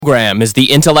Program is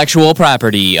the intellectual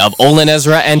property of Olin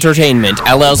Ezra Entertainment,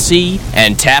 LLC,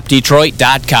 and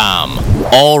TapDetroit.com.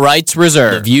 All rights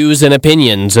reserved. The views and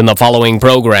opinions in the following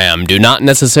program do not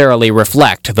necessarily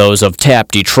reflect those of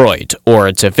Tap Detroit or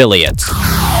its affiliates.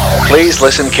 Please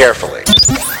listen carefully.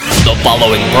 The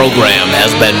following program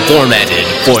has been formatted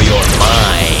for your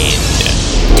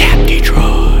mind. Tap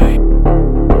Detroit.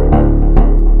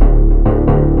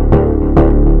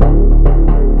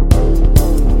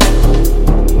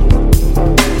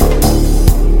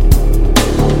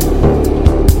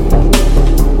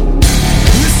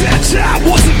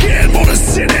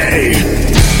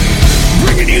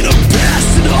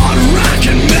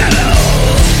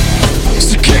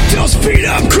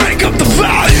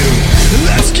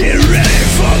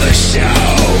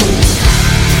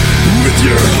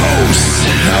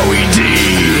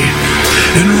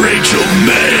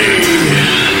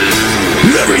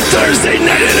 Thursday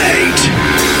night at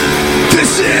 8.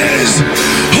 This is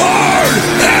Hard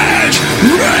Edge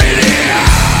Radio.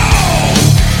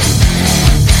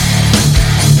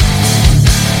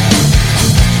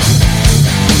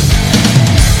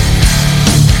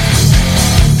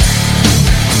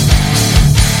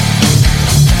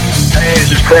 Hey,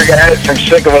 this is Craig Addis from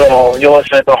Sick of It All. You're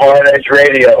listening to Hard Edge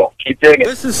Radio. Keep digging.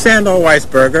 This is Sandor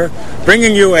Weisberger,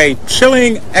 bringing you a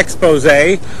chilling expose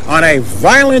on a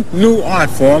violent new art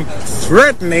form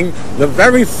threatening the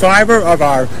very fiber of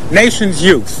our nation's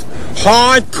youth,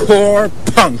 hardcore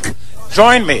punk.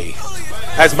 Join me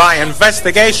as my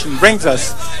investigation brings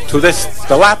us to this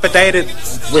dilapidated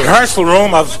rehearsal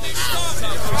room of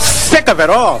Sick of It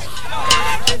All.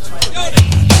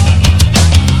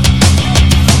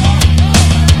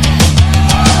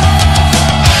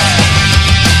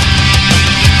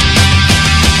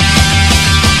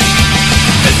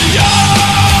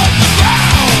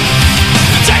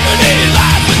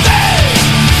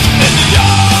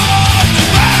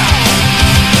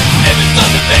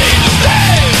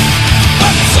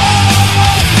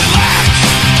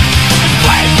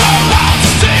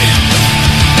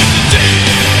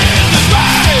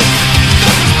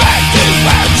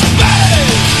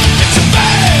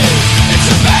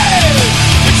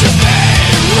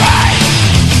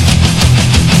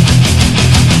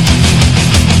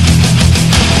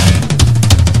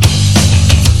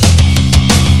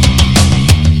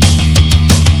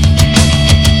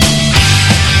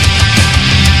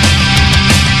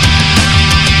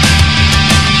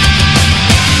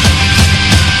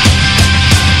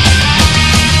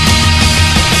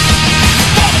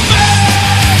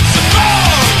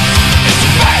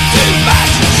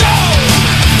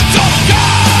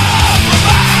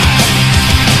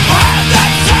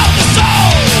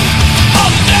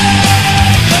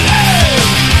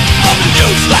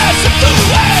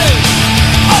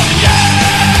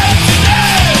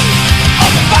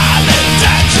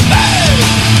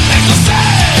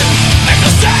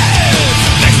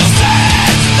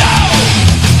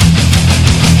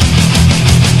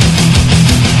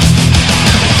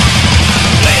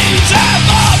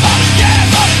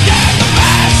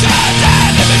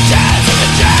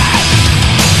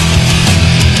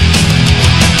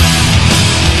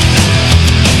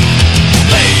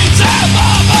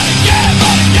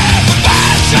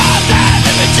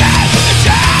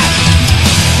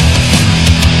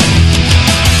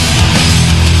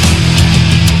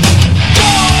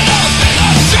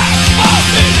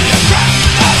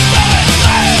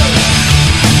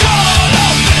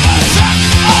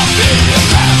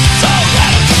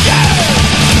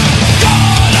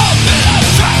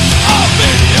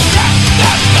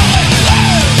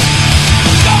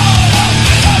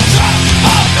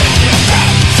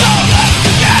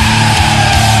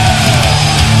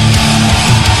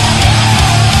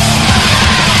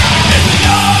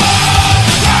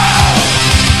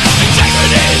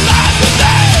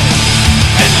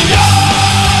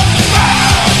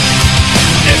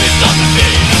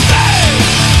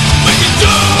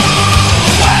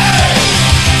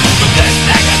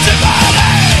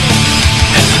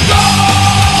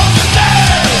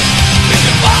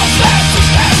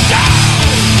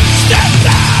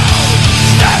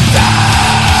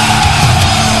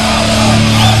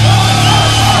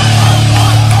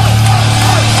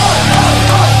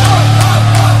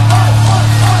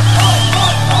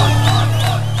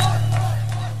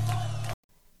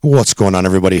 What's going on,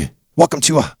 everybody? Welcome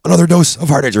to another dose of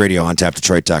Hard Edge Radio on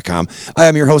TapDetroit.com. I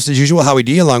am your host, as usual, Howie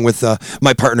D, along with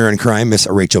my partner in crime, Miss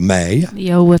Rachel May.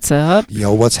 Yo, what's up?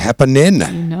 Yo, what's happening?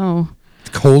 I know.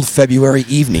 cold February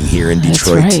evening here in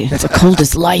Detroit. That's right. It's the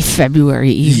coldest life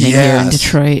February evening here in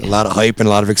Detroit. A lot of hype and a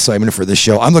lot of excitement for this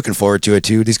show. I'm looking forward to it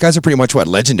too. These guys are pretty much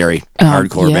legendary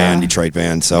hardcore band, Detroit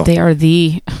band. So they are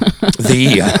the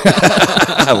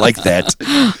I like that.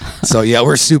 So yeah,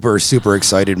 we're super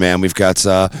excited, man. We've got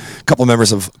a couple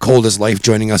members of Cold as Life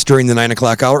joining us during the 9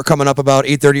 o'clock hour. Coming up about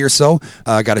 8:30 or so.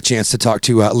 Got a chance to talk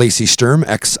to Lacey Sturm,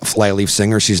 ex Flyleaf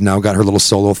singer. She's now got her little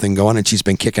solo thing going, and she's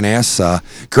been kicking ass.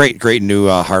 Great new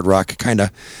hard rock, kind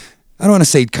of. I don't want to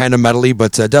say kind of metally,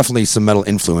 but definitely some metal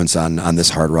influence on this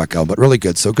hard rock album, but really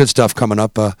good. So good stuff coming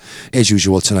up as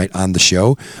usual tonight on the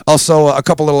show. Also, a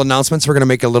couple little announcements we're going to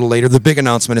make a little later. The big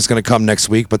announcement is going to come next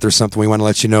week, but there's something we want to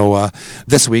let you know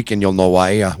this week, and you'll know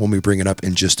why when we bring it up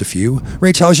in just a few.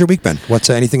 Rach, how's your week been? What's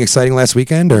anything exciting last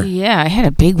weekend? Or Yeah, I had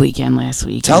a big weekend last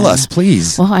week. Tell us,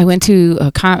 please. Well, I went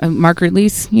to Mark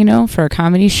Ridley's, for a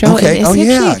comedy show. Okay.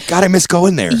 God, I miss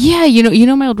going there. Yeah, you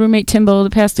know my old roommate Timbo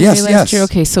that passed away last year.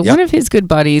 Okay, so one of his good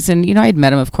buddies. And, I'd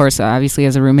met him, of course, obviously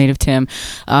as a roommate of Tim.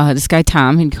 This guy,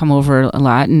 Tom, he'd come over a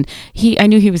lot. And I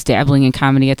knew he was dabbling in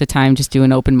comedy at the time, just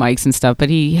doing open mics and stuff. But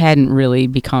he hadn't really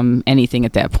become anything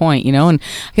at that point, And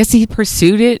I guess he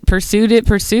pursued it.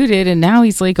 And now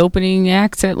he's like opening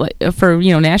acts for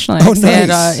national acts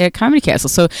at Comedy Castle.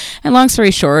 So, and long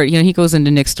story short, he goes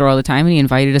into Nick's store all the time. And he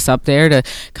invited us up there to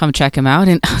come check him out.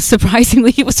 And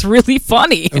surprisingly, he was really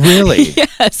funny. Really?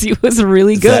 Yes, he was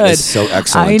really good. That is so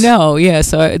excellent. I know, yeah.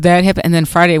 So that happened, and then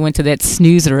Friday I went to that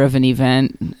snoozer of an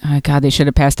event. Oh, God, they should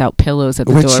have passed out pillows at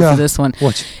the door for this one.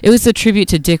 It was a tribute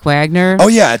to Dick Wagner. Oh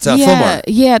yeah, it's Fillmore.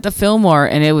 Yeah, at the Fillmore,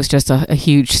 and it was just a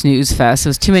huge snooze fest. It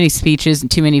was too many speeches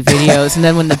and too many videos, and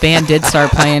then when the band did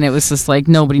start playing, it was just like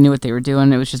nobody knew what they were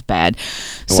doing. It was just bad.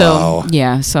 So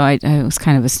so I was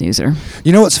kind of a snoozer.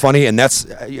 You know what's funny, and that's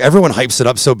everyone hypes it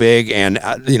up so big, and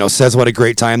says what a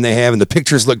great time they have, and the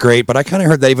pictures look great. But I kind of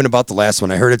heard that even about the last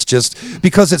one. I heard it's just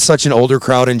because it's such an older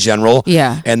crowd in general.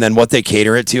 Yeah. And then what they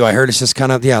cater it to, I heard it's just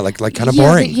kind of kind of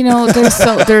boring.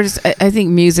 There's I think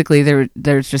musically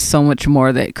there's just so much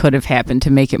more that could have happened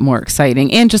to make it more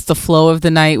exciting, and just the flow of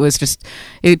the night was just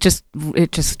it just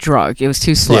drug. It was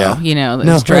too slow. Yeah. It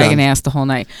was dragging ass the whole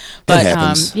night. But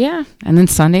and then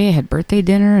Sunday I had birthday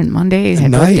dinner, and Monday I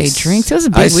had birthday drinks. It was a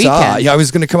big weekend. I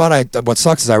was going to come out. What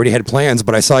sucks is I already had plans,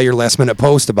 but I saw your last minute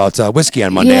post about whiskey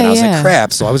on Monday, and I was like,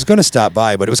 crap. So I was going to stop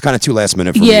by, but it was kind of too last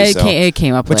minute for me. Yeah, it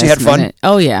came up. But you had fun.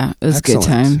 Oh yeah, it was a good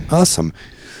time. Awesome.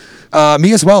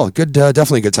 Me as well. Good,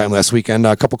 definitely a good time last weekend.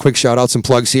 A couple quick shout outs and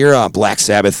plugs here. Black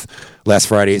Sabbath last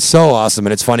Friday. It's so awesome,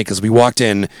 and it's funny because we walked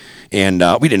in and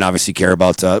we didn't obviously care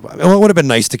about. It would have been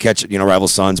nice to catch Rival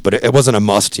Sons, but it wasn't a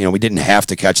must. We didn't have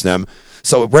to catch them.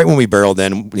 So right when we barreled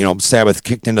in, Sabbath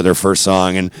kicked into their first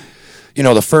song, and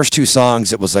the first two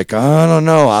songs, it was like, I don't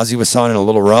know, Ozzy was sounding a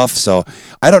little rough, so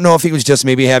I don't know if he was just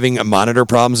maybe having monitor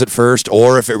problems at first,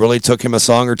 or if it really took him a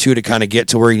song or two to kind of get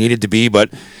to where he needed to be, but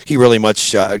he really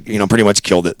pretty much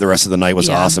killed it. The rest of the night was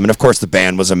awesome, and of course the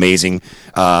band was amazing.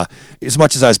 As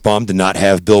much as I was bummed to not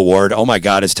have Bill Ward, oh my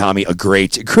God, is Tommy a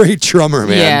great drummer,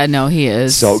 man. Yeah, no, he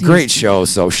is. So great show,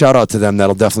 so shout out to them.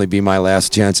 That'll definitely be my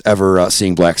last chance ever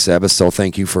seeing Black Sabbath, so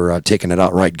thank you for taking it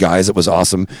out right, guys. It was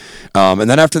awesome. And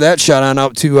then after that, shout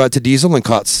out to Diesel and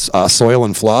caught Soil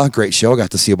and Flaw. Great show. Got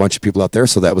to see a bunch of people out there,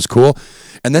 so that was cool.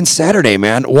 And then Saturday,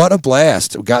 man, what a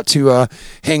blast. We got to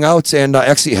hang out and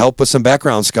actually help with some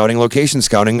background scouting, location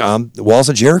scouting, Walls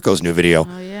of Jericho's new video.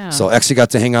 Oh, yeah. So actually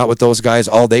got to hang out with those guys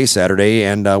all day Saturday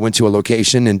and went to a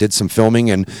location and did some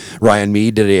filming, and Ryan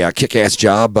Mead did a kick-ass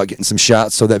job getting some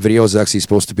shots, so that video is actually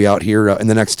supposed to be out here in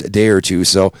the next day or two.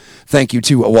 So thank you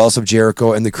to Walls of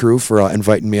Jericho and the crew for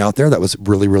inviting me out there. That was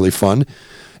really, really fun.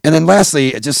 And then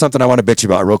lastly, just something I want to bitch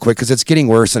about real quick, because it's getting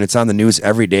worse and it's on the news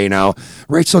every day now.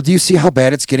 Rachel, do you see how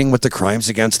bad it's getting with the crimes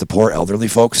against the poor elderly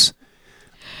folks?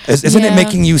 Isn't it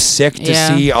making you sick to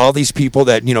see all these people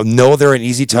that know they're an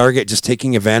easy target just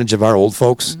taking advantage of our old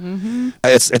folks? Mm-hmm.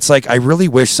 It's like I really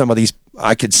wish some of these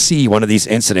I could see one of these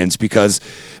incidents, because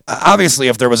obviously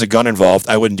if there was a gun involved,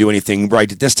 I wouldn't do anything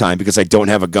right at this time because I don't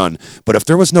have a gun. But if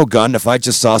there was no gun, if I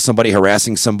just saw somebody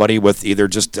harassing somebody with either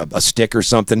just a stick or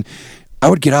something, I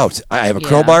would get out. I have a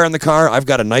crowbar in the car. I've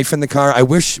got a knife in the car. I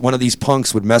wish one of these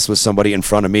punks would mess with somebody in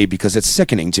front of me, because it's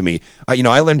sickening to me. I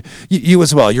learned, you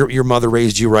as well, your mother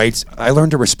raised you right. I learned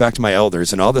to respect my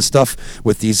elders, and all this stuff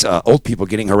with these old people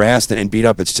getting harassed and beat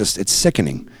up, it's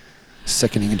sickening.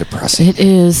 Sickening and depressing. It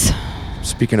is.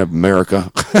 Speaking of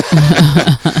America,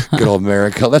 good old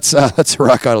America, let's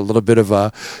rock out a little bit of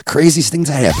crazy things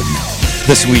that happened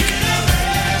this week.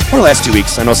 Or the last 2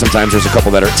 weeks. I know sometimes there's a couple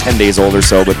that are 10 days old or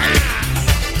so, but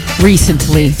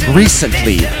Recently.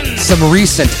 Some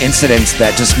recent incidents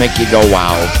that just make you go,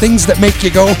 wow. Things that make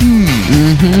you go,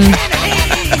 Mm-hmm.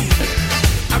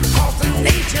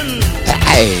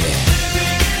 Hey.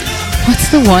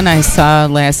 What's the one I saw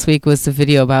last week was the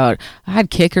video about I'd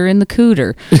kick her in the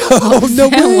cooter. Oh, no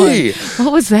way.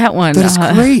 What was that one? That is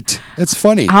great. That's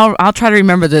funny. I'll try to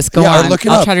remember this. Go on. Or look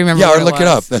it I'll up. try to remember or look it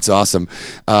up. That's awesome.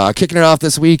 Kicking it off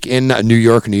this week in New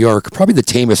York. Probably the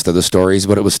tamest of the stories,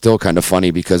 but it was still kind of funny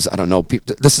because, I don't know,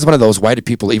 this is one of those, where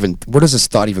does this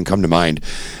thought even come to mind?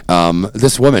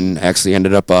 This woman actually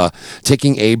ended up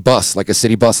taking a bus, like a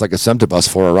city bus, like a SEMTA bus,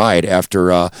 for a ride after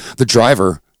the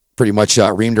driver pretty much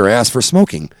reamed her ass for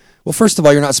smoking. Well, first of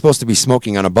all, you're not supposed to be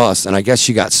smoking on a bus, and I guess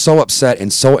she got so upset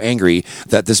and so angry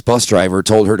that this bus driver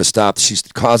told her to stop. She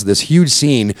caused this huge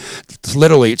scene,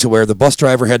 literally, to where the bus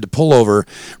driver had to pull over,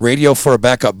 radio for a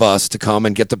backup bus to come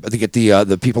and get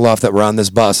the people off that were on this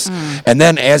bus. And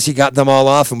then, as he got them all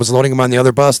off and was loading them on the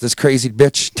other bus, this crazy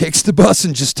bitch takes the bus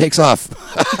and just takes off.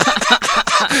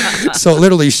 So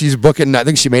literally, she's booking. I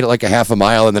think she made it like a half a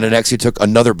mile, and then it actually took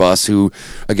another bus, who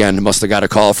again must have got a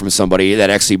call from somebody that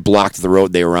actually blocked the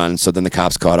road they were on. So then the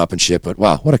cops caught up and shit. But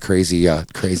wow, what a crazy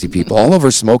people, all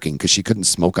over smoking because she couldn't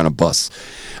smoke on a bus.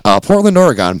 Portland,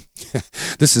 Oregon.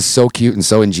 This is so cute and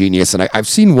so ingenious, and I've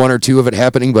seen one or two of it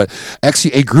happening, but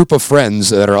actually a group of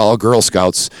friends that are all Girl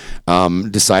Scouts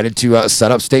decided to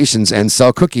set up stations and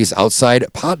sell cookies outside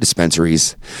pot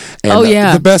dispensaries. And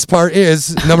the best part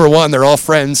is, number one, they're all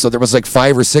friends, so there was like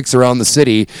 5 or 6 around the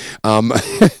city.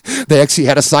 They actually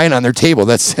had a sign on their table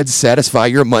that said, "Satisfy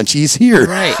your munchies here."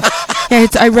 Right. Yeah,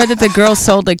 I read that the girl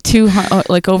sold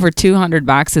like over 200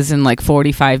 boxes in like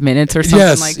 45 minutes or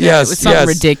something like that. It was something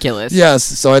ridiculous. Yes,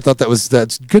 so I thought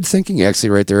that's good thinking actually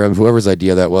right there, whoever's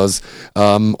idea that was.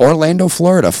 Orlando,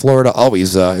 Florida. Florida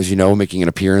always, as you know, making an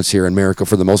appearance here in America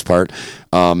for the most part.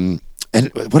 And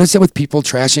what is it with people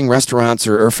trashing restaurants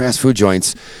or fast food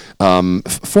joints?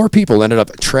 4 people ended up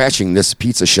trashing this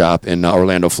pizza shop in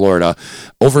Orlando, Florida,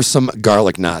 over some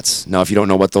garlic knots. Now, if you don't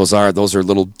know what those are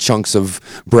little chunks of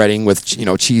breading with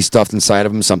cheese stuffed inside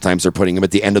of them. Sometimes they're putting them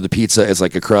at the end of the pizza as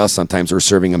like a crust. Sometimes they're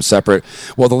serving them separate.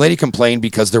 Well, the lady complained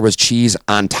because there was cheese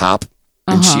on top.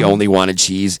 And she only wanted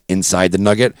cheese inside the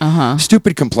nugget.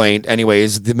 Stupid complaint.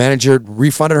 Anyways, the manager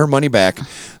refunded her money back.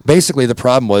 Basically, the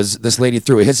problem was this lady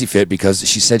threw a hissy fit because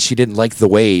she said she didn't like the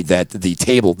way that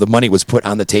the money was put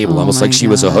on the table, almost like she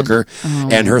was a hooker.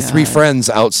 And her 3 friends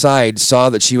outside saw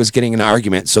that she was getting an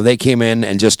argument, so they came in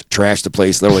and just trashed the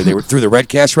place. Literally, they threw the red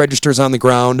cash registers on the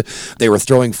ground. They were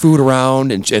throwing food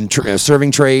around and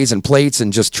serving trays and plates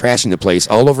and just trashing the place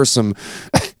all over some...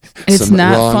 It's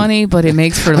not funny, but it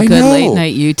makes for a good late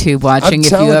night YouTube watching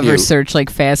if you ever search like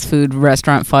fast food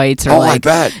restaurant fights or I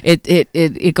bet.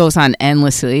 It goes on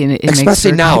endlessly, and it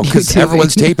especially makes now because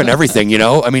everyone's taping everything.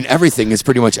 I mean, everything is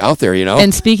pretty much out there.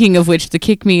 And speaking of which, the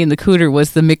kick me in the cooter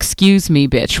was the McScuse Me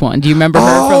bitch one. Do you remember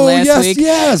her from last week?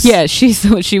 Yes. Yeah,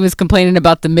 she was complaining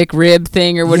about the McRib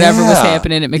thing or whatever was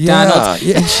happening at McDonald's.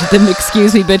 Yeah. And the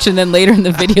McScuse Me bitch, and then later in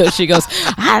the video she goes,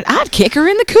 "I'd kick her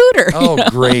in the cooter." Oh,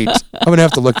 great! I'm gonna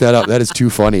have to look that up. That is too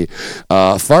funny.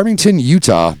 Farmington,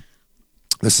 Utah.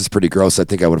 This is pretty gross. I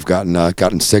think I would have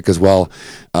gotten sick as well.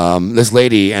 This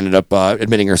lady ended up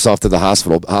admitting herself to the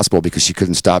hospital because she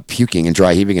couldn't stop puking and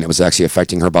dry heaving, and it was actually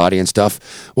affecting her body and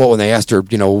stuff. Well, when they asked her,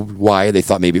 why, they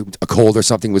thought maybe a cold or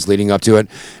something was leading up to it.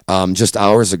 Just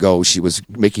hours ago, she was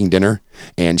making dinner,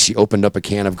 and she opened up a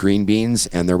can of green beans,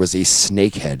 and there was a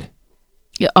snake head.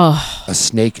 Yeah, a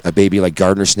snake, a baby like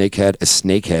Gardner snake head, a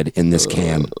snake head in this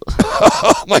can.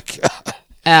 Oh my God.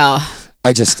 Ow.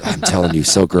 I'm telling you,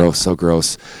 so gross, so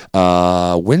gross.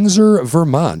 Windsor,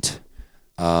 Vermont.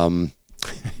 I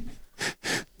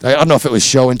don't know if it was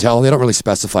show and tell. They don't really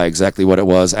specify exactly what it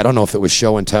was. I don't know if it was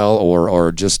show and tell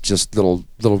or just little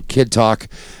kid talk.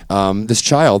 This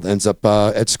child ends up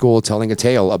at school telling a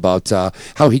tale about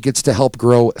how he gets to help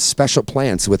grow special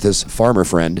plants with his farmer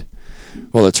friend.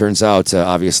 Well, it turns out,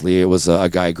 obviously, it was a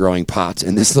guy growing pot,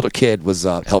 and this little kid was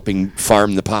helping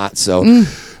farm the pot. So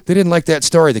they didn't like that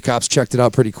story. The cops checked it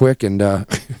out pretty quick and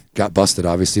got busted,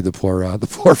 obviously, the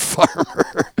poor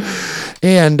farmer.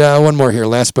 And one more here,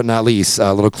 last but not least,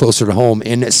 a little closer to home,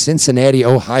 in Cincinnati,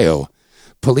 Ohio.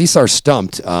 Police are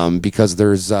stumped because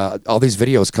there's all these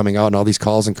videos coming out and all these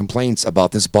calls and complaints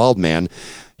about this bald man.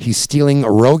 He's stealing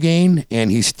Rogaine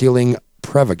and he's stealing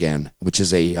Prevagen, which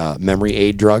is a memory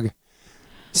aid drug.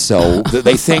 So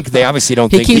they obviously don't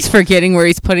think... He keeps forgetting where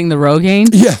he's putting the Rogaine?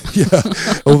 Yeah.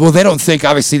 Well, they don't think,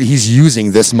 obviously, that he's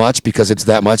using this much because it's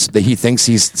that much that he thinks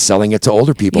he's selling it to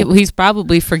older people. Yeah, well, he's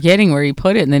probably forgetting where he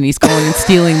put it, and then he's going and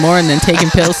stealing more and then taking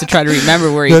pills to try to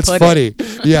remember where he put it. That's funny.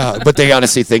 Yeah, but they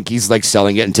honestly think he's like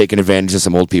selling it and taking advantage of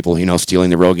some old people, stealing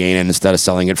the Rogaine, and instead of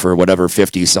selling it for whatever,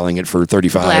 50, selling it for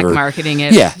 35. Black marketing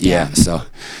it. Yeah. So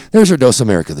there's your dose of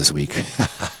America this week.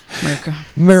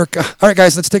 America. All right,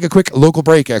 guys, let's take a quick local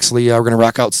break, actually. We're going to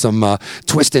rock out some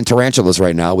Twistin' Tarantulas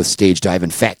right now with Stage Diving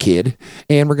Fat Kid.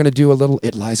 And we're going to do a little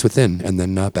It Lies Within. And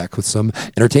then back with some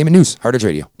entertainment news. Hard Edge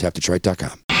Radio,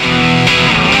 tapdetroit.com.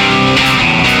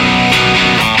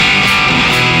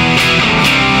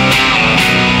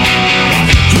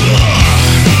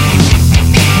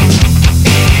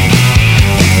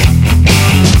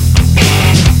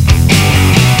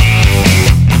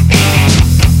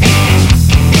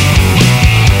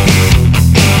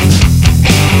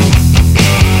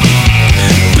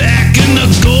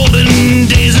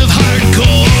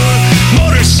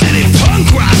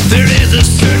 There is a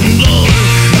certain lore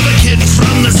of a kid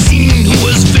from the scene who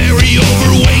was very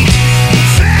overweight,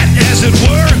 fat as it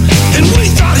were, and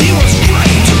we thought he was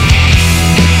great.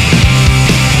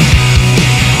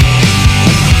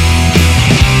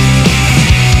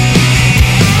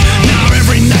 Now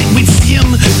every night we'd see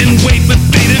him and wait with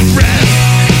bated breath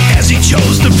as he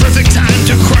chose the perfect time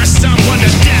to crush someone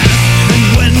to death. And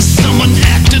when someone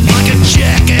acted like a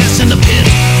jackass in the pit,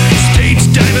 Stage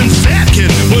Diving Fat Kid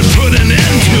would put an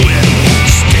end to it.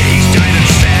 Stage Diving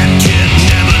Fat Kid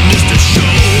never missed a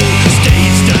show.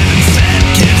 Stage Diving Fat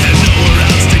Kid had nowhere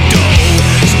else to go.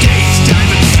 Stage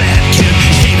Diving Fat Kid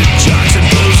hated jocks and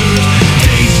posers.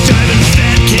 Stage Diving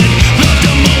Fat Kid loved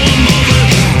to mow 'em over.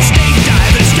 Stage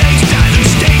Diving Fat Kid.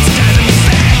 Stage Diving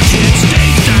Fat Kid.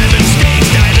 Stage Diving Fat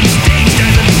Kid. Stage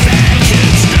Diving Fat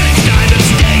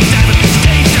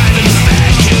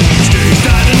Kid. Stage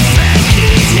Diving Fat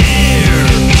Kid's here.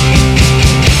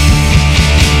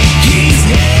 He's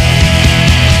here.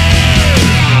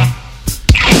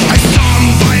 I saw him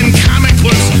buying comic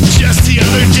books just the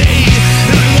other day,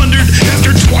 and I wondered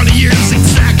after 20 years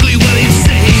exactly what he'd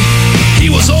say. He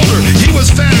was older, he was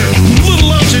fatter,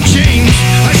 little else had changed.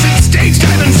 I said, Stage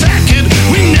Diving Fat Kid,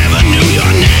 we never knew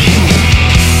your name.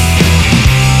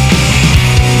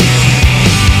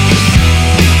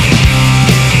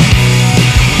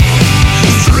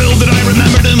 Thrilled that I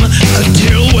remembered him, a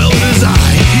tear well in his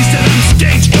eye. He said, I'm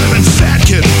Stage Diving Fat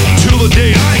Kid till the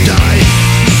day I die.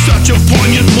 Such a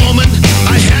poignant moment,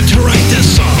 I had to write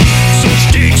this song. So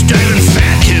Stage Diving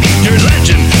Fat Kid, your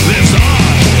legend lives on.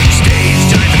 Stage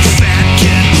Diving Fat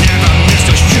Kid never missed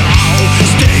a show.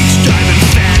 Stage Diving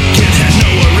Fat Kid had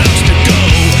nowhere else to go.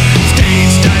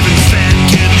 Stage Diving Fat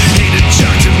Kid hated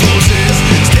jocks and poses.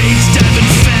 Stage Diving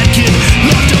Fat Kid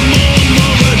loved to mow 'em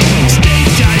over.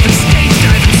 Stage Diving Fat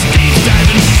Kid. Stage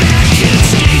Diving Fat Kid.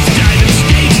 Stage Diving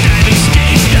Fat Kid.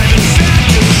 Stage Diving Fat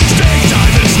Kid. Stage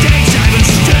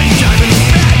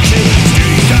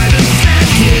Diving Fat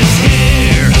Kid's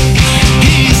here.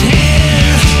 He's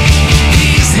here.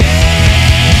 He's here.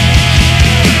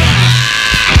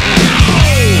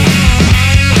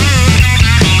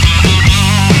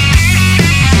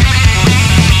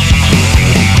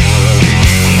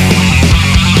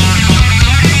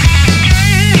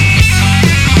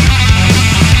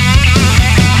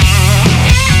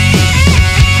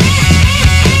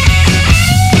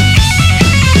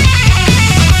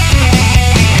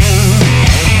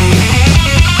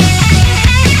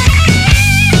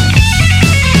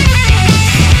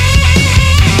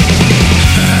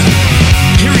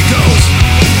 Here he goes.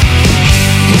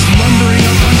 He's lumbering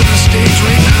up onto the stage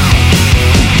right now.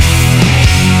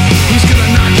 He's gonna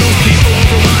knock those people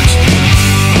over once.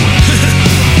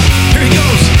 Here he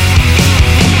goes.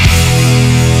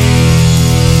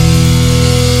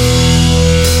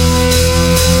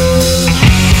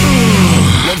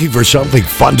 Looking for something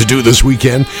fun to do this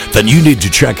weekend? Then you need to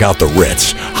check out the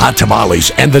Ritz, Hot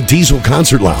Tamales, and the Diesel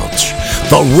Concert Lounge.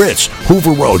 The Ritz,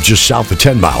 Hoover Road, just south of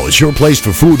 10 Mile, is your place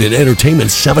for food and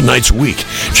entertainment 7 nights a week.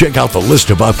 Check out the list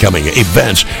of upcoming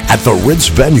events at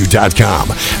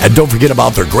theritzvenue.com. And don't forget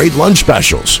about their great lunch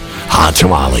specials. Hot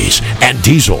Tamales and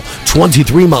Diesel,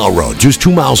 23 Mile Road, just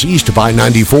 2 miles east of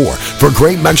I-94. For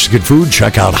great Mexican food,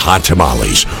 check out Hot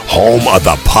Tamales, home of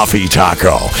the Puffy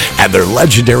Taco, and their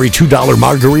legendary $2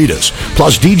 margaritas,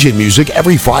 plus DJ music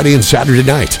every Friday and Saturday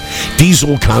night.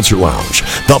 Diesel Concert Lounge,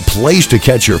 the place to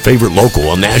catch your favorite local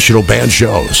and national band and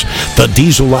shows. The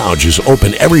Diesel Lounge is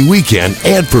open every weekend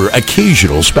and for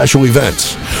occasional special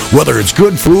events. Whether it's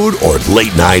good food or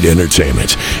late night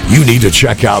entertainment, you need to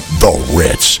check out The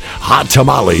Ritz, Hot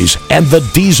Tamales, and the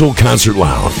Diesel Concert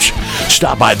Lounge.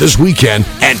 Stop by this weekend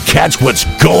and catch what's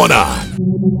going on.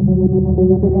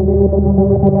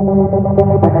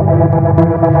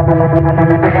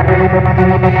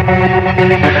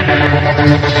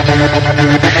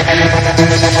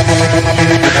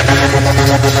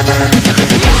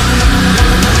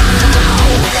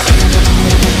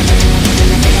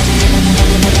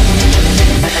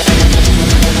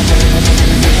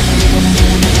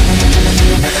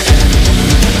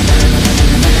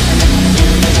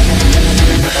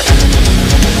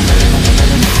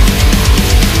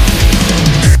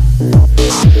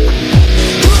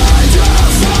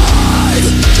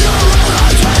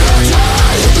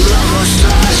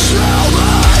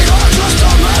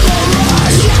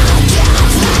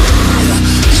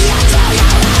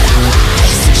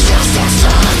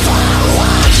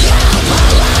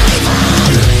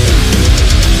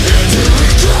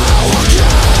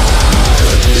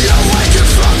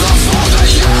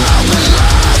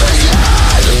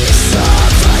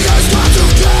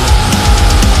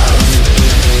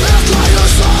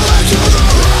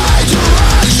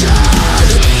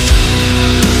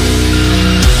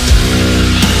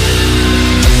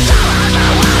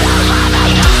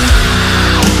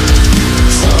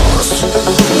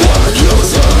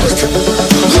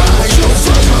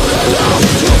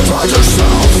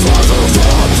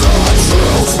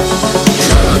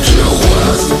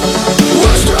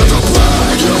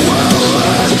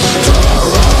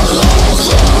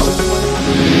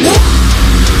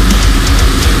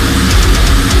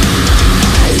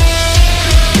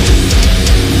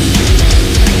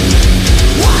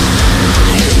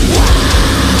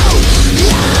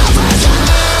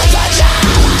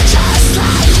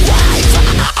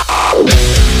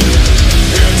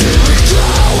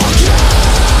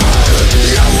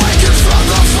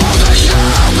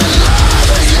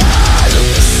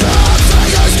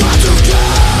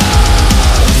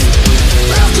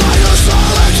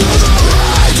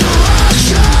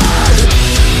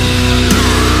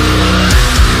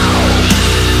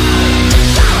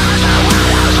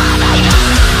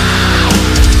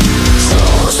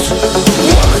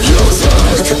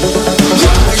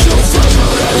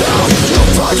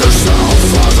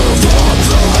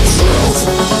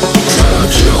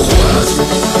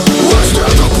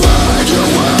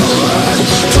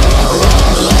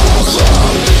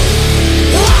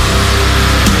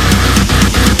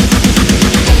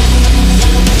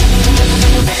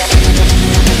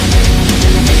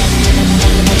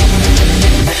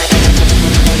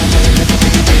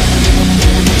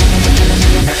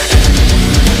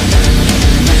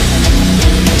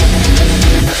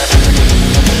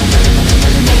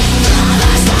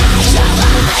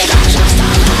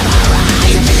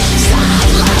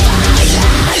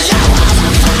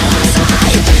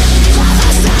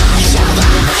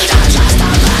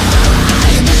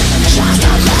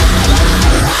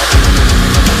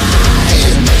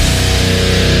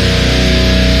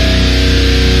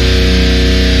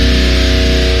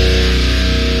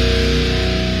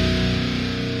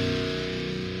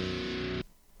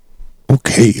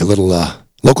 Okay, a little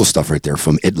local stuff right there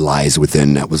from It Lies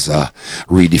Within. That was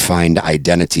Redefined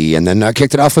Identity. And then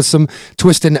kicked it off with some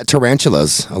Twisted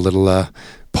Tarantulas, a little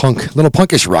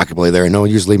punkish rockabilly there. I know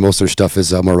usually most of their stuff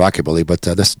is more rockabilly, but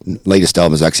this latest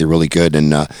album is actually really good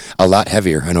and a lot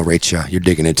heavier. I know, Rach, you're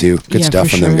digging it too. Good stuff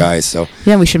from them guys. So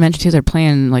yeah, we should mention too, they're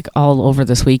playing like all over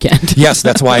this weekend. Yes,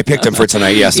 that's why I picked them for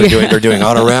tonight. Yes, they're doing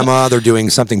Autorama. They're doing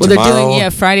something tomorrow. They're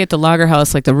doing Friday at the Lager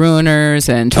House, like the Ruiners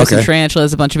and Twisted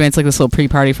Tarantulas, a bunch of bands, like this little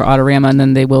pre-party for Autorama, and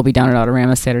then they will be down at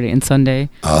Autorama Saturday and Sunday.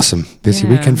 Awesome, busy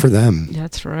weekend for them.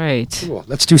 That's right. Cool.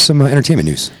 Let's do some entertainment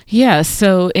news. Yeah,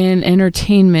 so in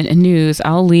entertainment news,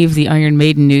 I'll leave the Iron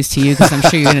Maiden news to you because I'm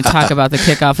sure you're going to talk about the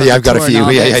kickoff of the I've got tour a few. and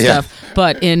all that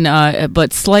stuff.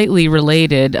 But slightly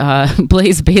related,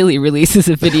 Blaze Bayley releases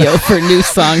a video for new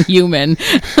song "Human."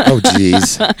 Oh,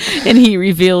 jeez. And he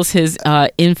reveals his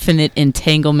Infinite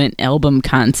Entanglement album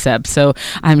concept. So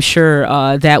I'm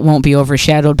sure that won't be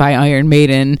overshadowed by Iron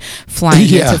Maiden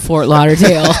flying into Fort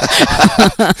Lauderdale.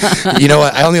 You know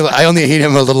what? I only hate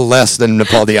him a little less than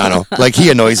Paul Di'Anno. Like,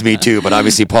 he annoys me too, but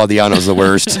obviously Paul Di'Anno's the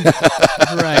worst.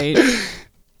 Right.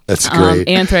 That's great.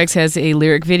 Anthrax has a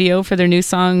lyric video for their new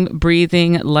song,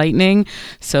 Breathing Lightning.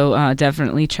 So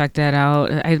definitely check that out.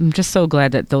 I'm just so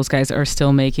glad that those guys are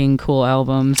still making cool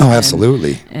albums. Oh,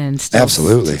 absolutely. And still,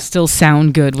 absolutely. Still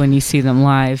sound good when you see them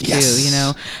live, yes. too, you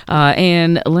know.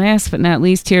 And last but not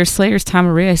least here, Slayer's Tom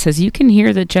Araya says, you can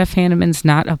hear that Jeff Hanneman's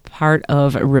not a part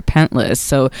of Repentless.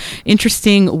 So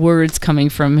interesting words coming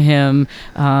from him.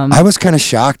 I was kind of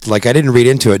shocked. Like, I didn't read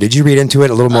into it. Did you read into it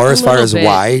a little more as far as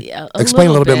why? Explain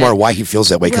a little bit more why he feels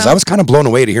that way, because I was kind of blown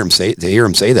away to hear him say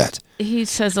that. He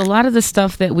says a lot of the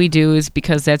stuff that we do is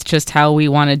because that's just how we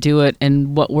want to do it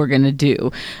and what we're going to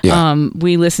do. Yeah.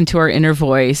 We listen to our inner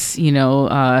voice, you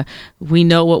know, we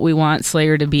know what we want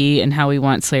Slayer to be and how we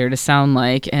want Slayer to sound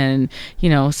like. And, you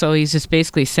know, so he's just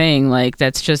basically saying, like,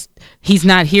 that's just, he's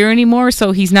not here anymore,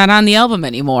 so he's not on the album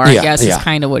anymore, I guess is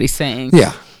kind of what he's saying.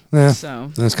 Yeah. Yeah, so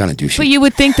that's kind of douchey. But you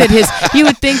would think that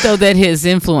his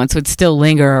influence would still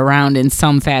linger around in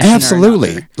some fashion.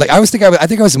 Absolutely. Like I think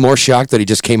I was more shocked that he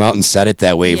just came out and said it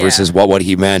that way versus what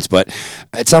he meant. But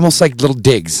it's almost like little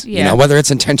digs. You know, whether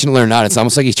it's intentional or not, it's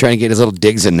almost like he's trying to get his little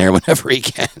digs in there whenever he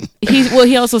can.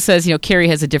 He also says, you know, Kerry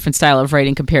has a different style of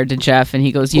writing compared to Jeff, and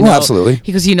he goes, absolutely.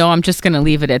 He goes, I'm just going to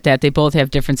leave it at that. They both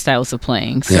have different styles of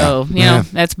playing. So you know,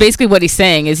 that's basically what he's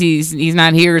saying is he's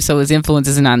not here, so his influence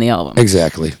isn't on the album.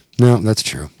 Exactly. No, that's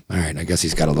true. All right, I guess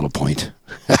he's got a little point.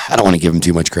 I don't want to give him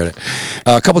too much credit.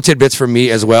 A couple tidbits from me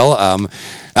as well.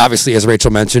 Obviously, as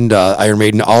Rachel mentioned, Iron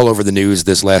Maiden all over the news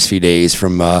this last few days,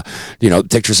 from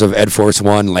pictures of Ed Force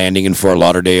One landing in Fort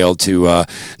Lauderdale to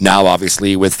now,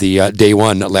 obviously, with the day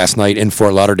one last night in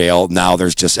Fort Lauderdale. Now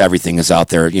there's just everything is out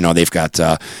there. You know, they've got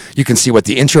you can see what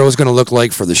the intro is going to look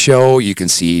like for the show. You can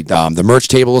see the merch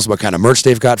tables, what kind of merch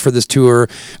they've got for this tour.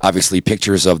 Obviously,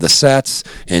 pictures of the sets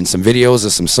and some videos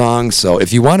of some songs. So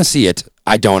if you want to see it,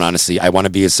 I don't, honestly. I want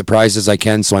to be as surprised as I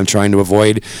can, so I'm trying to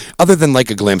avoid, other than like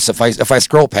a glimpse. If I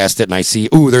scroll past it and I see,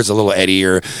 there's a little Eddie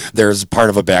or there's part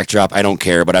of a backdrop, I don't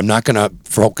care. But I'm not going to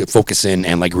focus in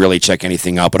and like really check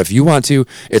anything out. But if you want to,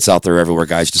 it's out there everywhere,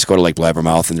 guys. Just go to like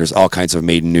Blabbermouth, and there's all kinds of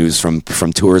Maiden news from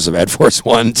tours of Ed Force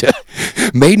One to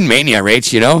Maiden Mania,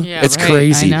 Rach, you know? Yeah, it's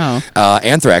crazy. I know.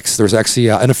 Anthrax, there's actually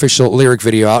an official lyric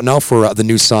video out now for the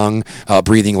new song,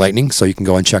 Breathing Lightning, so you can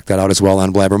go and check that out as well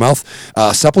on Blabbermouth.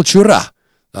 Sepultura.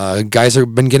 Guys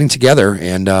have been getting together,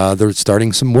 and they're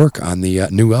starting some work on the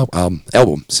new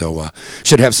album. So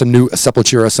should have some new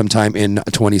Sepultura sometime in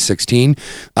 2016.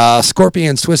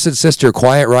 Scorpions, Twisted Sister,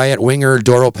 Quiet Riot, Winger,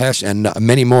 Doro Pesh, and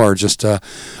many more. Just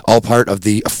all part of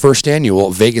the first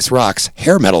annual Vegas Rocks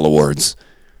Hair Metal Awards.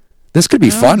 This could be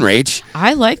fun, Rach.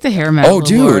 I like the hair metal awards.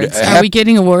 Dude. Are we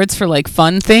getting awards for like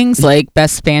fun things like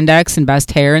best spandex and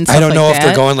best hair and stuff like that? I don't know if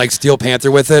they're going like Steel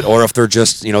Panther with it or if they're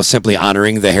just, simply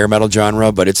honoring the hair metal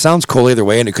genre, but it sounds cool either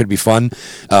way and it could be fun.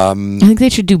 I think they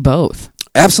should do both.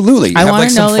 Absolutely. I want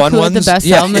to know who had the best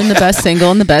album and the best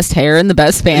single and the best hair and the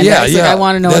best spandex. Yeah. I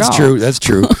want to know it all. That's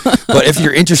true. But if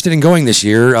you're interested in going this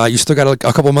year, you still got a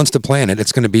couple months to plan it.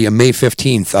 It's going to be May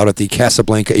 15th out at the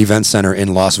Casablanca Event Center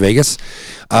in Las Vegas.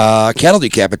 Cattle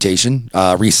Decapitation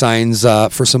re-signs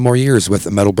for some more years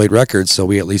with Metal Blade Records, so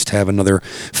we at least have another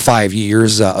 5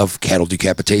 years of Cattle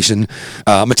Decapitation.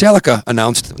 Metallica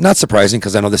announced, not surprising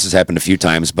because I know this has happened a few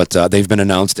times, but they've been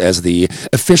announced as the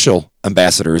official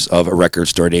ambassadors of a Record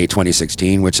Store Day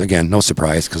 2016, which again, no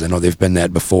surprise because I know they've been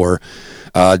that before.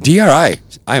 DRI, I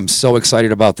am so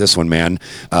excited about this one, man.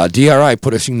 DRI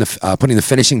putting the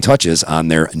finishing touches on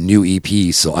their new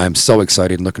EP, so I'm so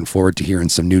excited and looking forward to hearing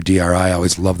some new DRI. I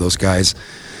always love those guys.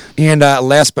 And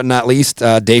last but not least,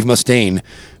 Dave Mustaine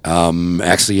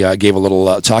actually gave a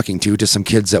little talking to some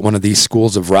kids at one of these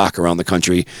schools of rock around the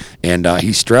country, and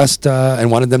he stressed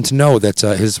and wanted them to know that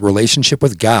his relationship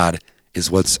with God is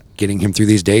what's getting him through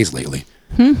these days lately.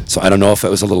 So I don't know if it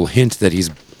was a little hint that he's,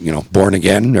 born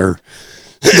again, or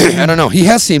I don't know. He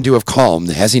has seemed to have calmed,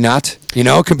 has he not?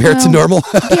 Compared to normal.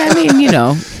 Yeah, I mean,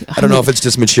 I don't know if it's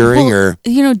just maturing or.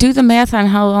 Do the math on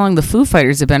how long the Foo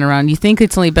Fighters have been around. You think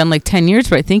it's only been like 10 years,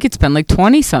 but I think it's been like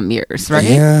 20-some years, right?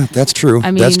 Yeah, that's true.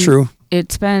 I mean, that's true.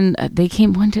 It's been, I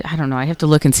don't know, I have to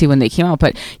look and see when they came out,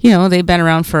 but, they've been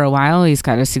around for a while. He's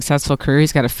got a successful career.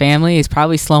 He's got a family. He's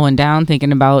probably slowing down,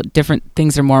 thinking about different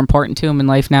things that are more important to him in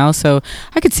life now. So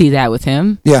I could see that with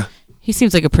him. Yeah. He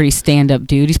seems like a pretty stand-up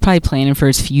dude. He's probably planning for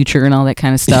his future and all that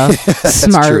kind of stuff.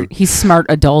 Smart. True. He's smart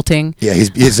adulting. Yeah, he's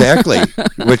exactly.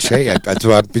 Which, hey,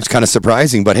 it's kind of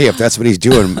surprising, but hey, if that's what he's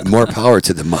doing, more power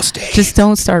to the Mustaine. Just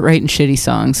don't start writing shitty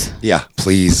songs. Yeah,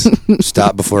 please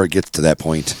stop before it gets to that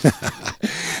point.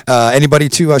 Anybody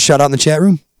to shout out in the chat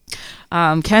room?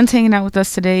 Ken's hanging out with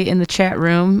us today in the chat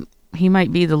room. He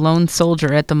might be the lone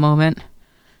soldier at the moment.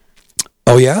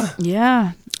 Oh, yeah?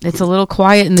 Yeah. It's a little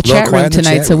quiet in the chat room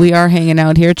tonight, so we are hanging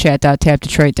out here,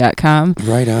 chat.tapdetroit.com.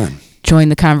 Right on. Join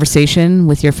the conversation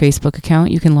with your Facebook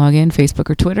account. You can log in, Facebook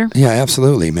or Twitter. Yeah,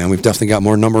 absolutely, man. We've definitely got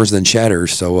more numbers than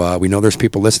chatters, so we know there's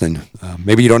people listening.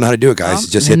 Maybe you don't know how to do it, guys.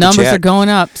 Just hit the chat. The numbers are going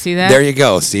up. See that? There you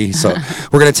go. See? So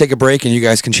we're going to take a break, and you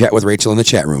guys can chat with Rachel in the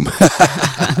chat room.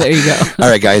 There you go. All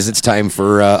right, guys, it's time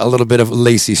for a little bit of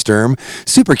Lacey Sturm.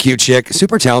 Super cute chick,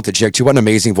 super talented chick, too. What an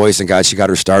amazing voice. And, guys, she got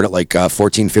her start at like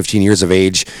 14, 15 years of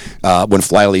age. When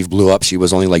Flyleaf blew up, she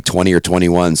was only like 20 or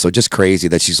 21, so just crazy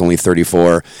that she's only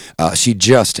 34. She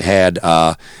just had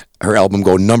her album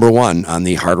go #1 on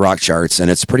the hard rock charts, and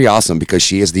it's pretty awesome because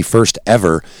she is the first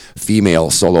ever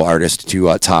female solo artist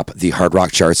to top the hard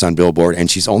rock charts on Billboard, and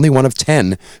she's only one of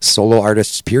 10 solo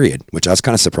artists, period, which I was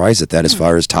kind of surprised at that as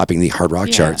far as topping the hard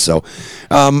rock charts. So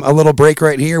a little break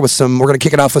right here with we're going to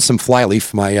kick it off with some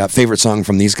Flyleaf, my favorite song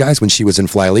from these guys when she was in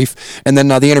Flyleaf, and then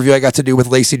the interview I got to do with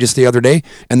Lacey just the other day,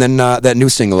 and then that new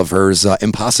single of hers,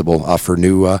 Impossible, off her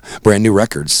new brand new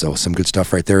records. So some good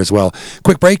stuff right there as well.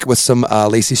 Quick break with some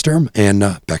Lacey Sturm. And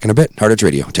back in a bit, Hard Edge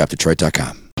Radio,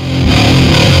 tapdetroit.com. I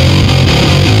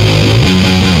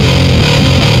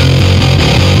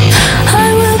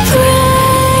will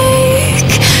break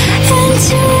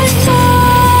into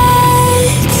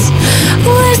thoughts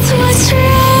with what's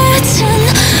written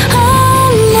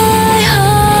on my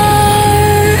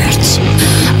heart.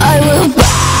 I will break.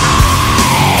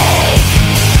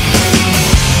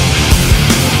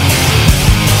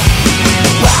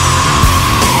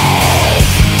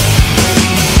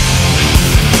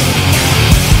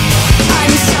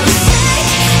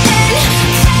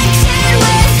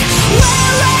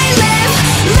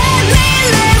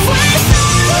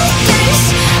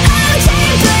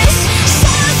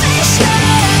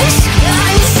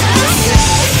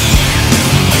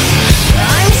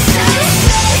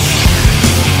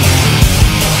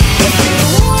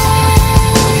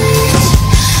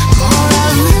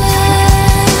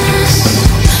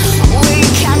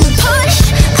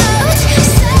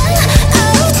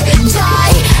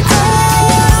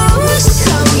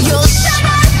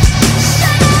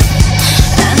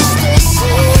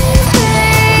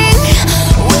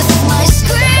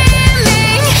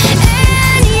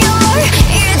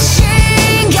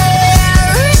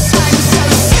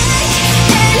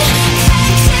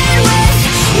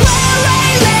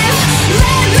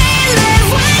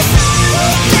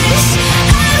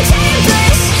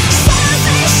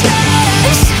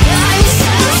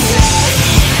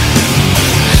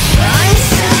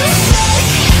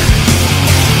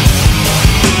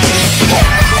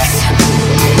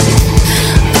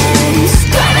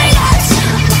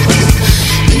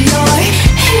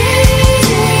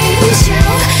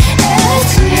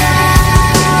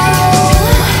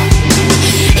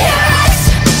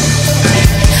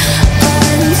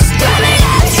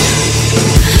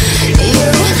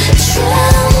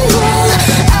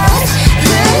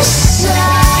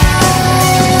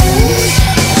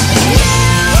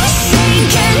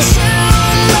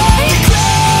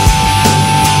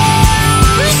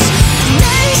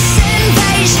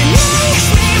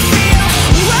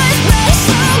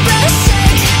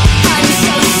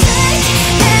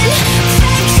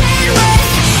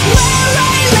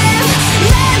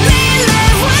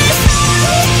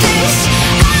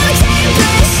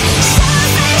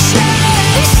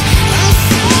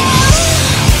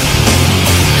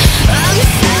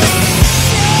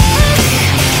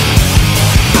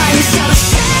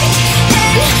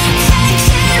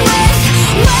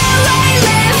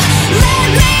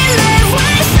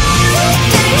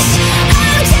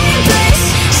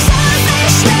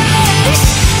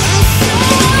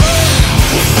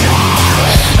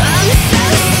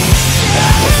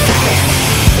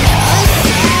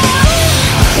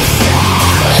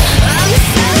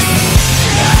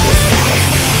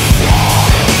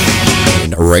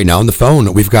 Right now on the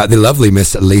phone, we've got the lovely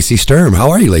Miss Lacey Sturm.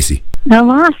 How are you, Lacey? I'm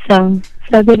awesome.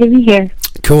 So good to be here.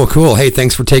 Cool. Hey,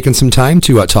 thanks for taking some time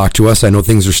to talk to us. I know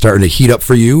things are starting to heat up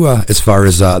for you as far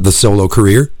as the solo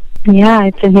career. Yeah,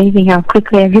 it's amazing how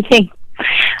quickly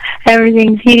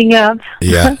everything's heating up.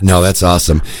 Yeah, no, that's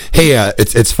awesome. Hey,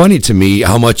 it's funny to me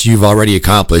how much you've already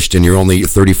accomplished, and you're only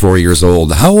 34 years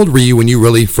old. How old were you when you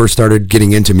really first started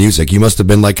getting into music? You must have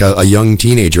been like a young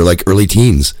teenager, like early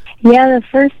teens. Yeah, the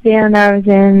first band I was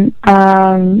in,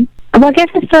 well, I guess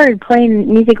I started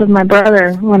playing music with my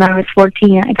brother when I was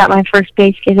 14. I got my first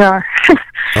bass guitar.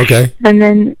 Okay. And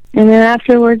then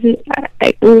afterwards, we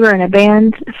were in a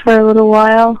band for a little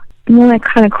while. And then I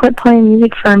kind of quit playing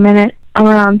music for a minute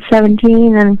around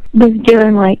 17 and was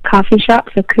doing like coffee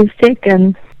shops, acoustic.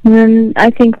 And then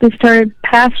I think we started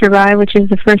Passerby, which is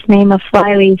the first name of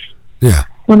Flyleaf. Yeah.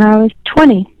 when I was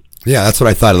 20. Yeah, that's what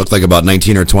I thought. It looked like about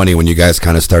 19 or 20 when you guys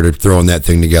kind of started throwing that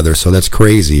thing together. So that's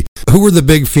crazy. Who were the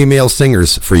big female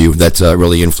singers for you that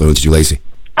really influenced you, Lacey?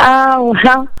 Well,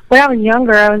 when I was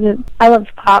younger, I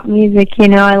loved pop music. You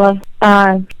know, I loved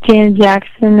Janet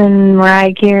Jackson and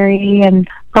Mariah Carey and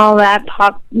all that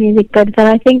pop music. But then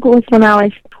I think it was when I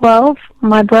was 12,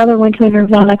 my brother went to a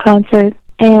Nirvana concert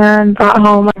and brought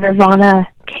home a Nirvana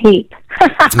tape.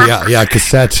 yeah,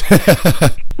 cassette.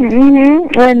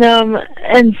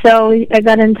 And so I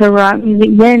got into rock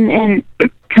music then, and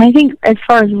I think as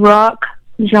far as rock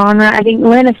genre, I think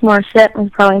Alanis Morissette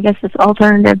was probably, I guess, this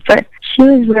alternative, but she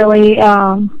was really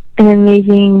an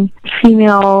amazing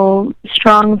female,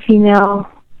 strong female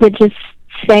that just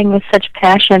sang with such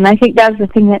passion. I think that was the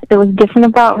thing that was different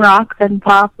about rock than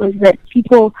pop, was that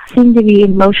people seem to be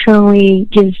emotional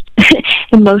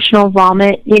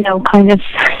vomit, you know, kind of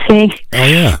thing. Oh,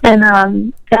 yeah.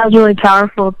 And that was really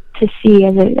powerful to see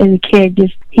as a kid.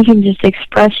 Just you can just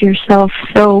express yourself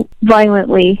so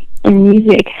violently in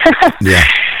music. Yeah.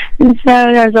 And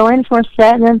so there was Alanis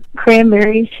Morissette, and then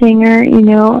Cranberries singer, you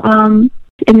know,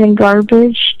 and then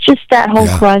Garbage, just that whole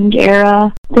grunge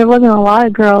era. There wasn't a lot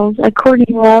of girls. Courtney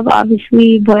Love,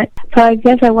 obviously, but so I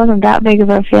guess I wasn't that big of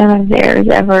a fan of theirs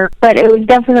ever. But it was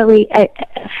definitely a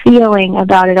feeling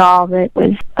about it all that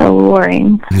was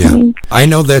alluring. Yeah. I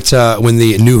know that when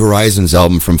the New Horizons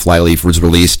album from Flyleaf was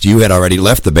released, you had already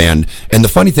left the band. And the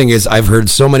funny thing is, I've heard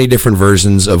so many different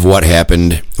versions of what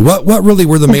happened. What really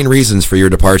were the main reasons for your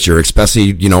departure,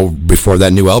 especially, you know, before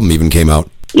that new album even came out?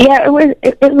 Yeah, it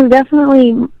was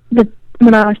definitely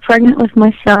when I was pregnant with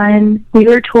my son. We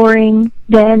were touring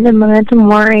then, the Memento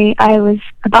Mori. I was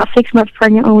about 6 months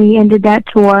pregnant when we ended that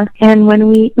tour, and when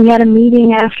we had a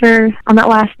meeting after on that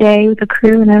last day with the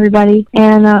crew and everybody,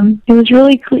 and it was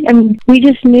really clear. I mean, we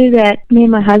just knew that me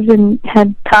and my husband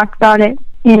had talked about it,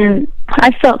 and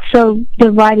I felt so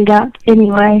divided up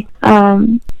anyway.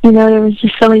 You know, there was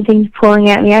just so many things pulling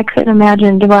at me. I couldn't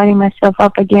imagine dividing myself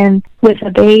up again with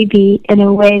a baby in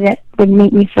a way that would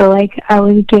make me feel like I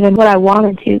was given what I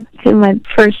wanted to my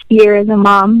first year as a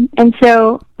mom. And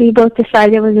so we both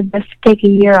decided it was the best to take a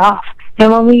year off.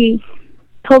 And when we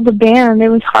told the band, it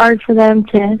was hard for them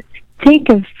to think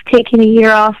of taking a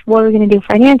year off, what we're going to do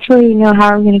financially, you know,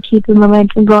 how we're going to keep the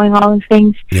momentum going, all the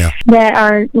things that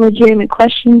are legitimate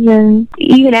questions. And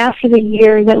even after the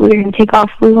year that we were going to take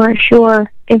off, we weren't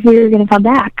sure if we were going to come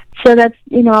back. So that's,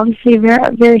 you know, obviously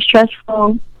very, very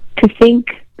stressful to think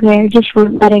they're just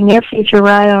letting their future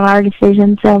ride on our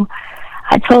decision. So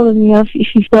I told them, you know, if you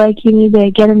feel like you need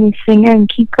to get a new singer and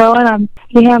keep going,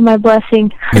 you have my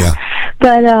blessing. Yeah.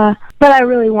 But I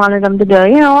really wanted them to go,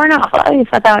 you know, we're not Flyleaf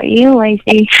without you,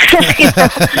 Lacey.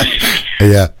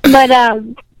 Yeah. But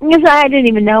because I didn't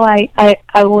even know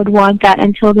I would want that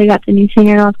until they got the new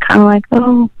singer, and I was kind of like,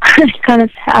 oh, kind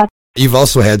of sad. You've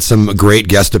also had some great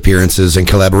guest appearances and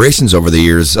collaborations over the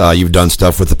years. You've done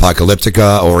stuff with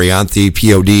Apocalyptica, Orianthi,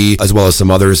 POD, as well as some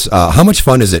others. How much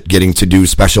fun is it getting to do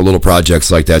special little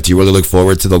projects like that? Do you really look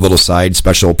forward to the little side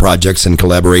special projects and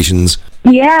collaborations?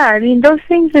 Yeah, I mean, those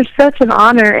things are such an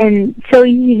honor and so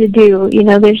easy to do. You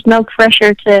know, there's no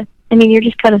pressure to, I mean, you're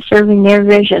just kind of serving their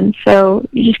vision. So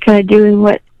you're just kind of doing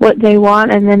what they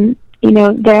want, and then, you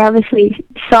know, they obviously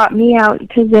sought me out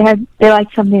because they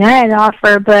liked something I had to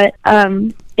offer, but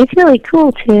it's really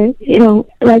cool to, you know,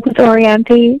 like with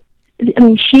Orianthi, I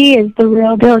mean, she is the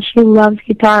real deal. She loves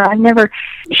guitar.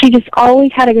 She just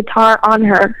always had a guitar on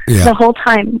her the whole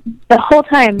time.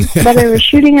 Whether we were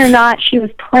shooting or not, she was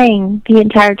playing the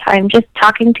entire time, just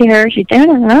talking to her. She's doing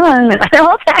it the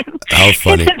whole time. How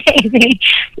funny. It's amazing.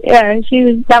 Yeah,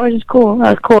 that was just cool. That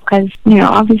was cool because, you know,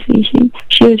 obviously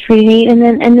she was pretty neat. And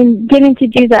then getting to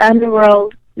do the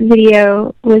Underworld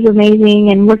video was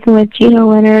amazing, and working with Gino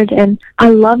Leonard, and I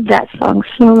loved that song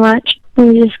so much. It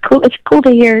was just cool. It's cool to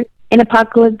hear in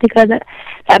Apocalyptica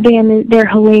that band, they're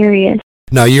hilarious.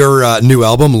 Now, your new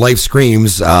album, Life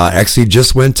Screams, actually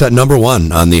just went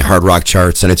 #1 on the hard rock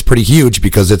charts, and it's pretty huge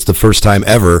because it's the first time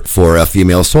ever for a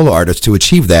female solo artist to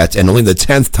achieve that, and only the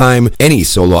 10th time any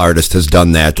solo artist has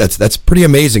done that. That's pretty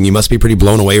amazing. You must be pretty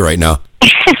blown away right now.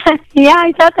 Yeah,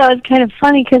 I thought that was kind of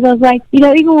funny because I was like, you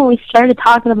know, even when we started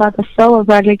talking about the solo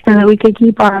project and that we could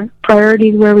keep our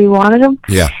priorities where we wanted them,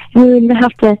 and we wouldn't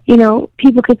have to, you know,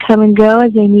 people could come and go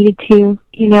as they needed to,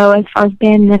 you know, as far as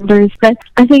band members. But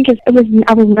I think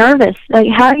I was nervous. Like,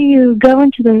 how do you go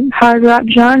into the hard rock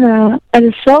genre as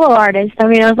a solo artist? I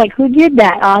mean, I was like, who did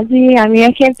that? Ozzy? I mean,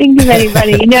 I can't think of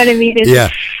anybody. You know what I mean?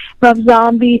 Rob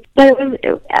Zombie. But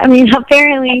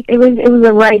apparently it was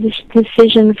a right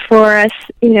decision for us,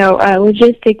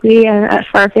 logistically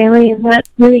for our family, and that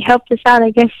really helped us out,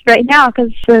 I guess, right now,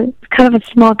 because it's kind of a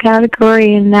small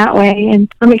category in that way,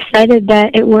 and I'm excited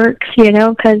that it works,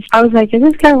 because I was like, is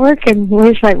this going to work? And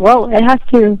we're just like, well, it has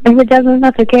to. If it doesn't,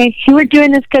 that's okay. We're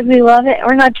doing this because we love it.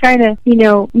 We're not trying to,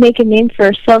 make a name for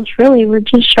ourselves, really. We're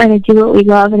just trying to do what we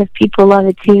love, and if people love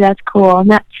it too, that's cool,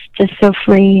 and that's just so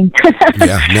freeing.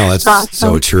 Yeah, no, that's awesome.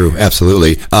 So true.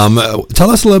 Absolutely. Tell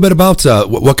us a little bit about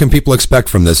what can people expect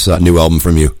from this new album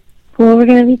from you? Well, we're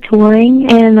going to be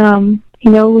touring, and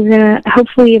we're going to,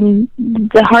 hopefully,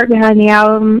 the heart behind the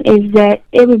album is that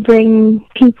it would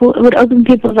would open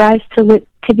people's eyes to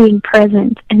being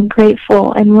present and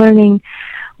grateful and learning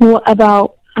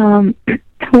about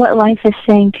what life is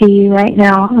saying to you right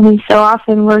now. So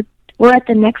often we're at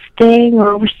the next thing,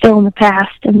 or we're still in the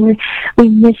past, and we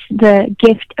miss the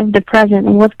gift of the present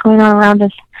and what's going on around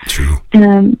us. True.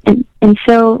 And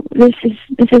so this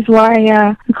is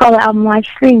why we call the album Life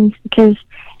Screams, because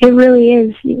it really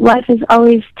is. Life has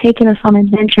always taken us on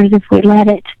adventures if we let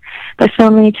it, but so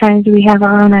many times we have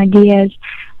our own ideas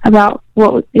about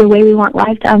the way we want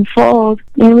life to unfold,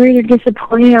 and we're either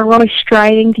disappointed or we're always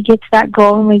striving to get to that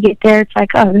goal, and we get there, it's like,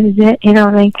 oh, this is it,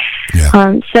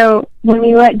 Yeah. So when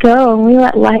we let go and we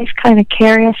let life kind of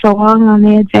carry us along on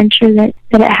the adventure that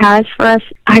it has for us,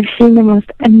 I've seen the most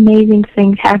amazing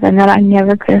things happen that I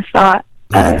never could have thought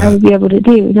I would be able to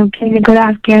do. Getting to go to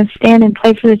Afghanistan and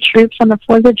play for the troops on the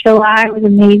 4th of July was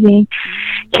amazing.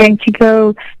 Getting to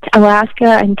go to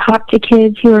Alaska and talk to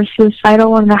kids who are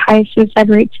suicidal, one of the highest suicide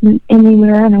rates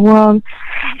anywhere in the world,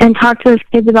 and talk to those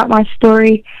kids about my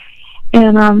story,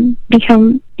 and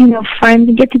become, friends,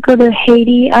 and get to go to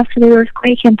Haiti after the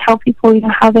earthquake and tell people,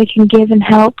 how they can give and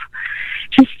help.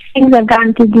 Just things I've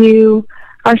gotten to do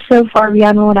are so far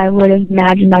beyond what I would have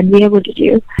imagined I'd be able to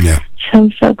do. Yeah. So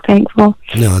I'm so thankful.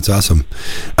 No, that's awesome.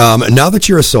 Now that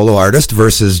you're a solo artist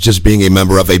versus just being a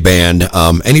member of a band,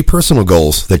 any personal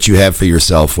goals that you have for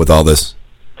yourself with all this?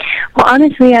 Well,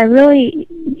 honestly, I really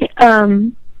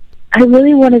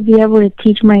want to be able to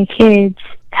teach my kids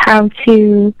how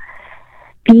to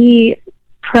be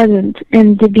present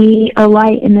and to be a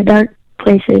light in the dark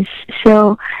places.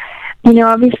 So,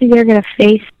 obviously they're going to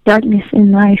face darkness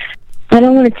in life. I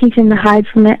don't want to teach them to hide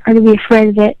from it or to be afraid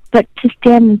of it, but to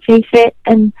stand and face it,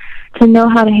 and to know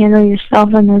how to handle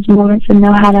yourself in those moments, and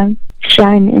know how to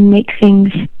shine and make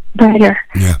things brighter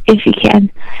if you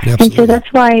can. Absolutely. And so that's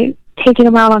why taking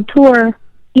them out on tour,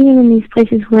 even in these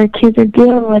places where kids are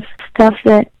dealing with stuff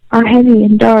that are heavy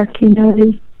and dark,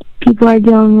 these people are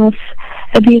dealing with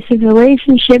abusive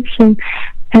relationships and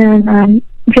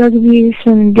drug abuse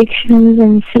and addictions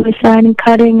and suicide and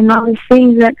cutting and all these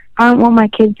things that I don't want my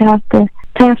kids to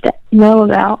have to know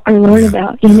about or learn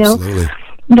about, Absolutely.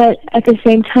 But at the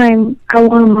same time, I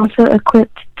want them also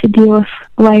equipped to deal with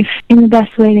life in the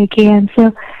best way they can.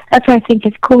 So that's why I think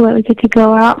it's cool that we get to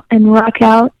go out and rock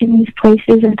out in these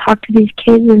places and talk to these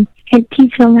kids and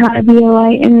teach them how to be a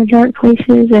light in the dark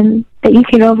places, and that you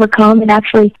can overcome and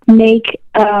actually make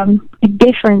a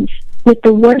difference with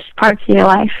the worst parts of your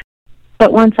life.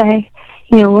 But once I,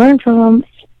 learn from them,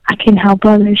 I can help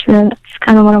others. So that's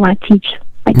kind of what I want to teach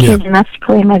my kids, and that's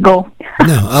really my goal.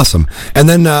 No, awesome. And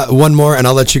then one more, and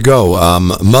I'll let you go.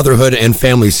 Motherhood and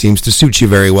family seems to suit you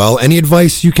very well. Any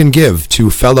advice you can give to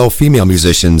fellow female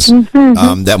musicians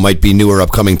that might be newer,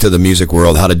 upcoming to the music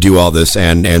world, how to do all this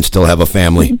and still have a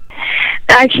family?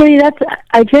 Actually,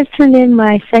 I just turned in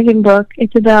my second book.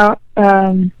 It's about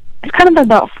it's kind of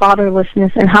about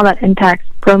fatherlessness and how that impacts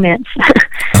romance.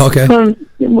 Okay.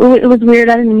 It was weird.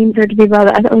 I didn't mean for it to be about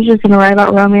that. I thought I was just going to write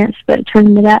about romance, but it turned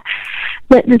into that.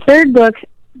 But the third book,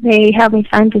 they have me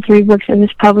signed to 3 books of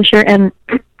this publisher, and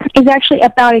it's actually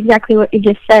about exactly what you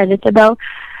just said. It's about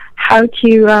how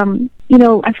to, I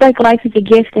feel like life is a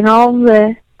gift, and all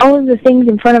of the things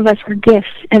in front of us are gifts,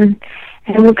 and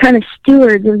we're kind of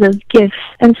stewards of those gifts.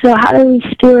 And so how do we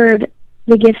steward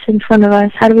the gifts in front of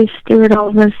us? How do we steward all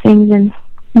of those things and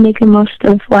make the most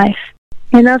of life?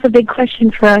 And that's a big question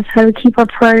for us, how to keep our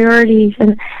priorities.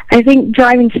 And I think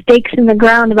driving stakes in the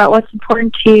ground about what's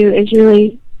important to you is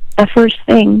really the first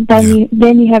thing. Then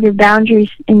you have your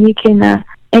boundaries, and you can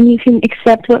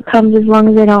accept what comes as long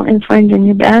as they don't infringe on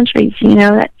your boundaries.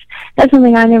 That's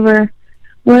something I never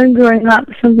learned growing up.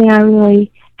 Something I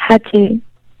really had to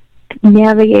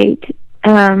navigate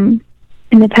in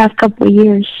the past couple of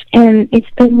years, and it's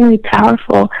been really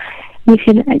powerful. You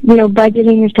can,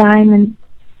 budgeting your time and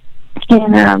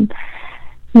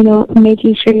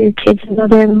making sure your kids know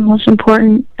they're the most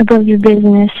important above your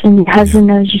business, and your husband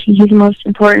knows he's most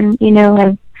important,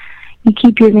 and you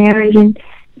keep your marriage, and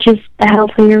just a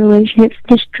healthier relationship.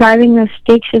 Just driving those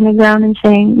stakes in the ground and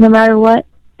saying, no matter what,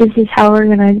 this is how we're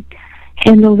going to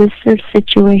handle this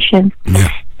situation. Yeah.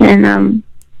 And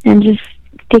just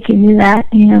sticking to that,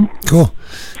 you know. Cool.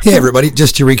 Hey, everybody.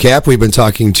 Just to recap, we've been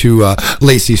talking to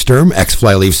Lacey Sturm,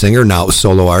 ex-Flyleaf singer, now a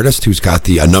solo artist, who's got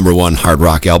the #1 hard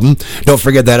rock album. Don't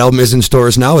forget that album is in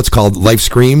stores now. It's called Life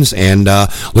Screams, and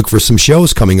look for some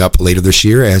shows coming up later this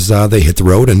year as they hit the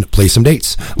road and play some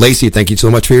dates. Lacey, thank you so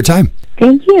much for your time.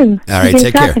 Thank you. All right,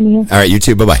 take care. All right, you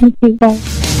too. Bye-bye. Thank you. Bye.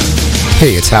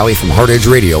 Hey, it's Howie from Hard Edge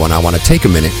Radio, and I want to take a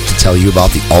minute to tell you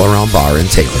about the All Around Bar in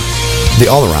Taylor. The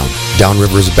All Around,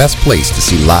 Downriver's best place to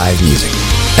see live music.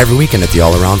 Every weekend at the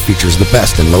All Around features the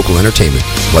best in local entertainment,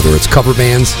 whether it's cover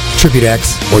bands, tribute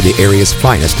acts, or the area's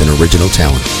finest in original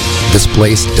talent. This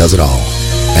place does it all.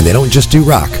 And they don't just do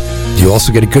rock. You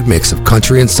also get a good mix of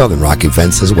country and southern rock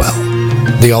events as well.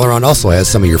 The All Around also has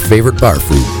some of your favorite bar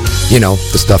food. You know,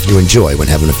 the stuff you enjoy when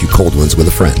having a few cold ones with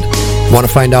a friend. Want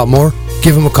to find out more?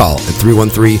 Give them a call at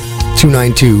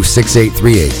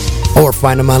 313-292-6838. Or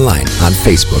find them online on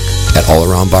Facebook at All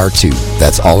Around Bar 2.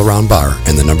 That's All Around Bar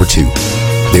and the number 2.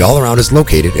 The All Around is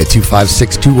located at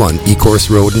 25621 Ecorse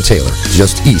Road in Taylor,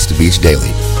 just east of Beach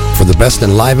Daily. For the best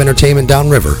in live entertainment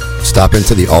downriver, stop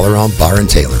into the All Around Bar in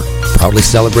Taylor, proudly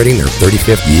celebrating their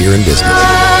 35th year in business.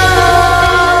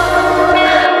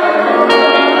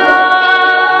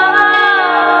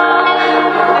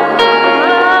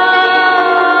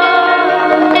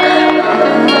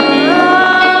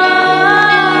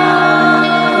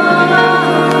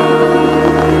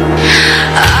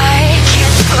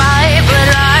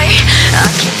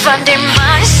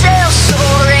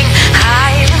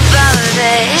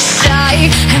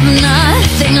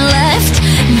 Nothing left,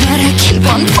 but I keep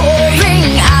on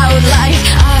pouring out like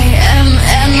I am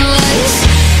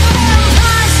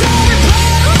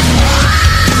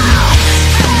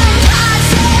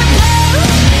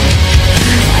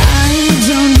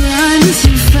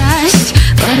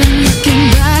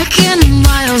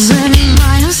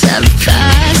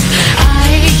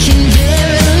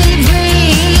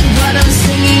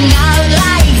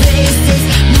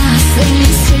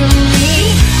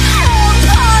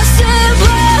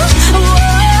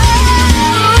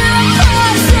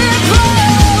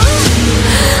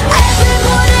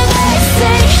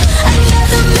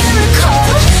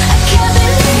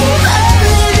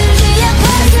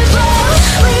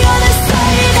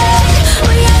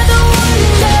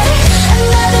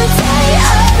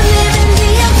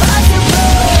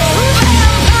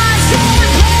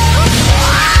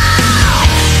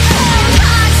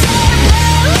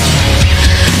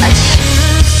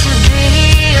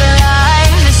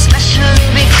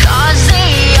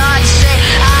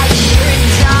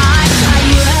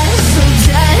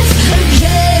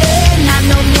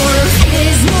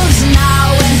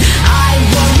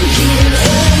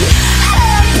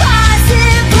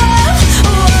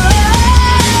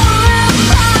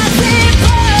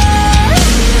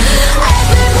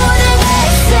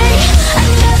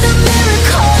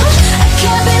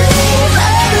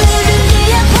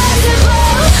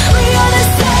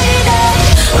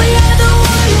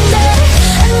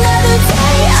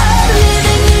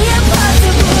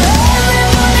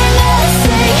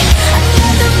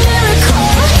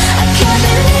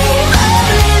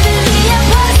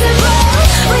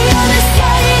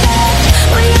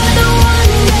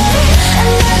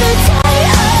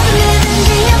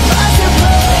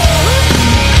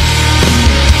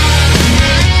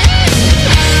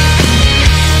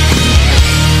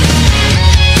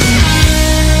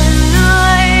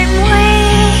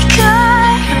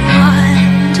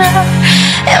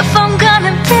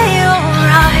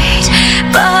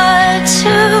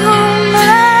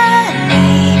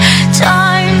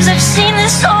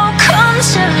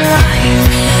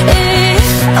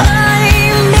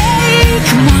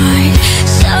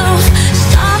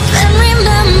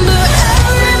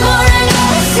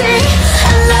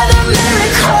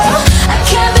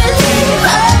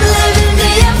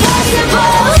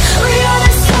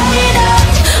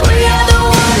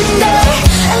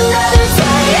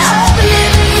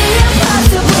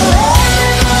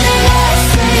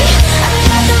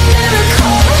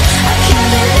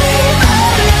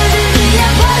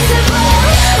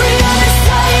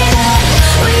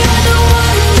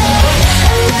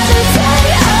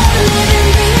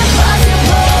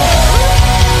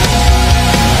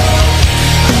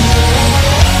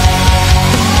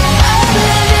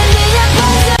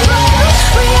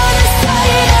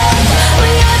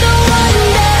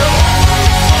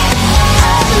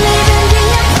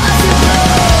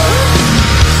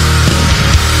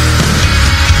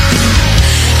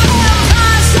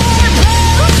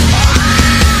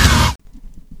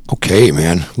Okay,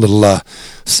 man. Little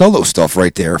solo stuff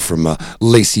right there from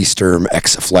Lacey Sturm,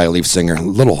 ex-Flyleaf singer.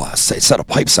 Little set of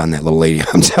pipes on that little lady,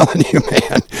 I'm telling you,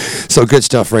 man. So good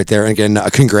stuff right there. And again,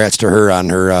 congrats to her on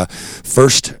her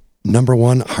first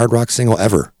 #1 hard rock single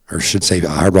ever. Or should say a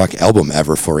hard rock album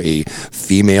ever for a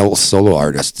female solo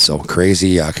artist. So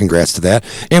crazy. Congrats to that.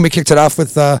 And we kicked it off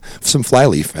with some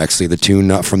Flyleaf, actually, the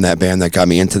tune from that band that got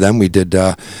me into them. We did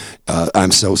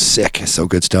I'm So Sick. So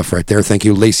good stuff right there. Thank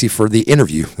you, Lacey, for the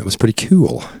interview. That was pretty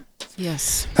cool.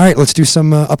 Yes. All right, let's do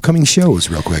some upcoming shows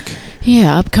real quick.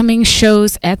 Yeah, upcoming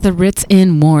shows at the Ritz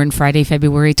in Warren, Friday,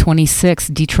 February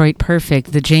 26th, Detroit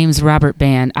Perfect, the James Robert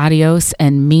Band, Adios,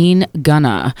 and Mean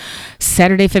Gunna.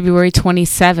 Saturday, February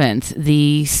 27th,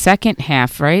 the second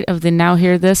half, right, of the Now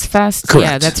Hear This Fest? Correct.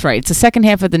 Yeah, that's right. It's the second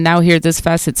half of the Now Hear This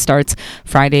Fest. It starts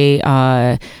Friday,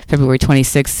 February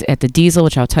 26th at the Diesel,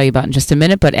 which I'll tell you about in just a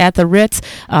minute, but at the Ritz,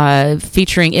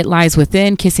 featuring It Lies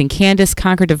Within, Kissing Candace,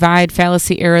 Conquer Divide,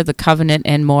 Fallacy Era, The Covenant,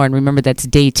 and more. And remember, that's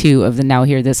day 2 of the Now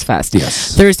Hear This Fest.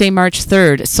 Yes. Thursday, March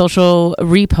 3rd, Social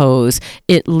Repose,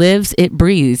 It Lives, It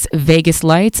Breathes, Vegas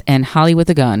Lights, and Holly with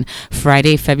a Gun.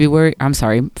 Friday,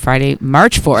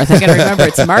 March 4th. I gotta remember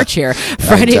it's March here.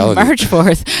 Friday, March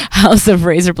 4th, House of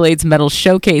Razor Blades Metal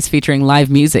Showcase featuring live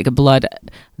music, Blood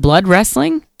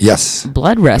Wrestling? Yes.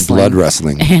 Blood Wrestling. Blood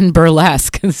Wrestling. And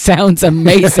Burlesque. Sounds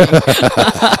amazing.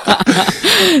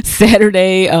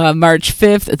 Saturday, March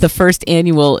 5th, the first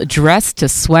annual Dress to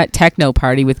Sweat Techno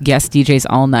Party with guest DJs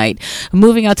all night.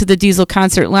 Moving out to the Diesel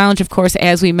Concert Lounge, of course,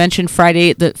 as we mentioned,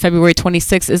 Friday, February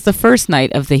 26th is the first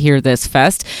night of the Hear This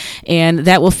Fest, and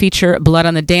that will feature Blood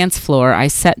on the Dance Floor, I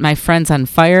Set My Friends on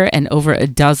Fire, and over a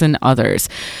dozen others.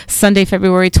 Sunday,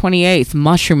 February 28th,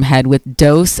 Mushroom Head with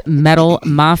Dose, Metal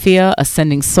Mafia,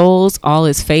 Ascending Souls, All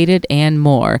Is Faded, and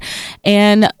more.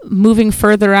 And moving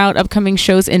further out, upcoming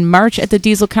shows in March at the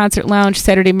Diesel Concert Lounge,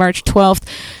 Saturday, March 12th,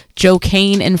 Joe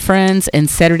Kane and Friends, and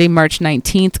Saturday, March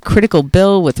 19th, Critical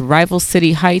Bill with Rival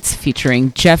City Heights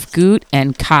featuring Jeff Goot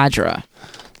and Kadra.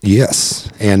 Yes,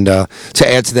 and to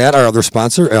add to that, our other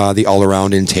sponsor, the All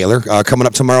Around in Taylor, coming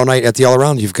up tomorrow night at the All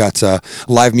Around. You've got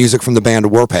live music from the band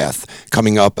Warpath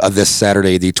coming up this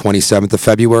Saturday, the 27th of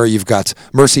February. You've got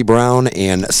Mercy Brown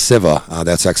and Siva.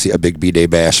 That's actually a big B-Day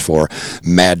bash for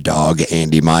Mad Dog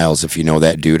Andy Miles. If you know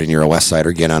that dude and you're a West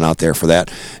Sider, get on out there for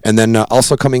that. And then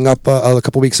also coming up a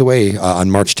couple weeks away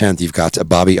on March 10th, you've got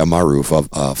Bobby Amaru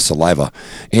of Saliva,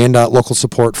 and local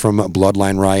support from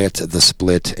Bloodline Riot, The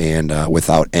Split, and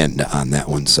Without End on that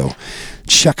one. So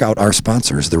check out our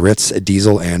sponsors, the Ritz,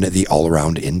 Diesel, and the All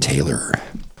Around in Taylor.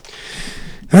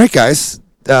 All right, guys.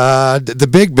 The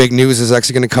big news is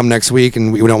actually going to come next week,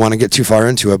 and we don't want to get too far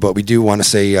into it, but we do want to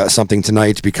say something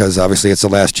tonight because obviously it's the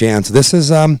last chance. This is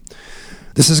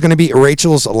going to be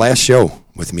Rachel's last show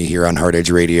with me here on Hard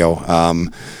Edge Radio.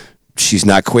 She's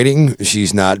not quitting.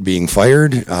 She's not being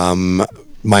fired.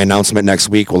 My announcement next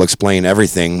week will explain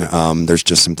everything. There's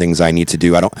just some things I need to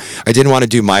do. I didn't want to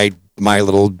do my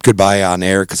little goodbye on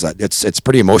air because it's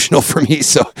pretty emotional for me.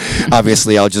 So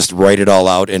obviously I'll just write it all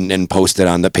out and post it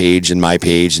on the page and my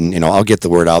page, and I'll get the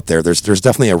word out there. There's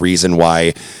definitely a reason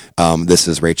why this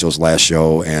is Rachel's last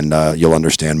show, and you'll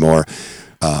understand more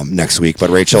next week. But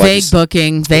Rachel, vague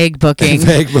booking.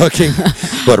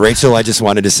 But Rachel, I just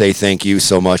wanted to say thank you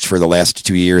so much for the last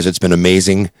 2 years. It's been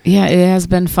amazing. Yeah, it has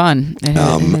been fun. It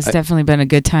has definitely been a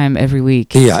good time every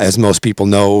week. Yeah, as most people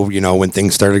know, when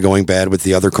things started going bad with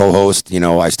the other co-host,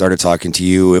 I started talking to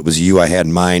you. It was you I had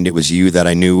in mind. It was you that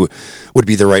I knew would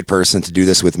be the right person to do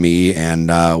this with me.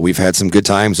 And we've had some good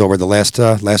times over the last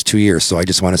 2 years. So I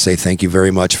just want to say thank you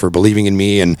very much for believing in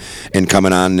me and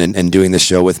coming on and doing this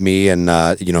show with me. And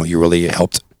you really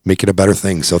helped make it a better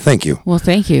thing. So thank you. Well,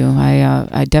 thank you.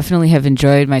 I definitely have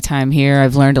enjoyed my time here.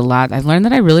 I've learned a lot. I've learned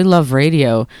that I really love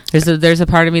radio. There's a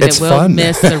part of me that will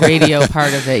miss the radio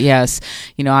part of it. Yes.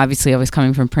 Obviously I was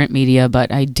coming from print media,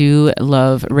 but I do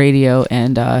love radio.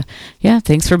 And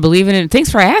thanks for believing in it.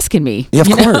 Thanks for asking me. Yeah,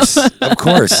 of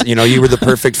course. You were the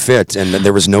perfect fit, and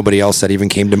there was nobody else that even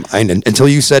came to mind. And until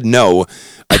you said no,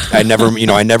 I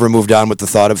never moved on with the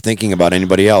thought of thinking about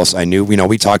anybody else. I knew,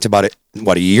 we talked about it,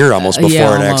 a year almost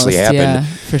before it actually happened. Yeah,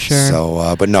 for sure.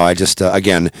 So, but no, I just,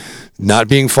 again, not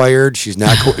being fired. She's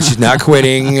not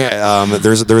quitting.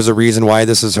 There's a reason why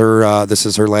this is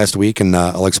her last week, and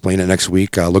I'll explain it next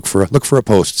week. Look for a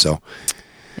post. So.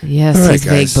 Yes, right, he's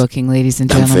vague booking, ladies and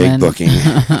gentlemen. I'm vague booking.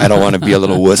 I don't want to be a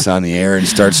little wuss on the air and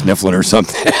start sniffling or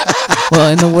something.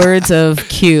 Well, in the words of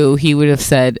Q, he would have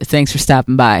said, "Thanks for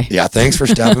stopping by." Yeah, thanks for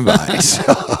stopping by. So,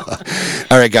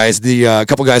 All right, guys. The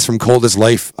couple guys from Cold as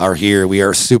Life are here. We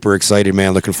are super excited,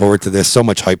 man. Looking forward to this. So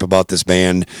much hype about this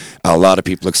band. A lot of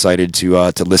people excited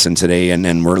to listen today,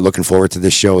 and we're looking forward to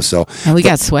this show. So, and we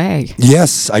got swag.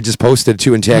 Yes, I just posted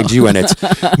too and tagged you in it.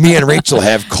 Me and Rachel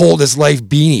have Cold as Life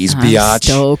beanies, biatch.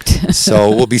 Stoked.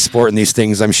 So we'll be sporting these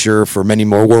things, I'm sure, for many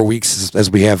more war weeks as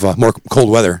we have more cold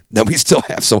weather that we still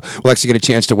have. So we'll actually get a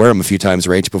chance to wear them a few times,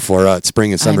 Rach, before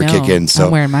spring and summer kick in. So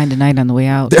I'm wearing mine tonight on the way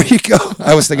out. There you go.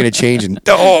 I was thinking of changing.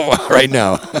 Right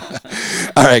now.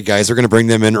 All right, guys, we're going to bring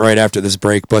them in right after this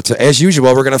break. But as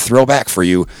usual, we're going to throw back for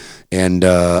you. And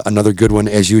another good one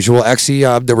as usual. Actually,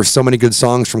 there were so many good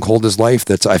songs from Cold as Life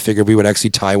that I figured we would actually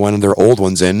tie one of their old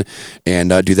ones in and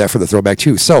do that for the throwback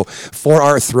too. So for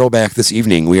our throwback this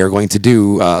evening, we are going to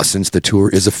do, since the tour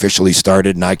is officially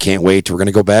started and I can't wait, we're going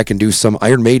to go back and do some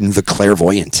Iron Maiden, The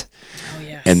Clairvoyant.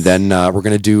 And then we're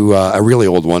going to do a really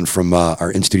old one from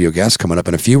our in-studio guest coming up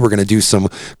in a few. We're going to do some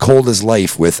Cold as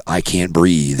Life with I Can't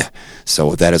Breathe.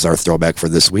 So that is our throwback for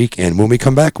this week. And when we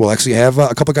come back, we'll actually have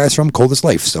a couple guys from Cold as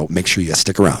Life. So make sure you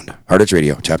stick around. Hard Edge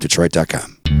Radio,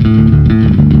 tapdetroit.com.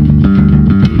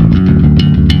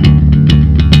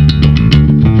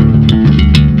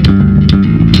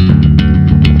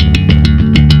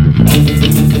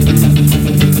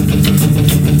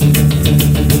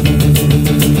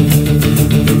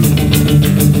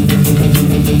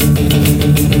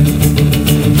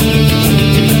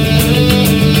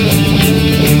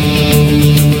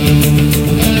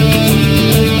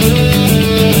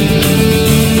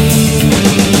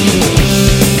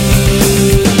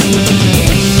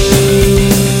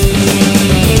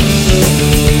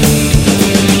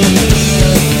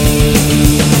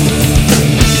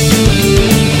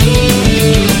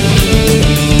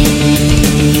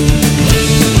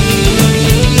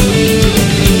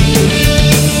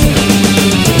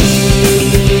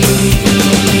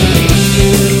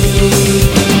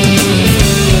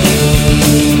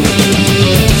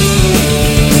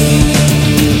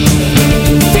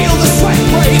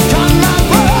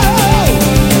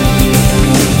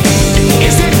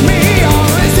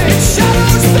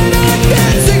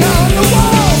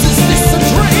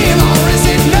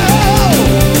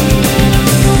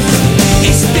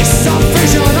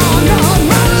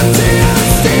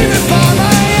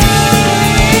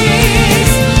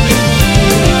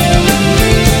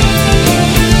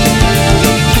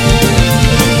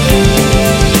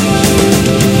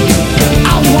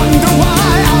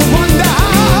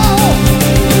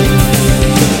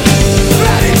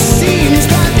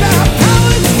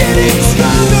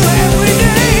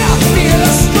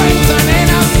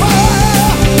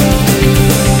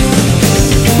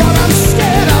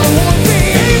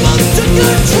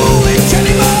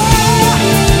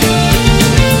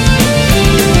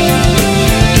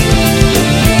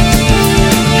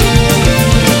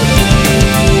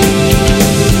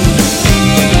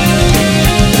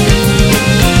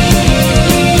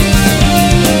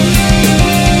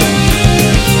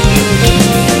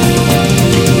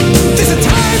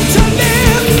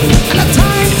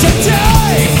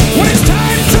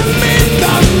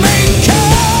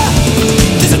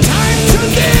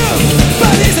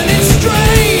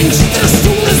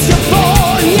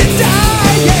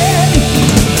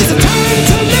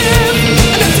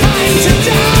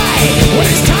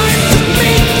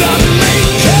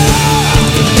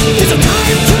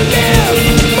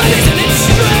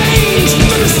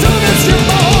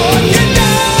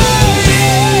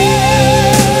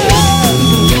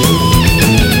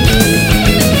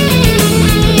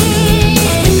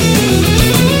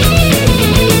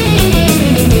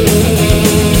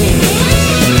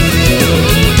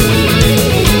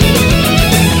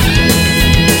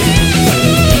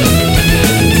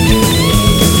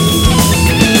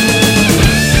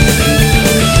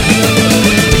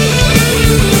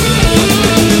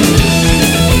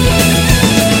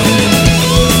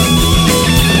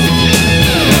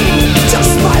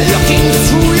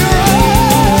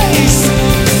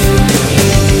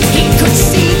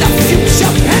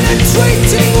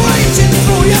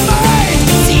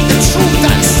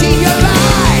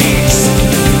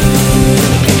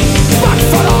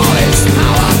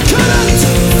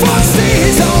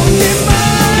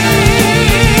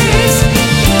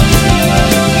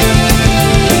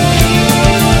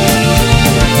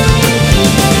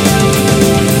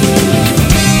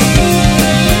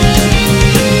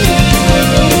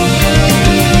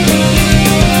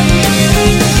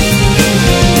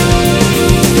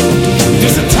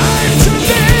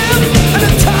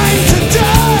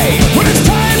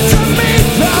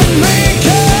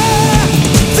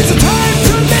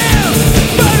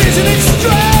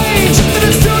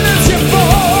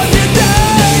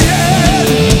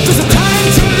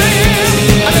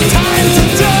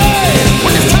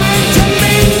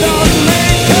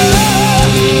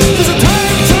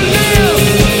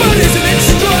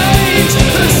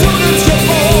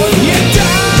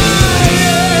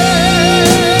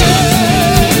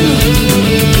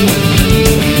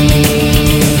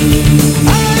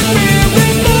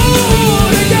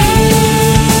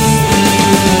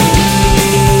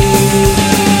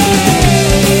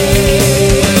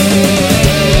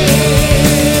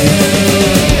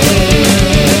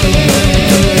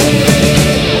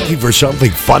 for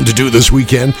something fun to do this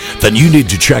weekend? Then you need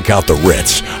to check out the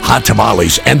Ritz, Hot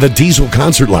Tamales, and the Diesel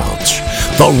Concert Lounge.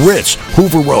 The Ritz,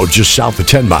 Hoover Road, just south of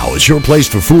 10 Mile, is your place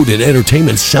for food and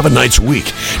entertainment 7 nights a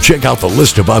week. Check out the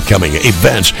list of upcoming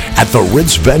events at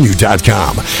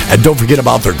theritzvenue.com. And don't forget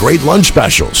about their great lunch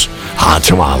specials. Hot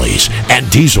Tamales and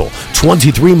Diesel,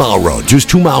 23 Mile Road, just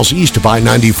 2 miles east of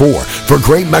I-94. For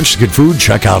great Mexican food,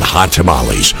 check out Hot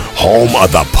Tamales, home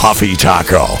of the Puffy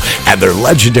Taco, and their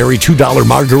legendary $2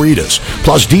 margaritas,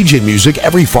 plus DJ music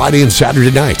every Friday and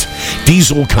Saturday night.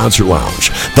 Diesel Concert Lounge,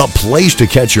 the place to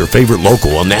catch your favorite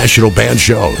local and national band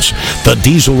shows. The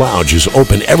Diesel Lounge is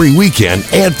open every weekend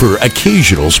and for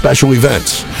occasional special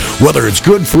events. Whether it's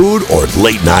good food or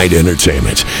late night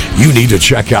entertainment, you need to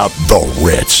check out the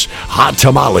Ritz, Hot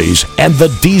Tamales, and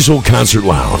the Diesel Concert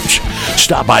Lounge.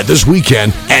 Stop by this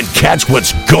weekend and catch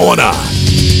what's going on.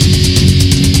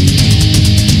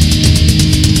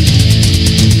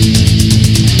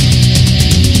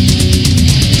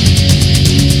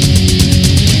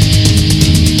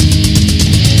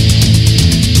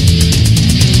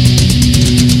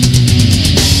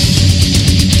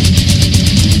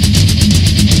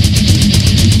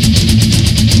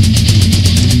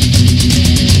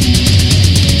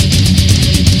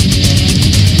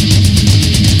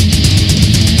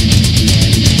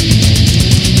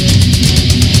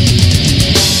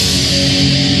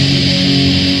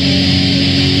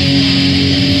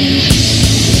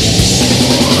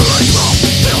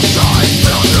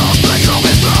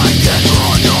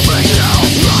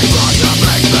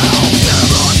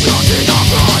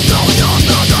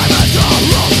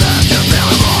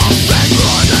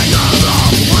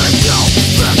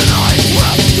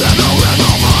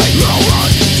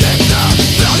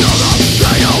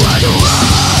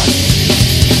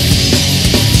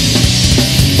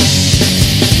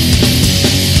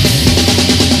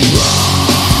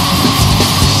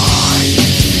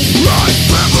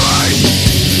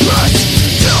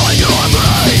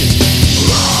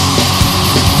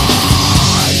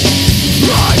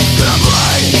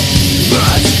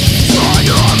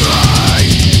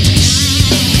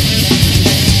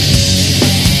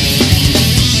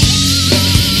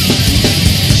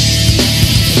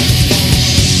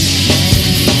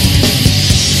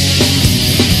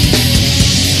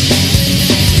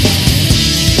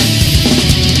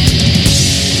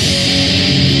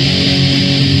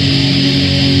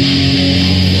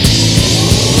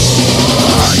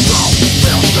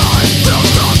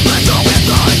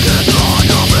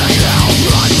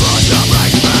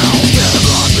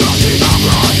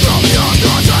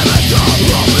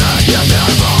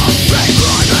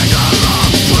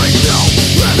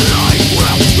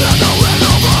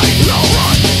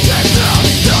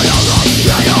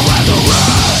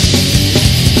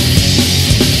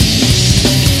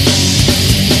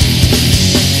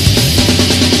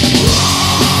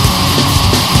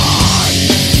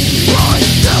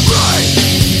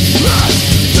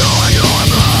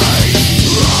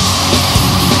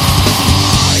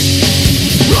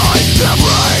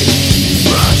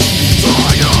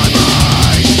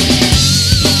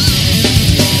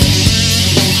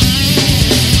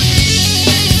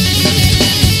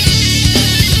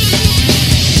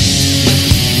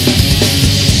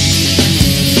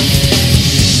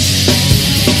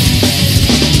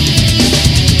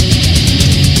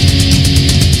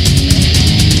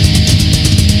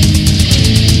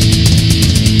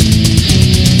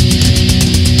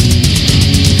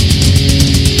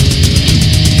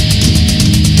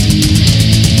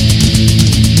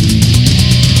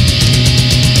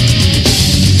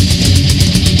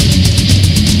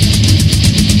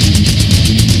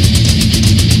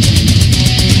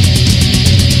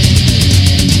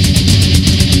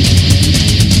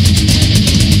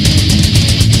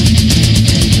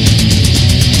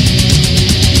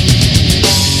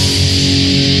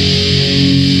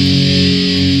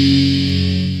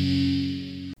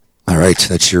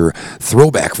 That's your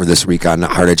throwback for this week on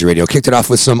Hard Edge Radio. Kicked it off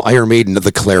with some Iron Maiden of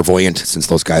the Clairvoyant, since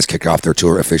those guys kicked off their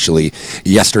tour officially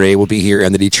yesterday. We'll be here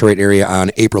in the Detroit area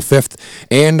on April 5th.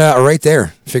 And right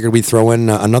there, figured we'd throw in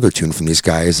another tune from these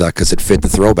guys because it fit the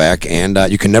throwback. And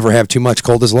you can never have too much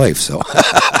Cold as Life. So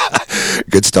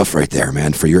good stuff right there,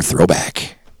 man, for your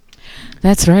throwback.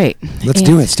 That's right. Let's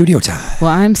do it. Studio time.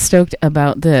 Well, I'm stoked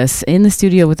about this. In the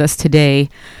studio with us today,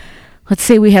 let's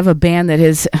say we have a band that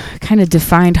has kind of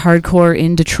defined hardcore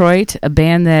in Detroit, a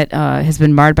band that has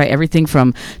been marred by everything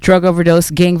from drug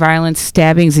overdose, gang violence,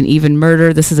 stabbings, and even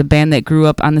murder. This is a band that grew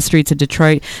up on the streets of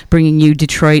Detroit, bringing you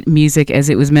Detroit music as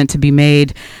it was meant to be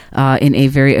made in a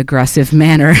very aggressive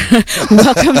manner.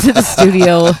 Welcome to the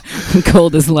studio,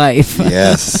 Cold as Life.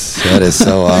 Yes, that is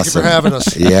so awesome. Thank you for having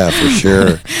us. Yeah, for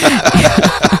sure.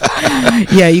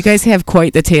 Yeah, you guys have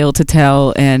quite the tale to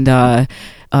tell, and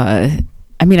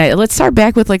I mean, let's start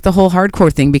back with like the whole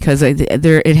hardcore thing, because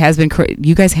it has been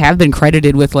you guys have been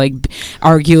credited with like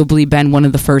arguably been one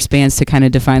of the first bands to kind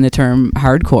of define the term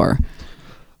hardcore.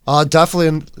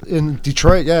 Definitely in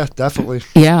Detroit, yeah, definitely.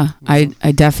 Yeah,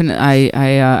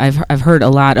 I've heard a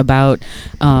lot about.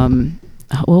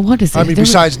 Well, what is it? I mean,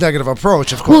 besides Negative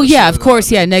Approach, of course. Well, yeah, of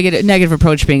course, yeah, negative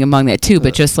approach being among that too.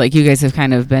 But just like you guys have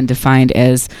kind of been defined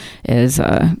as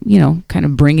kind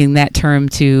of bringing that term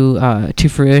to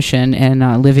fruition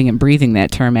and living and breathing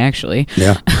that term, actually.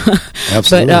 Yeah,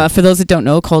 absolutely. But for those that don't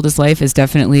know, Cold as Life is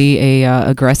definitely a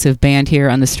aggressive band here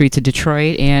on the streets of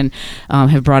Detroit, and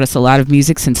have brought us a lot of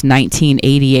music since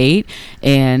 1988,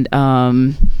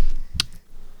 and.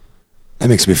 That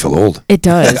makes me feel old. It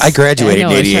does. I graduated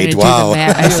in '88. Wow.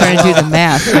 I started to do the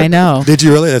math. I know. Did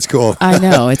you really? That's cool. I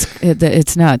know.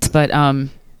 It's nuts. But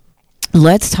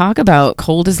let's talk about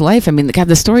Cold as Life. I mean,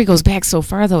 the story goes back so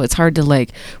far, though. It's hard to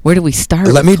where do we start?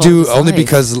 Let me do only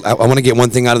because I want to get one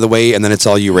thing out of the way, and then it's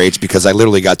all you, Rach, because I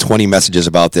literally got 20 messages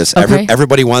about this. Okay.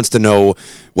 Everybody wants to know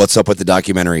what's up with the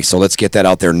documentary, so let's get that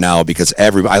out there now, because I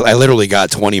literally got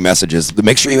 20 messages.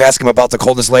 Make sure you ask them about the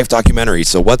Cold as Life documentary.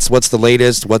 So what's the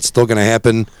latest? What's still going to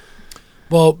happen?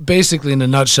 Well, basically, in a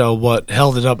nutshell, what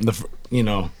held it up is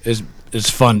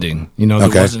funding. There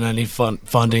wasn't any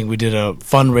funding. We did a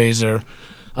fundraiser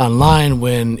online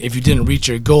when if you didn't reach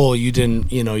your goal, you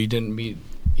didn't meet,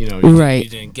 you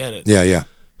didn't get it. Yeah.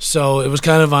 So it was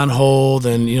kind of on hold,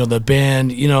 and the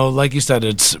band, like you said,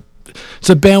 it's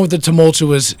a band with a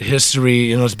tumultuous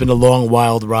history. It's been a long,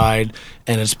 wild ride,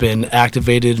 and it's been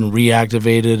activated and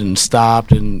reactivated and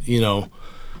stopped and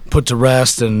put to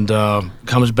rest and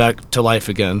comes back to life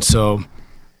again. So.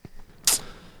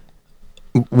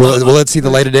 Will it see the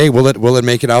light of day? Will it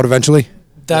make it out eventually?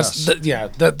 That's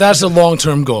a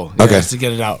long-term goal. Okay, is to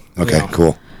get it out. Okay,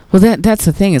 cool. Well, that's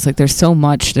the thing. It's like there's so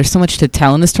much to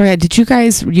tell in the story. Did you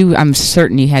guys? I'm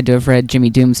certain you had to have read Jimmy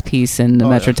Doom's piece in the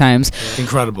Metro Times.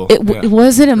 Incredible. It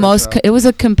was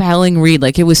a compelling read.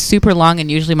 Like, it was super long,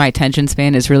 and usually my attention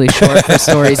span is really short for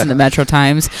stories in the Metro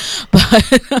Times.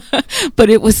 But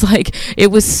it was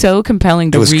so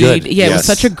compelling to read. Good. Yeah, It was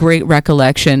such a great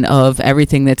recollection of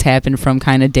everything that's happened from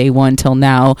kind of day one till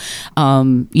now.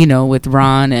 With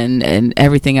Ron and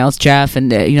everything else, Jeff,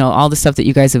 and all the stuff that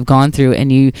you guys have gone through,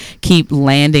 and you keep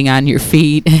landing on your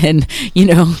feet and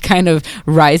kind of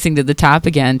rising to the top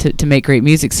again to make great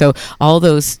music. So all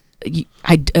those we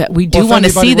do want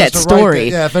to see that story.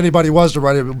 If anybody was to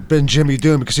write it, it would have been Jimmy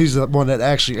Doom, because he's the one that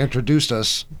actually introduced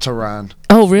us to Ron.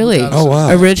 Oh, really? Oh, wow.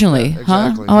 Originally, yeah,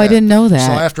 exactly, huh? Oh, I didn't know that.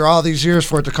 So after all these years,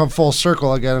 for it to come full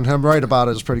circle again and him write about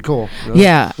it is pretty cool.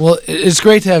 Yeah. Well, it's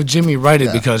great to have Jimmy write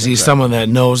it, because he's someone that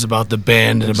knows about the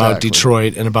band and about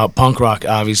Detroit and about punk rock.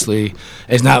 Obviously,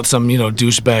 it's not some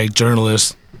douchebag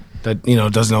journalist that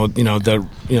doesn't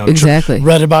know exactly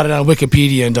read about it on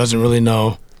Wikipedia and doesn't really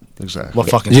know. Exactly. What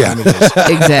fucking time it is.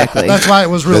 Exactly. That's why it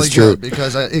was really good,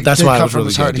 because it that's did why come it was from really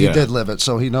his heart. good, yeah. He did live it,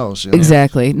 so he knows.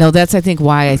 Exactly. No, that's I think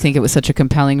why I think it was such a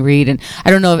compelling read. And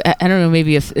I don't know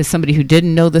maybe if somebody who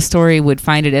didn't know the story would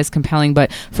find it as compelling,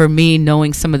 but for me,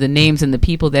 knowing some of the names and the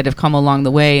people that have come along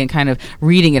the way and kind of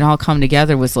reading it all come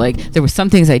together was like, there were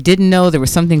some things I didn't know, there were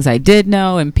some things I did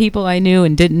know, and people I knew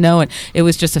and didn't know, and it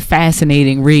was just a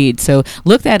fascinating read. So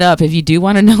look that up if you do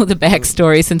want to know the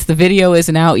backstory, since the video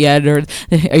isn't out yet. Or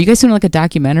are you guys doing like a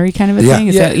documentary kind of a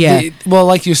thing? Well,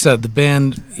 like you said, the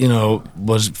band,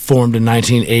 was formed in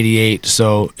 1988.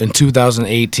 So in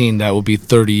 2018, that will be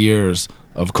 30 years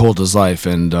of Cold as Life,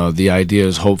 and the idea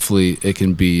is hopefully it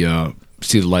can be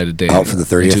see the light of day. Out for the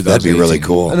 30th, that'd be really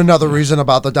cool. And another reason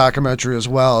about the documentary as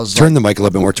well is turn the mic a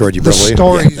little bit more toward you, the probably.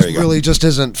 story really just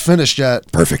isn't finished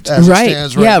yet. Perfect. As it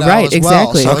stands right now as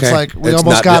exactly. Well. So it's like we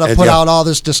almost got to put out all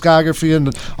this discography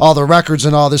and all the records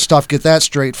and all this stuff, get that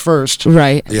straight first.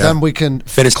 Right. Yeah. Then we can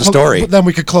finish the story. Then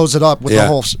we could close it up with the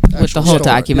whole story.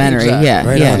 Documentary. Exactly. Yeah.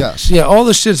 Right yeah. Yes. Yeah, all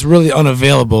the shit's really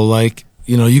unavailable. Like,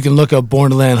 you can look up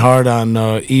Born to Land Hard on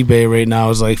eBay right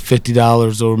now. It's like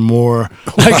 $50 or more,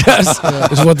 I guess,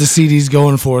 is what the CD's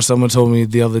going for. Someone told me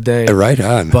the other day. Right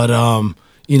on. But,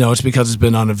 it's because it's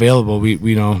been unavailable. We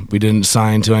didn't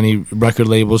sign to any record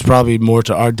labels, probably more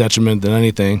to our detriment than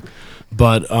anything.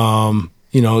 But,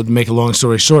 make a long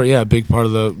story short, a big part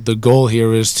of the goal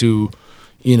here is to,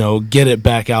 get it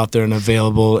back out there and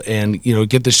available, and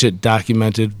get the shit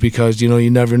documented, because you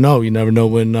never know when you never know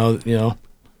what's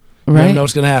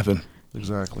gonna happen.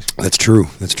 Exactly. That's true.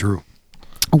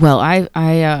 Well,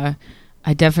 I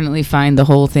definitely find the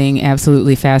whole thing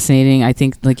absolutely fascinating. I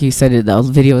think, like you said, the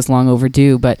video is long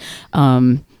overdue, but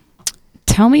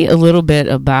tell me a little bit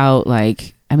about,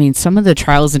 some of the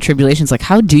trials and tribulations. Like,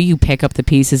 how do you pick up the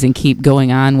pieces and keep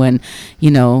going on when,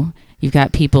 you've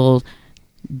got people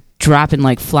dropping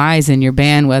like flies in your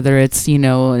band, whether it's,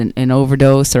 an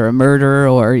overdose or a murder,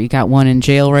 or you got one in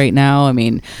jail right now. I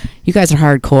mean, you guys are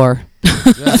hardcore.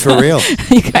 Yeah, for real.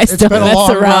 You guys don't mess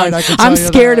around. I'm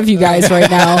scared of you guys right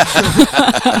now.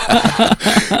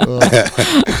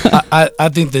 I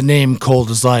think the name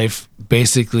Cold as Life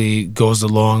basically goes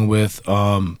along with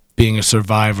being a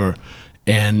survivor,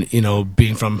 and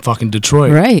being from fucking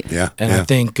Detroit, right? Yeah. And I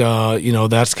think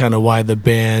that's kind of why the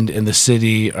band and the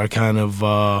city are kind of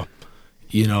go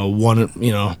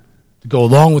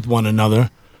along with one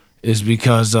another, is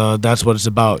because that's what it's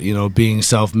about. Being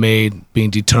self-made,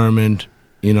 being determined,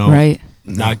 right,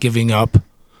 not giving up.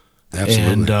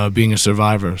 Absolutely. And being a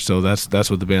survivor. So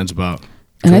that's what the band's about.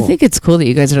 And cool. I think it's cool that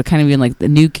you guys are kind of being like the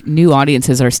new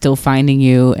audiences are still finding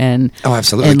you, and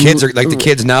absolutely, kids are like the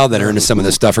kids now that are into some of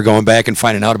this stuff are going back and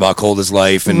finding out about Cold as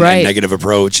Life and Negative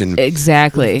Approach, and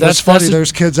exactly. That's funny.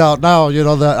 There's kids out now,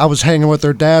 that I was hanging with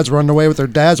their dads, running away with their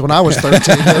dads when I was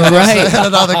 13. Right.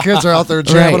 And now the kids are out there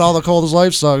jamming all the Cold as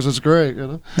Life songs. It's great.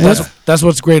 That's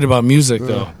what's great about music,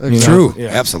 though. True. Yeah.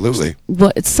 Absolutely.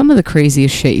 What's some of the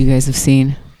craziest shit you guys have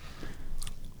seen?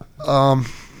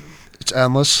 It's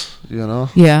endless,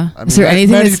 Yeah. Is there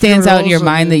anything that stands out in your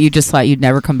mind that you just thought you'd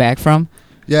never come back from?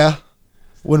 Yeah.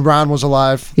 When Ron was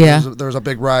alive, there was a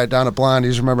big riot down at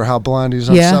Blondie's. Remember how Blondie's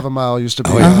on 7 Mile used to be?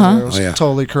 It was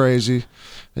totally crazy.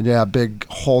 And a big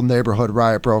whole neighborhood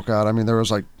riot broke out. I mean, there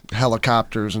was like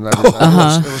helicopters and everything.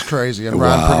 It was crazy. And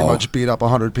Ron pretty much beat up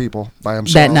 100 people by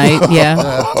himself. That night,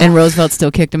 yeah. And Roosevelt still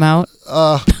kicked him out?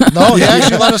 No, he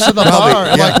actually let us in the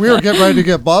bar. Like, we were getting ready to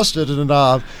get busted,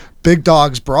 and Big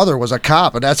Dog's brother was a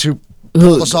cop, and that's who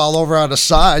pulled us all over on the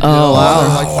side. They're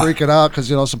like freaking out because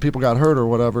some people got hurt or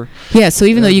whatever. Yeah, so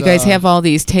even though you guys have all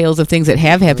these tales of things that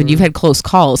have happened, you've had close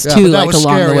calls too, like along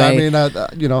scary. The way. I mean, I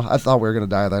thought we were gonna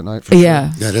die that night.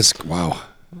 Yeah, that's wow.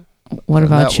 What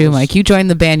about you, Mike? You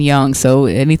joined the band young, so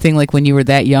anything like when you were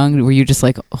that young, were you just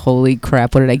like, holy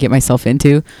crap, what did I get myself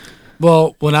into?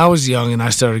 Well, when I was young and I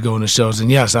started going to shows,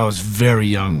 and yes, I was very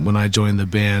young when I joined the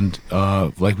band.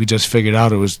 Like we just figured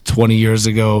out, it was 20 years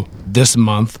ago this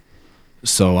month,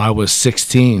 so I was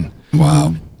 16.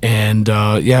 Wow. And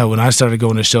when I started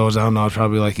going to shows, I don't know, I was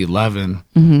probably like 11.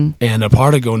 Mm-hmm. And a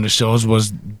part of going to shows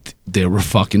was they were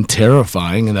fucking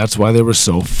terrifying, and that's why they were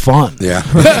so fun. Yeah,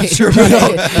 right.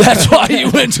 That's why you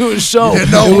went to a show.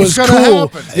 It was cool.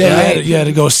 Yeah, you had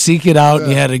to go seek it out,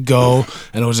 and you had to go,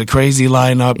 and it was a crazy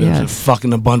lineup. It was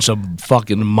a bunch of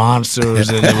fucking monsters,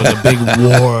 and it was a big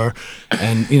war,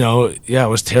 and it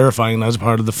was terrifying. That was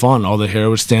part of the fun. All the hair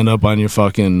would stand up on your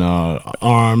fucking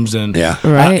arms, and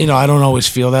right. I don't always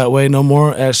feel that way no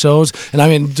more at shows. And I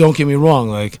mean, don't get me wrong,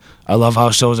 like, I love how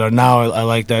shows are now. I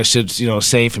like that shit's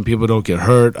safe and people don't get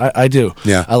hurt. I do.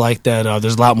 Yeah. I like that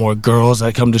there's a lot more girls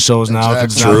that come to shows now.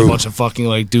 Because it's not a bunch of fucking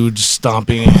like dudes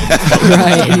stomping.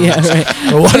 Right. Yeah.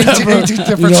 Right. Or whatever.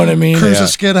 You know what I mean? Cruise of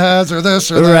skinheads or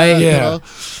this or that. Right. Yeah.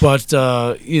 But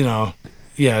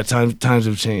times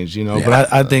have changed.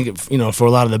 But I think for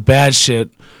a lot of the bad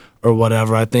shit or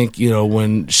whatever, I think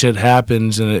when shit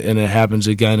happens and it happens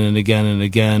again and again and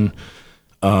again.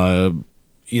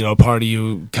 Part of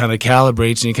you kind of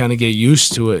calibrates and you kind of get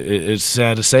used to it. It's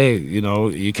sad to say,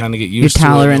 you kind of get used to it. Your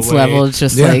tolerance level is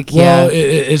just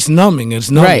it's numbing.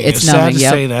 It's numbing. Right, it's sad numbing. to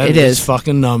say that. It's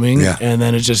fucking numbing. Yeah. And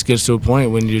then it just gets to a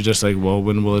point when you're just like, well,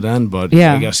 when will it end? But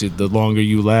I guess the longer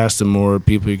you last, the more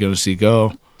people you're going to see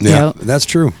go. Yeah, that's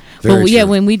true. Well, yeah,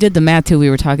 when we did the math too, we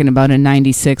were talking about in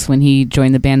 '96 when he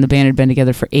joined the band. The band had been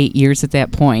together for 8 years at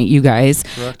that point, you guys.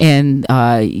 Correct. And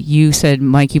you said,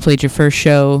 Mike, you played your first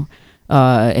show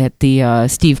at the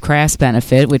Steve Crass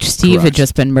benefit, which Steve had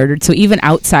just been murdered. So even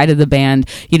outside of the band,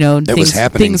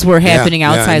 things were happening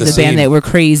outside the band that were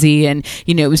crazy. And,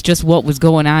 it was just what was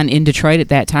going on in Detroit at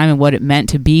that time and what it meant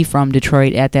to be from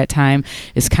Detroit at that time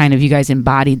is kind of, you guys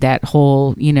embodied that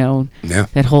whole,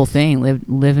 that whole thing,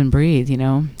 live and breathe,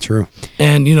 True.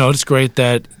 And, it's great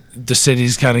that the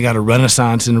city's kind of got a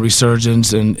renaissance and a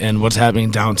resurgence and what's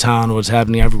happening downtown, what's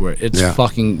happening everywhere. It's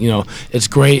fucking, it's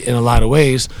great in a lot of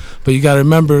ways, but you got to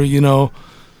remember,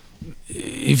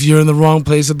 if you're in the wrong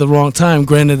place at the wrong time,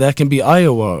 granted that can be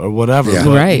Iowa or whatever. Yeah.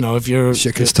 But, Right. You know, if you're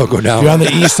Shit can still go down. If you're on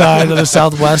the east side or the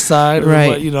southwest side, or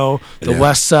Right. the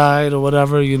west side or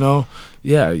whatever.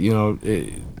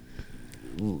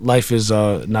 Life is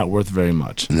not worth very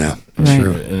much. No, Right.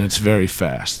 true. And it's very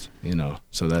fast.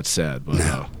 So that's sad.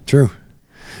 But True.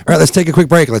 All right, let's take a quick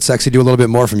break. Let's actually do a little bit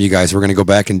more from you guys. We're going to go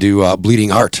back and do Bleeding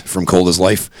Heart from Cold as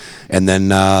Life. And then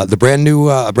the brand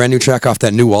new track off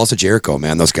that new Walls of Jericho,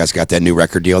 man. Those guys got that new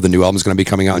record deal. The new album's going to be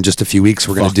coming out in just a few weeks.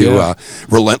 We're going to do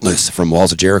Relentless from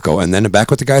Walls of Jericho. And then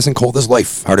back with the guys in Cold as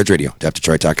Life. Hard Edge Radio,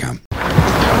 tapdetroit.com.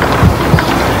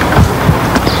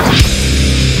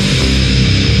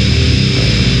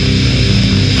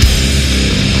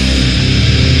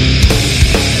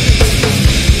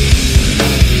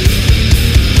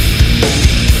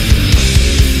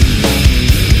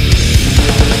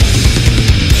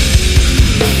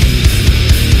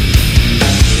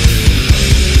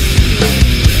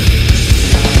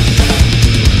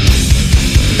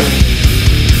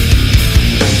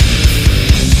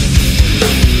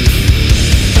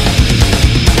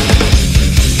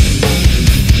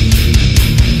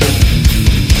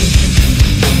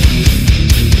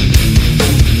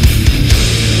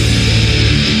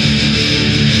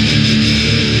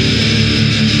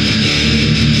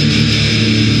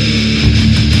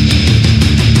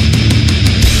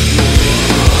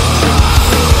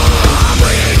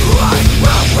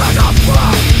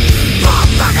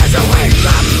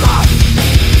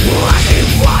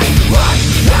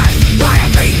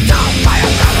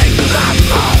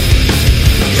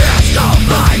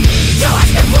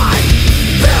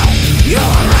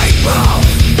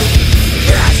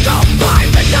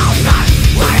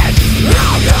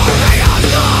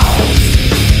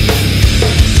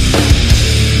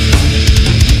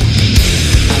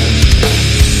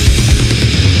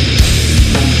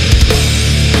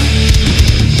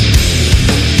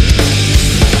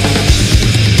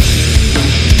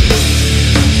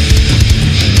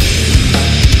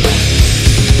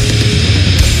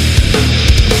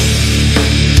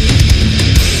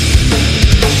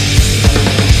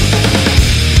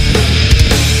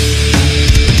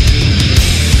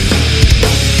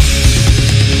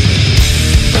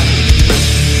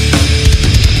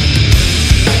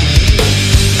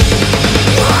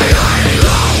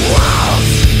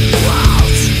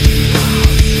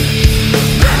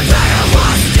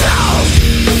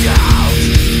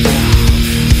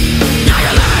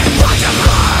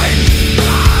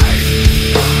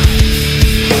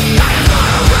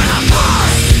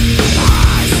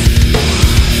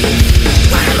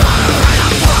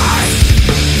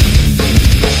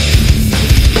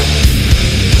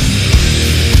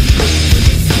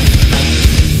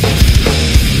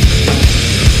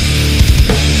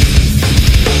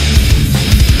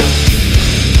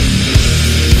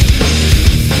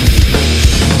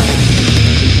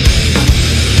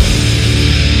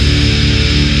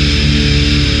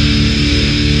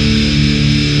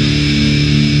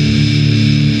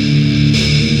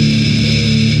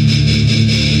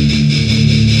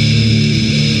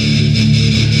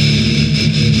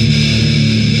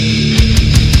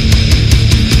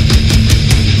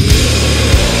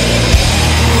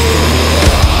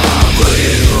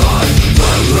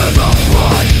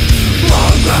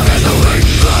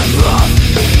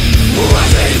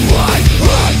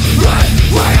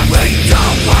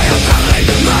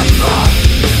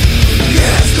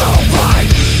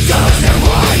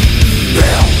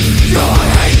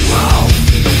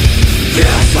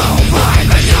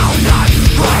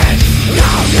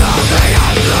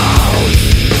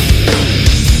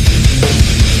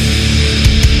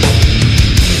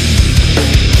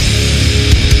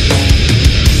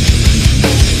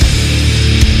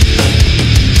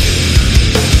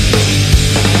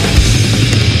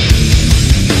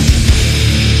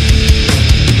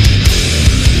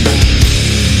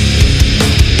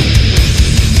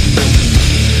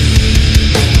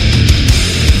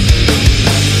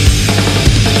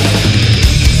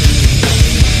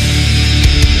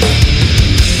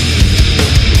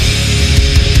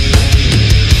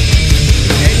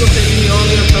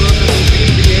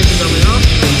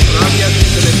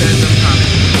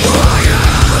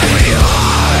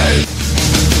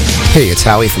 Hey, it's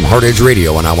Howie from Hard Edge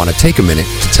Radio, and I want to take a minute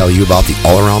to tell you about the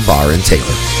All Around Bar in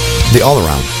Taylor. The All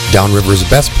Around, Downriver's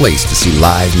best place to see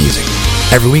live music.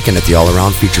 Every weekend at the All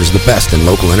Around features the best in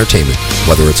local entertainment,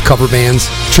 whether it's cover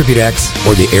bands, tribute acts,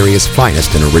 or the area's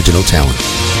finest and original talent.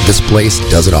 This place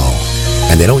does it all.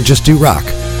 And they don't just do rock.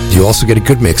 You also get a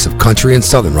good mix of country and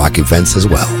southern rock events as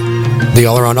well. The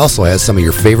All Around also has some of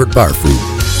your favorite bar food.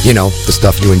 You know, the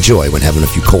stuff you enjoy when having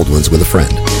a few cold ones with a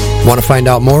friend. Want to find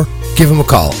out more? give them a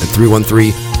call at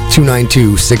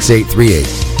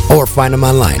 313-292-6838 or find them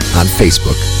online on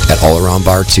Facebook at All Around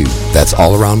Bar 2. That's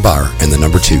All Around Bar and the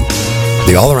number 2.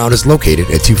 The All Around is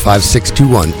located at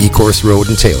 25621 Ecorse Road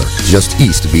in Taylor, just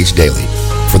east of Beach Daily.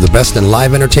 For the best in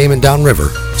live entertainment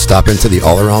downriver, stop into the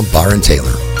All Around Bar in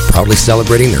Taylor, proudly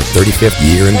celebrating their 35th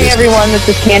year in business. Hey everyone, this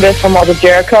is Candace from Walls of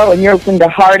Jericho, and you're listening to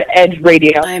Hard Edge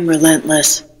Radio. I'm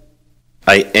relentless.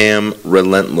 I am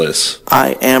relentless.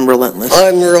 I am relentless.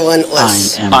 I'm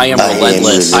relentless. I am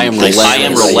relentless. I am relentless. I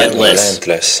am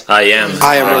relentless. I am.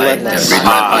 I am relentless.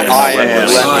 I am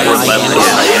relentless.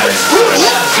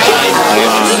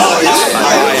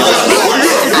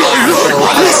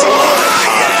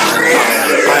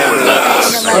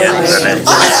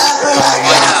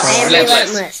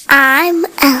 I'm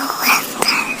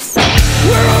relentless. We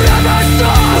will never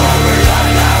stop.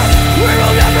 We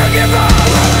will never give up.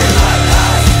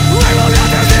 We will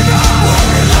never give up.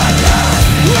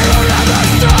 We will never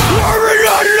stop. We're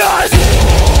relentless.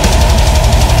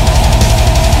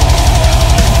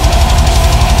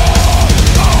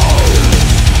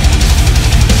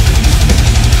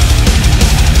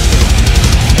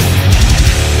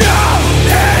 Now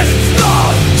is the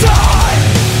time.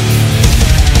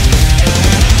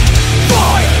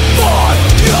 Fight for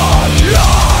your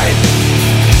life.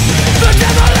 The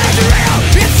devil is real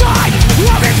inside.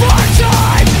 Looking for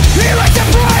time. He likes to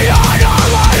prey on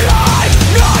all our lives.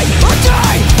 Night or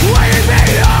day, waiting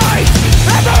behind.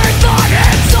 Every thought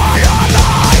inside our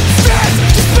mind. This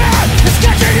despair is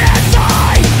catching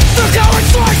inside. The coward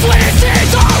strikes when he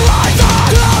sees our lives.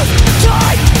 Close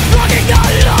tight, blocking the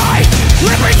light.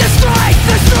 Liberate the strength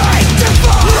to fight.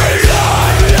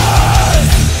 Relentless.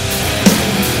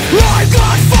 I'm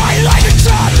gonna fight like a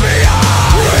champion.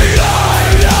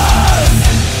 Relentless.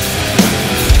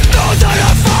 Those that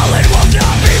have fallen will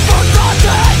not be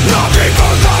forgotten. Not be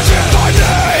forgotten by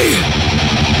me.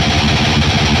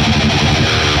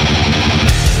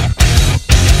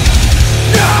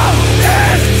 Now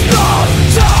is the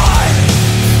time.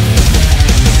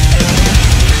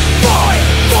 Fight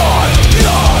for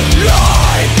your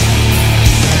life.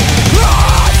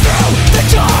 Run through the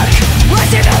dark,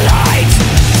 rising the light.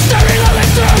 Staring only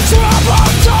through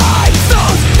troubled times.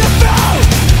 Those that fell,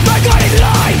 my guiding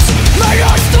light. My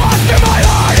heart's thought through my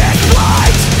heart and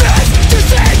light. This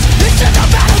descent into the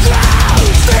battleground.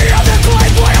 Fear of the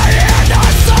claim when I hear the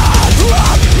sound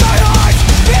of my heart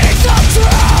beating so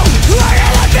true. I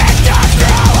am the victor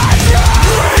through and through.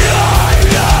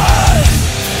 Relentless.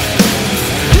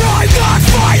 I'm gonna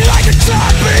fight like a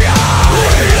champion.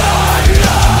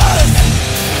 Relentless.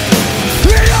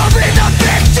 And I'll be the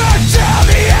victor till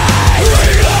the end.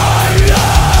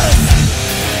 Relentless.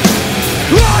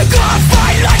 I'm gonna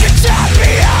fight like a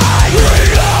champion.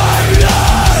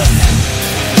 Relentless.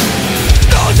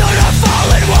 Those that have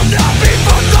fallen will not be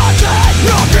forgotten.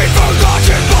 Not be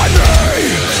forgotten by me.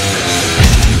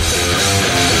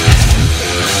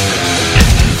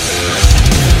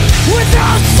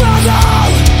 Without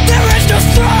struggle, there is no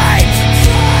strength.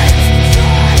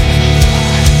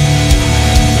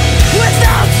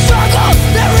 Without struggle,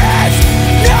 there is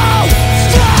no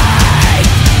strength.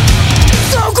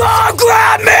 So go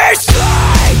grab me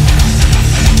strength.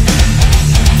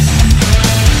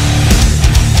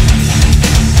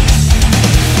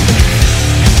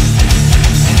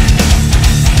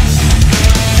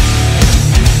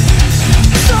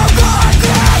 So go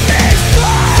grab me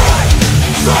strength.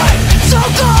 So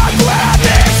go grab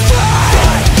me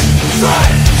strength.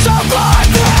 So go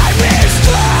grab me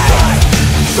strength.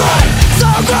 So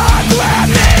God grab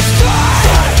me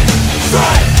strength.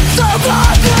 So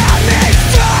God grab me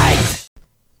strength.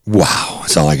 Wow,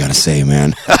 that's all I gotta say,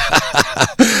 man.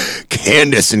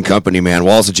 Candace and company, man.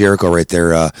 Walls of Jericho right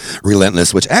there,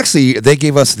 Relentless, which actually they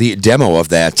gave us the demo of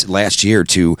that last year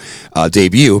to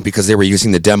debut because they were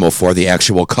using the demo for the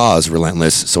actual cause,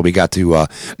 Relentless. So we got to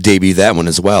debut that one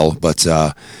as well. But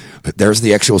there's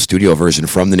the actual studio version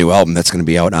from the new album that's going to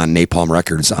be out on Napalm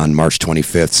Records on March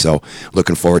 25th. So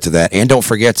looking forward to that. And don't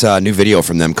forget a new video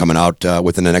from them coming out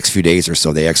within the next few days or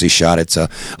so. They actually shot it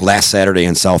last Saturday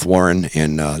in South Warren,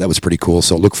 and that was pretty cool.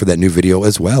 So look for that new video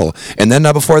as well. And then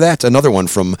before that, another one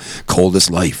from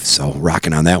Coldest Life. So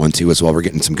rocking on that one too as well. We're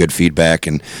getting some good feedback.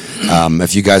 And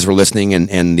if you guys were listening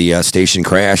and the station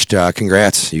crashed,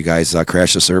 congrats. You guys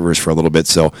crashed the servers for a little bit.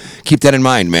 So keep that in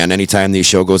mind, man. Anytime the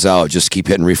show goes out, just keep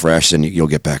hitting refresh crash, then you'll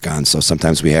get back on. So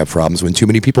sometimes we have problems when too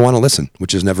many people want to listen,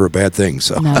 which is never a bad thing.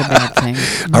 So not a bad thing.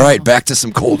 No. All right, back to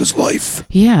some Cold as Life.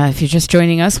 Yeah, if you're just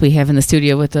joining us, we have in the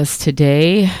studio with us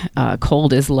today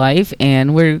Cold as Life,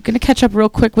 and we're going to catch up real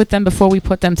quick with them before we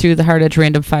put them through the Hard Edge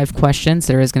Random 5 questions.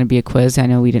 There is going to be a quiz. I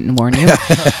know we didn't warn you.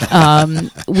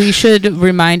 We should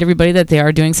remind everybody that they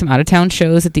are doing some out-of-town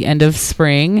shows at the end of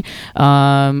spring,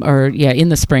 in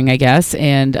the spring, I guess,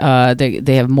 and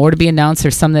they have more to be announced.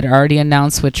 There's some that are already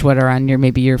announced, what are on your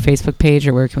Facebook page,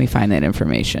 or where can we find that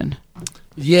information?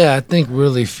 Yeah, I think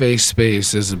really Face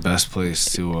Space is the best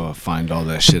place to find all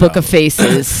that shit. Book of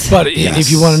Faces. But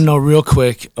if you want to know real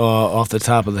quick, off the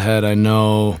top of the head, I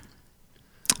know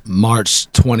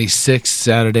March 26th,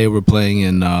 Saturday, we're playing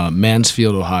in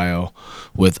Mansfield, Ohio,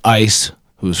 with Ice,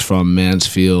 who's from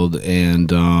Mansfield,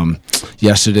 and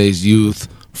Yesterday's Youth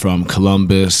from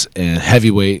Columbus, and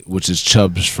Heavyweight, which is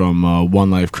Chubbs from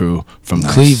One Life Crew from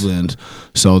Cleveland.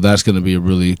 So that's going to be a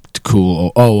really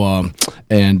cool.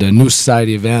 And New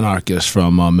Society of Anarchists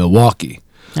from Milwaukee.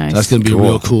 Nice. That's going to be a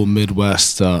real cool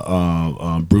Midwest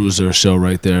bruiser show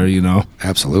right there,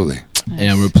 Absolutely. Nice.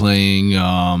 And we're playing,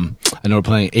 I know we're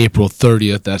playing April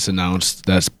 30th. That's announced.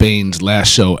 That's Bane's last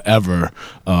show ever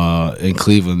in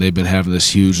Cleveland. They've been having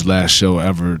this huge last show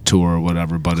ever tour or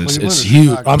whatever, but it's huge.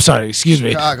 Chicago. I'm sorry, excuse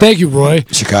me. Chicago. Thank you, Roy.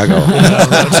 Chicago.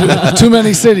 Too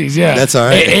many cities, yeah. That's all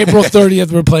right. April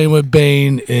 30th, we're playing with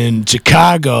Bane in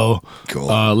Chicago. Cool.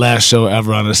 Last show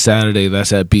ever on a Saturday.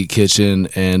 That's at Beat Kitchen,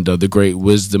 and The Great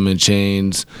Wisdom in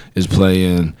Chains is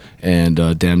playing, and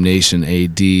Damnation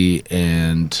AD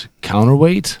and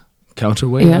Counterweight,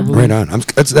 yeah. Right on.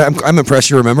 I'm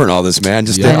impressed you're remembering all this, man.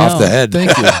 Just off the head.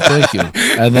 Thank you.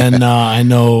 And then I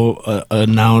know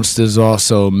announced is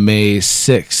also May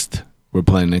 6th. We're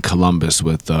playing in Columbus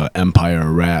with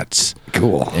Empire Rats.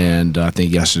 Cool. And I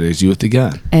think Yesterday's Youth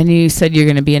again. And you said you're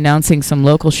going to be announcing some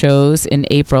local shows in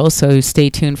April, so stay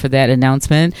tuned for that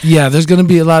announcement. Yeah, there's going to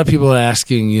be a lot of people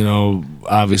asking,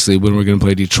 obviously, when we're going to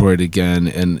play Detroit again.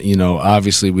 And,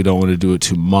 obviously, we don't want to do it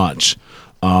too much.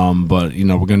 But,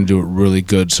 we're going to do it really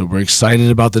good. So we're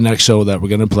excited about the next show that we're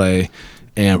going to play,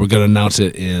 and we're going to announce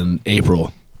it in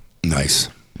April. Nice.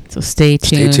 So stay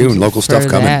tuned. Stay tuned. Local stuff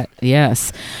coming. That.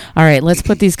 Yes. All right, let's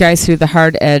put these guys through the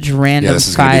Hard Edge Random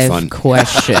 5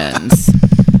 questions.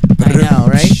 I know,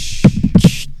 right?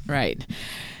 Right.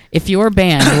 If your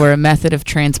band were a method of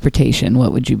transportation,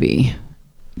 what would you be?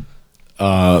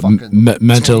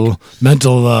 Mental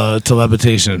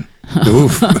teleportation.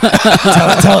 Oof.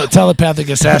 Telepathic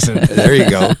assassin. There you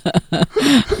go.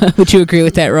 Would you agree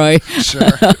with that, Roy? Sure.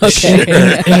 Okay.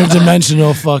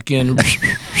 Interdimensional fucking.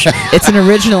 It's an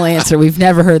original answer. We've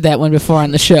never heard that one before on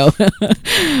the show.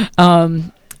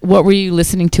 What were you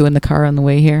listening to in the car on the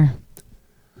way here?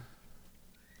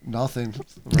 Nothing.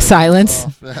 Silence.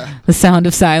 Yeah. The sound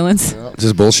of silence. Yep.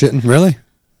 Just bullshitting, really?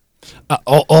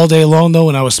 All day long though,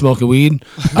 when I was smoking weed,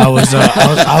 I was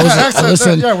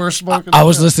listening. Yeah, we were smoking. I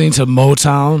was listening to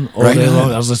Motown all day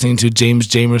long. I was listening to James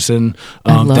Jamerson,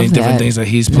 different things that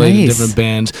he's played in different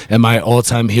bands, and my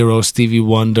all-time hero Stevie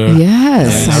Wonder.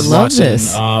 Yes, and I love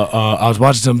this. I was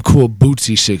watching some cool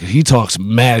Bootsy shit. He talks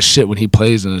mad shit when he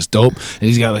plays, and it's dope. And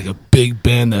he's got like a big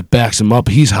band that backs him up.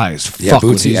 He's high as fuck.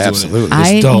 Bootsy, absolutely.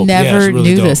 I dope. never really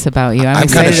knew dope. this about you. I'm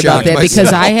kinda excited about that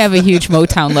because I have a huge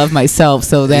Motown love myself.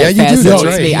 So that fascinates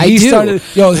me. I do.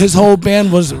 His whole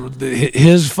band was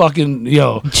his fucking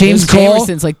James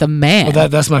Jamerson's like the man. Well,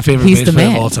 that's my favorite bass player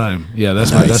of all time. Yeah,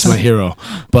 that's my hero.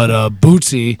 But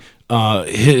Bootsy,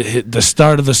 the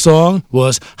start of the song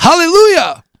was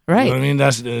Hallelujah. Right. You know what I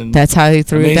mean? That's how he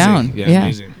threw it down. Yeah.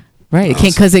 Amazing. Right,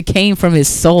 because it came from his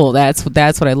soul. That's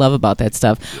what I love about that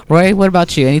stuff. Roy, what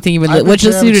about you? Anything you've been? What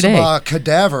you listen to today?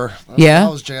 Cadaver. Yeah, I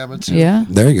was jamming too. Yeah,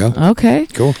 there you go. Okay,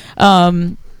 cool.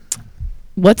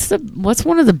 What's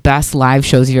one of the best live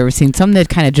shows you've ever seen? Something that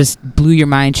kind of just blew your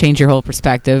mind, changed your whole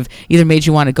perspective, either made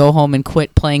you want to go home and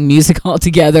quit playing music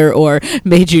altogether, or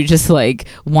made you just like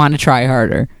want to try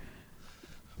harder.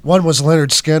 One was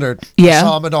Leonard Skinner. Yeah. I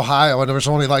saw him in Ohio, and there was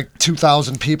only like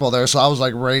 2,000 people there, so I was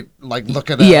like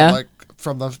looking at him like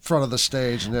from the front of the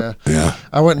stage. And yeah.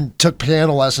 I went and took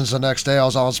piano lessons the next day. I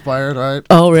was all inspired, right?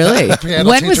 Oh, really? When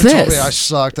was this? Told me I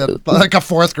sucked. Like a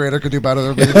fourth grader could do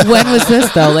better than me. When was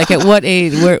this though? Like at what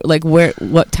age?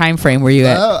 What time frame were you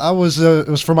at? I was. It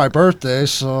was for my birthday,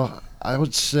 so I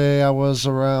would say I was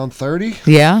around 30.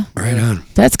 Yeah. Right on.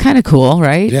 That's kind of cool,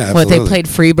 right? Yeah, absolutely. What, they played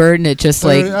Freebird and it just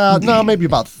like... no, maybe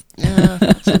about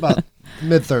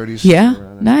mid-30s. Yeah,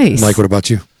 nice. Mike, what about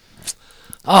you?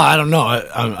 Oh, I don't know.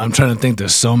 I'm trying to think.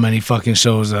 There's so many fucking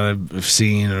shows that I've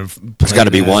seen. Or there's got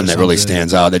to be one that really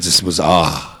stands out. That just was,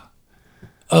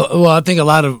 Well, I think a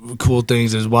lot of cool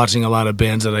things is watching a lot of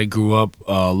bands that I grew up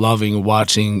loving,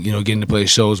 watching, getting to play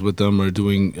shows with them or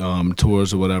doing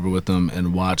tours or whatever with them,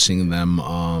 and watching them,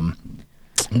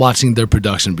 watching their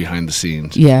production behind the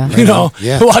scenes. Yeah.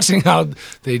 Watching how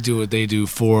they do what they do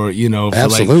for,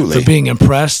 Absolutely. for being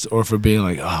impressed or for being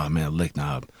like, oh man, lick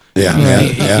knob.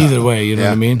 Yeah. Either way, you know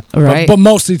what I mean? Right. But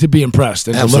mostly to be impressed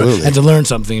and Absolutely. to learn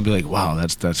something and be like, wow,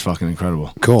 that's fucking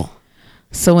incredible. Cool.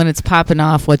 So when it's popping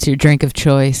off, what's your drink of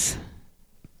choice?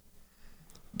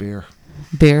 Beer.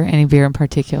 Beer? Any beer in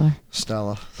particular?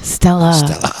 Stella.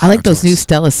 I like those new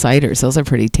Stella ciders. Those are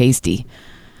pretty tasty.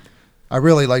 I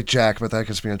really like Jack, but that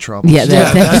gets me in trouble. Yeah,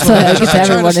 that gets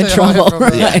everyone in trouble.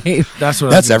 Right. Yeah.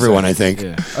 That's everyone, I think.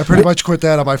 Yeah. I pretty much quit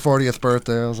that on my 40th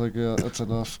birthday. I was like, yeah, that's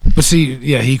enough. But see,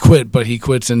 he quit, but he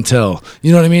quits until,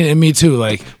 you know what I mean? And me too.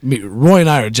 Like, Roy and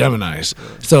I are Geminis.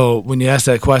 So when you ask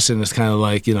that question, it's kind of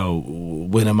like,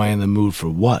 when am I in the mood for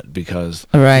what? Because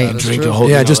right. I drink a whole...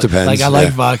 Yeah, it just depends. Like, I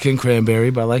like vodka and cranberry,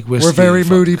 but I like whiskey. We're very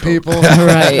moody people.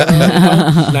 Right.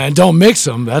 And don't mix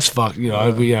them. That's fuck.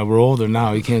 We're older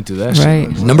now. You can't do that shit.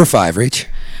 Right. Number 5, Rach.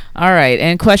 All right.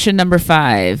 And question number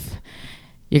 5.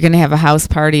 You're going to have a house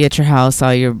party at your house.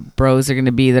 All your bros are going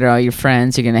to be there, all your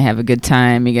friends. You're going to have a good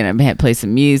time. You're going to play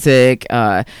some music,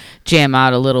 jam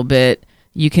out a little bit.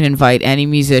 You can invite any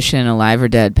musician, alive or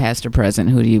dead, past or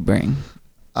present. Who do you bring?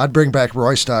 I'd bring back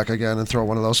Roystock again and throw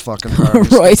one of those fucking parties.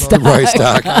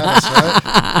 Roystock.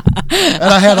 And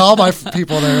I had all my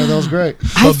people there, and that was great.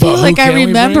 I feel like I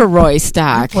remember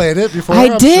Roystock. You played it before.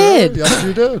 I did. Sure. Yes,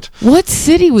 you did. What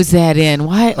city was that in?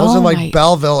 Why? I was in like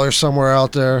Belleville or somewhere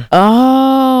out there.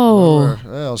 Oh.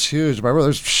 Yeah, it was huge. Remember,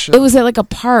 there's shit. It was at like a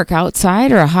park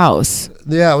outside or a house?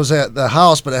 Yeah, it was at the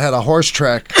house, but it had a horse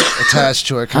track attached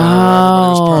to it.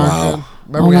 Wow.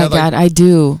 Remember my God, I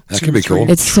do. That could be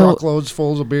cool. It's truckloads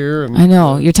full of beer. And, I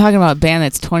know. You're talking about a band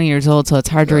that's 20 years old, so it's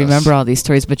hard to remember all these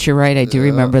stories, but you're right. I do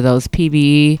remember those.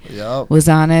 PBE was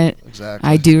on it. Exactly.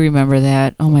 I do remember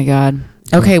that. Oh, my God.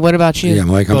 Okay, what about you? Yeah,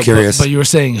 Mike, I'm curious. But you were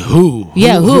saying who?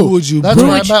 Yeah, who? Who would you That's bring?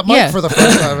 where I met Mike for the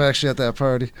first time, actually, at that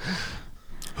party.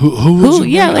 Who would you bring?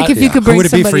 Yeah, like if you could bring Who would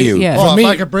it be for somebody. you? Yeah. Oh, For me- if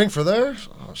I could bring for there?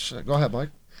 Oh, shit. Go ahead, Mike.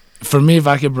 For me, if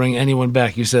I could bring anyone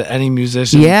back, you said any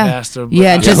musician, Yeah. past or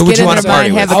Yeah, just who would get you in wanna their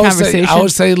mind, party have with? a conversation. I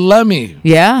would say Lemmy.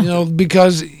 Yeah.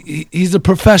 Because he's a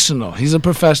professional. He's a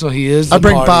professional. He is. I the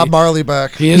bring party. Bob Marley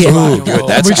back. He is. Yeah. rock Ooh, and good. roll.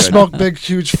 That's we good. smoke big,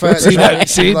 huge, fat. See, like,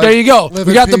 there you go. live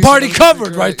We in got the peace party and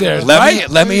covered right there. Lemmy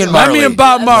and Marley. Lemmy and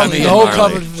Bob Marley. Lemmy The and whole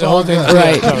Marley. cover. The whole thing.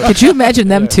 Right. Could you imagine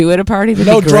them two at a party?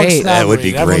 That'd No be drunk great. That would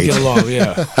be Everyone great. get along.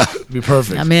 Yeah. It'd be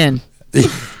perfect. I'm in.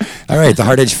 All right, the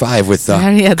Hard Edge 5 with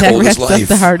Yeah, that Cold as wraps up Life.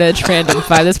 the Hard Edge Random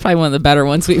 5. That's probably one of the better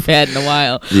ones we've had in a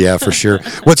while. Yeah, for sure.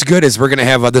 What's good is we're going to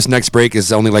have this next break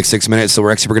is only like 6 minutes, so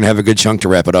we're going to have a good chunk to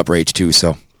wrap it up, Rach, too.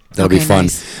 So that'll be fun.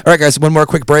 Nice. All right, guys, one more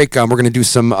quick break. We're going to do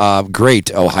some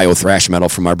great Ohio thrash metal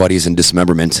from our buddies in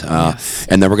Dismemberment.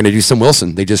 And then we're going to do some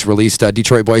Wilson. They just released,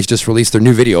 Detroit Boys just released their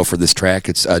new video for this track.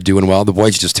 It's doing well. The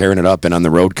boys just tearing it up and on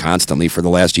the road constantly for the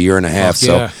last year and a half.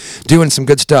 Yeah. So doing some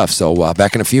good stuff. So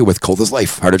back in a few with Cold as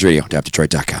Life, Hard Edge Radio,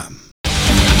 tapdetroit.com.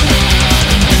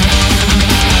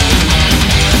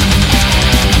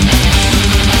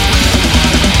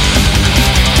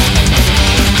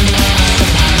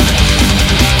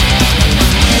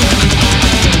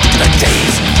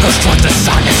 Toward the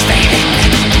sun is fading.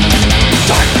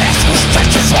 Darkness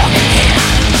stretches long and near.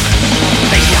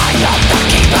 The eye of the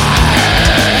keeper.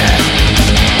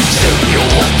 Soon you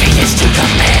will be his to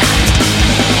command.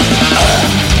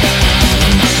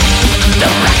 The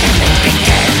reckoning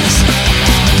begins.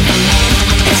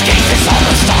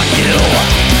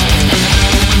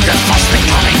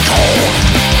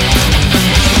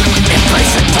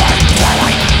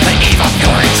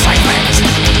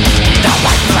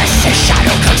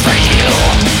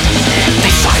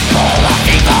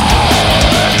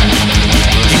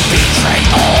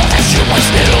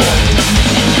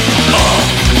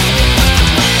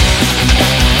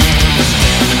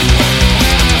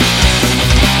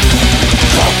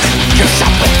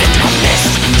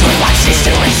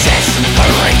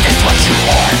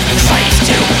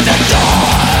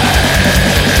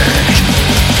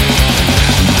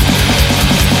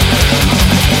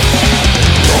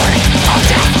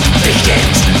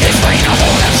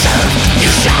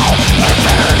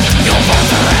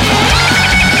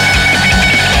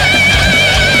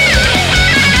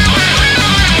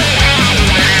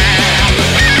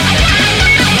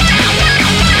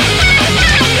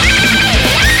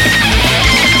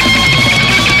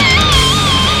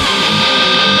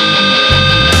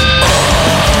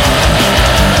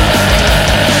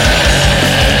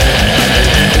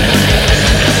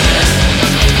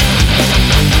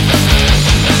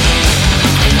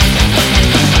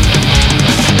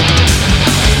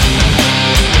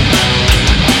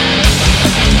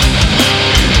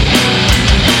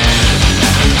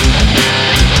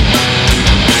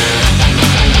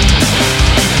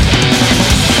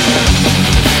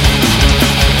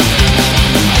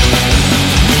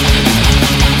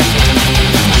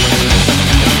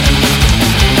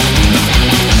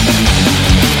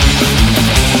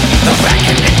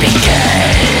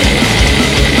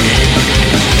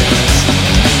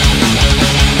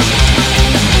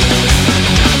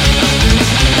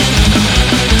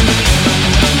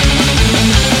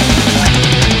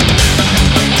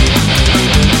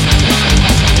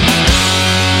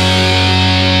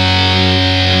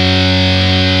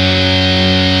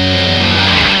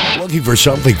 Looking for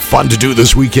something fun to do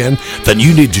this weekend? Then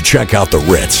you need to check out the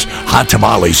Ritz, Hot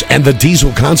Tamales, and the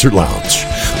Diesel Concert Lounge.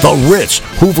 The Ritz,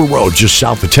 Hoover Road, just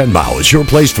south of 10 Mile, is your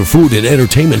place for food and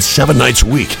entertainment 7 nights a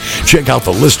week. Check out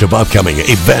the list of upcoming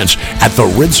events at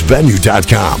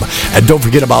theritzvenue.com. And don't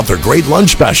forget about their great lunch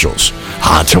specials.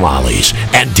 Hot Tamales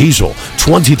and Diesel,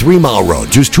 23 Mile Road,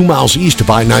 just 2 miles east of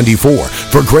I-94.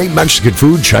 For great Mexican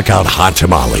food, check out Hot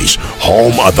Tamales,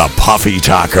 home of the Puffy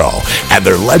Taco, and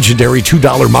their legendary $2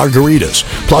 margaritas,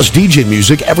 plus DJ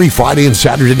music every Friday and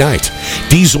Saturday night.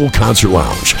 Diesel Concert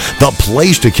Lounge, the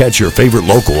place to catch your favorite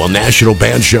local and national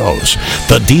band shows.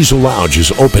 The Diesel Lounge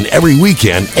is open every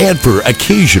weekend and for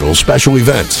occasional special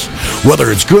events.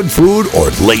 Whether it's good food or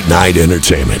late night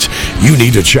entertainment, you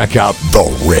need to check out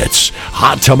the Ritz,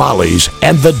 Hot Tamales,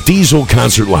 and the Diesel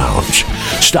Concert Lounge.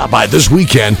 Stop by this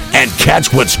weekend and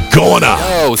catch what's going on.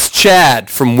 Yo, it's Chad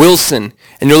from Wilson,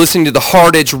 and you're listening to the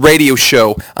Hard Edge Radio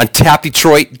Show on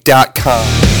TapDetroit.com.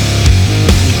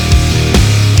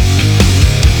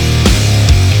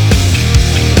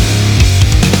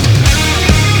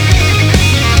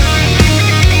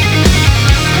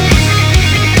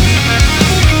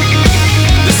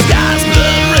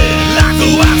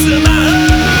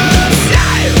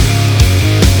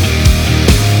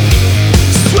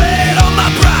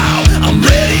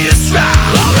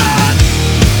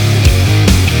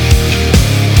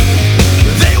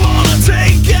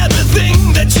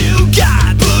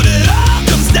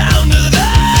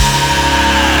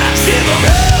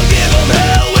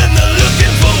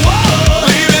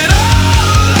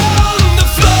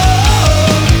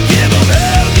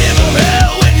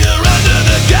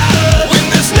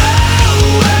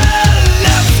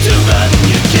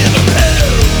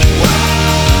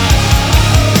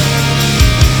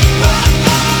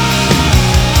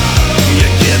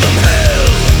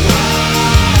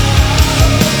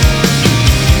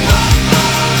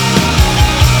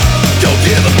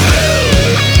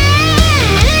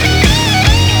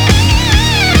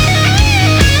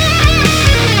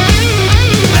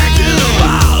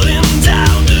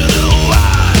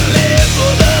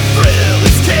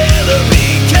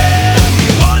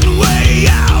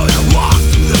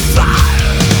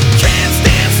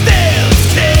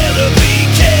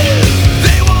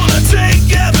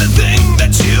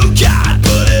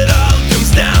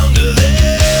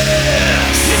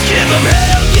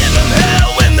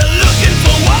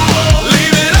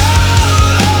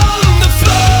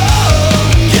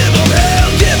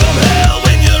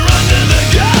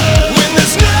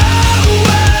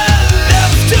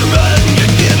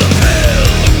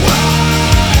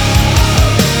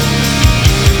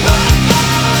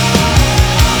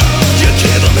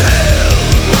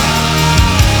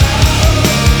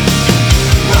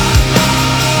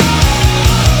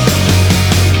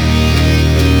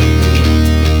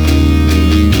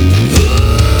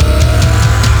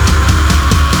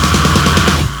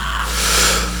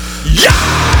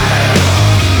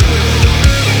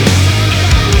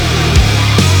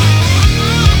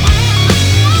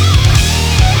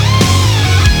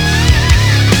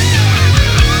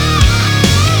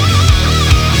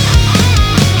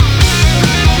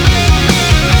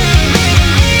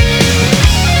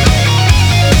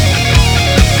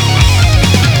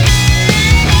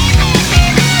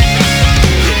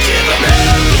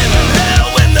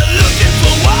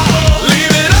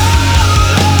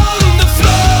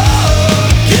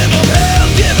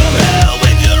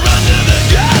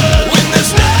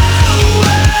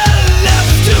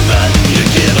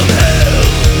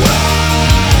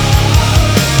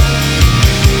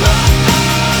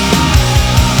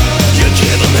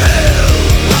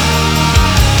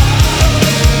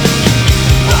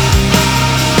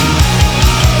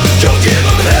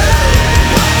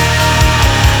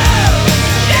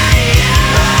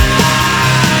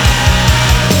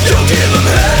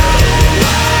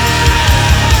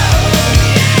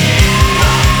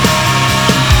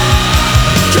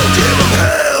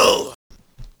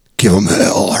 Give 'em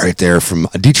hell right there from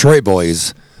Detroit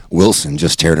boys. Wilson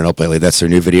just tearing it up lately. That's their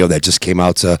new video that just came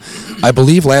out, I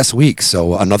believe, last week.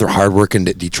 So another hard-working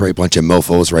Detroit bunch of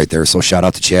mofos right there. So shout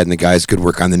out to Chad and the guys. Good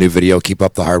work on the new video. Keep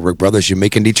up the hard work, brothers. You're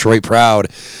making Detroit proud.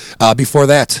 Before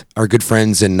that, our good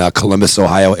friends in Columbus,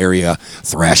 Ohio area,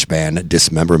 thrash band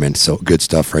Dismemberment. So good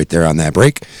stuff right there on that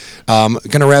break. Going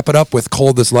to wrap it up with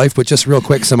Cold as Life, but just real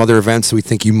quick, some other events we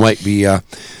think you might be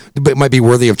it might be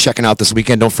worthy of checking out this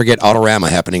weekend. Don't forget Autorama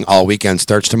happening all weekend.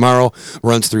 Starts tomorrow,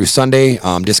 runs through Sunday.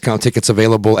 Discount tickets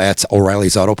available at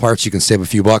O'Reilly's Auto Parts. You can save a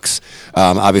few bucks.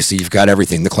 Obviously, you've got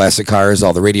everything. The classic cars,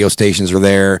 all the radio stations are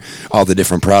there, all the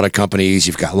different product companies.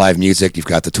 You've got live music. You've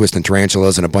got the Twist and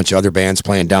Tarantulas and a bunch of other bands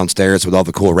playing downstairs with all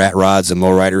the cool rat rods and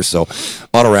lowriders. So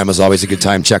Autorama is always a good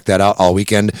time. Check that out all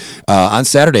weekend. On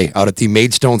Saturday, out at the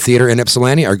Maidstone Theater in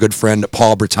Ypsilanti, our good friend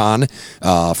Paul Breton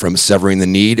from Severing the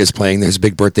Need is playing his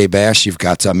big birthday bash. You've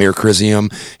got Mere Crisium,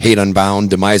 Hate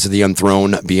Unbound, Demise of the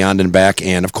Unthrown, Beyond and Back,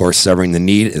 and of course Severing the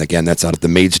Need. And again, that's out at the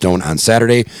Maidstone on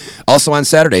Saturday. Also on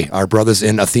Saturday, our brothers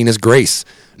in Athena's Grace,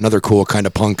 another cool kind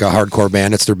of punk hardcore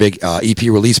band. It's their big EP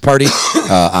release party.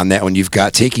 On that one, you've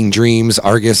got Taking Dreams,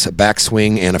 Argus,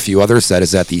 Backswing, and a few others. That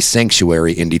is at the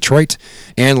Sanctuary in Detroit.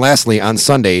 And lastly, on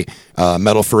Sunday,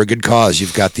 Metal for a Good Cause.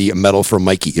 You've got the Metal for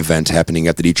Mikey event happening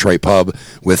at the Detroit Pub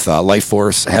with Life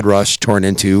Force, Headrush, Torn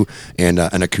Into, and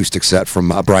an acoustic set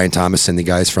from Brian Thomas and the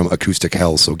guys from Acoustic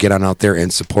Hell. So get on out there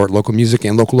and support local music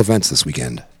and local events this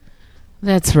weekend.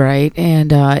 That's right.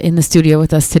 And in the studio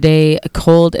with us today,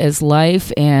 Cold as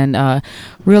Life. And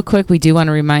real quick, we do want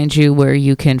to remind you where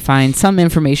you can find some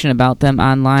information about them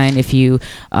online. If you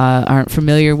aren't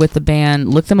familiar with the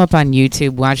band, look them up on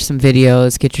YouTube, watch some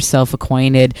videos, get yourself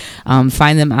acquainted.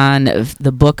 Find them on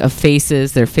the Book of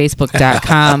Faces, their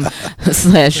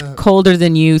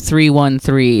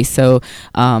facebook.com/colderthanyou313. So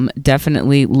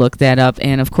definitely look that up.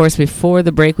 And of course, before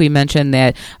the break, we mentioned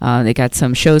that they got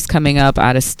some shows coming up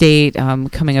out of state.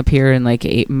 Coming up here in like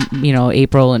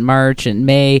April and March and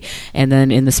May, and then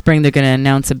in the spring they're going to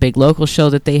announce a big local show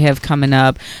that they have coming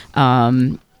up.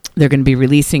 They're going to be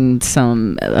releasing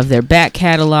some of their back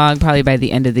catalog probably by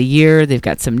the end of the year. They've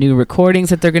got some new recordings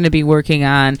that they're going to be working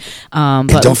on. And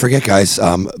don't forget, guys,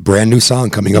 brand new song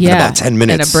coming up in about 10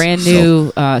 minutes. And a brand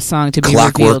new song to be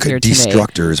revealed here today.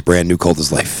 Destructors, brand new Cold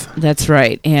as Life. That's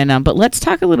right. And but let's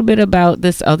talk a little bit about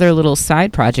this other little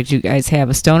side project you guys have,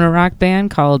 a stoner rock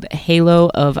band called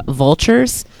Halo of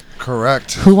Vultures.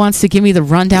 Correct. Who wants to give me the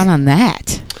rundown on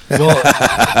that? Well,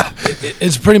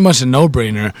 it's pretty much a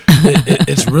no-brainer.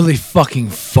 It's really fucking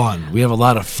fun. We have a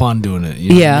lot of fun doing it.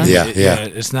 You know Yeah. what I mean? Yeah.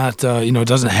 It's not, it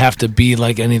doesn't have to be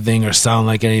like anything or sound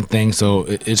like anything, so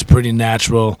it's pretty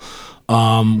natural.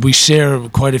 We share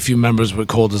quite a few members with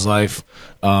Cold as Life.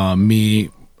 Me,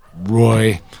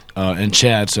 Roy, and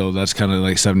Chad, so that's kind of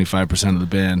like 75% of the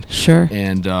band. Sure.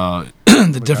 And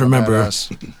the different members.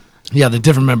 Yeah, the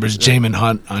different members, Jamin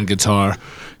Hunt on guitar,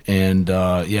 and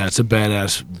it's a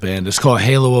badass band. It's called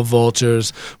Halo of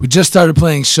Vultures. We just started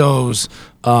playing shows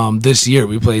this year.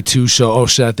 We played 2 shows. Oh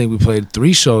shit, I think we played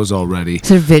 3 shows already. Is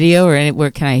there video or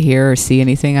anywhere can I hear or see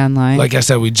anything online? Like I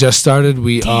said, we just started.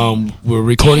 We're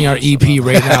recording our EP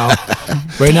right now.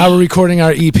 Right now, we're recording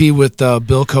our EP with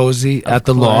Bill Cozy at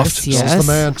the Loft. Yes. Bill's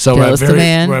the man. So Bill's the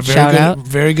man. we're at Shout out.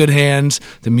 very good hands.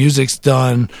 The music's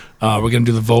done. We're gonna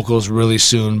do the vocals really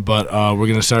soon, but we're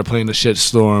gonna start playing the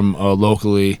Shitstorm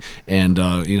locally, and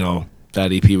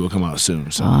that EP will come out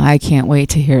soon. So I can't wait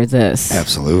to hear this.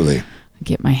 Absolutely.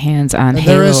 Get my hands on And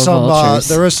Halo there is some Vultures.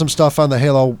 there is some stuff on the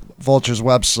Halo Vultures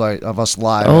website of us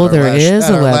live. Oh, at our there last, is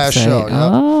at a our last website. show, yep.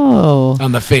 Oh.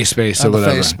 on the face space or On the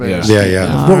whatever. face space.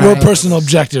 Yeah. We're personal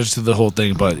objectors to the whole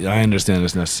thing, but I understand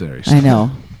it's necessary. So. I know.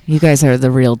 You guys are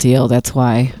the real deal. That's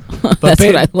why. That's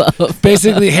what I love.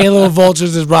 Basically, Halo of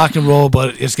Vultures is rock and roll,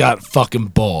 but it's got fucking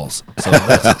balls. So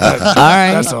that's all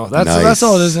right. That's all. That's Nice.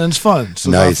 all it is, and it's fun. It's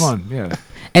a lot of fun. Yeah.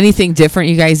 Anything different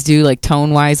you guys do, like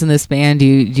tone wise in this band? Do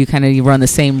you kind of run the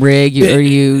same rig,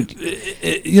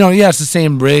 it's the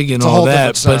same rig and It's a all whole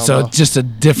that, different but sound, it's just a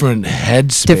different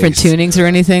headspace. different tunings or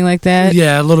anything like that?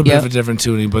 Yeah, a little bit Yep. of a different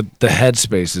tuning, but the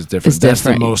headspace is different. It's That's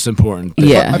different. the most important thing.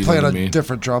 Yeah. I you play know on what a I mean?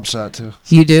 different drum set too.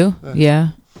 You do? Yeah.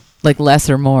 Like less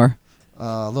or more?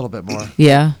 A little bit more.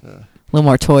 Yeah. A little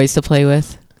more toys to play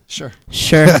with? Sure.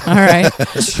 All right.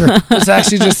 Sure. It's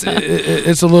actually just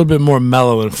it's a little bit more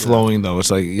mellow and flowing though.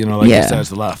 It's like you said,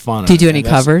 it's a lot of fun. Do you do any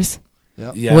covers?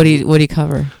 Yep. Yeah. What do you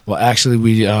cover? Well, actually,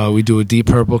 we do a Deep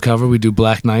Purple cover. We do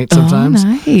Black Knight sometimes. Oh,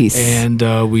 nice. And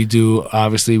we do a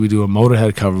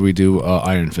Motorhead cover. We do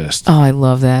Iron Fist. Oh, I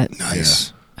love that.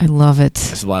 Nice. I love it.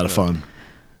 It's a lot of fun.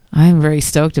 I'm very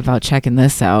stoked about checking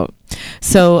this out.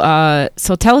 So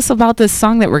tell us about this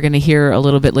song that we're going to hear a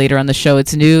little bit later on the show.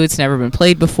 It's new. It's never been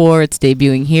played before. It's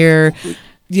debuting here.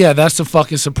 Yeah, that's a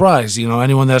fucking surprise.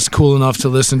 Anyone that's cool enough to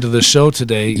listen to the show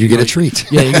today, You get a treat.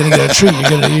 Yeah, you're gonna get a treat.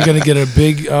 You're gonna get a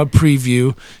big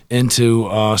preview into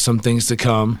some things to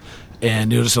come.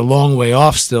 And it's a long way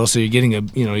off still, so you're getting a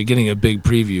big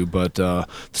preview. But the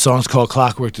song's called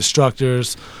Clockwork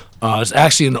Destructors. It's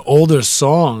actually an older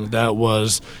song that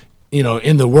was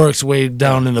in the works, way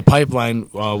down in the pipeline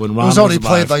when Ron was only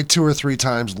alive. played like 2 or 3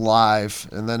 times live,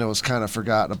 and then it was kind of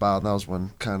forgotten about. And that was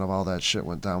when kind of all that shit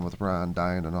went down with Ron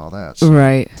dying and all that. So.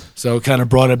 Right. So it kind of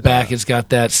brought it back. It's got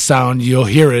that sound. You'll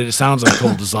hear it. It sounds like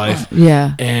Cold as Life.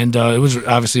 Yeah. And it was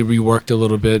obviously reworked a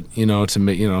little bit, to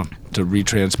make, to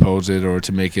retranspose it or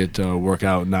to make it work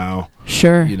out now.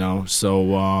 Sure.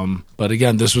 So, but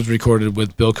again, this was recorded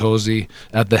with Bill Cozy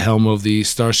at the helm of the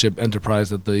Starship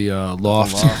Enterprise at the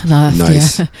Loft.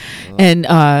 Nice. Yeah.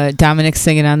 And Dominic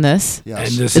singing on this. Yes.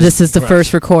 And this is the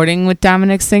first recording with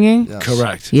Dominic singing? Yes.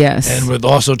 Correct. Yes. And with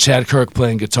also Chad Kirk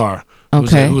playing guitar.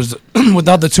 Okay. It was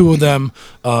without the two of them,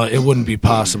 it wouldn't be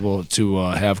possible to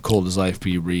have Cold as Life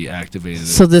be reactivated.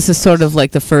 So this is sort of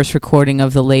like the first recording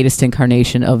of the latest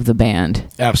incarnation of the band.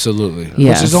 Absolutely.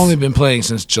 Yes. Which has only been playing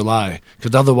since July,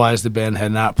 because otherwise the band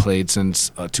had not played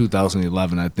since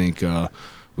 2011. I think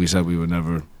we said we would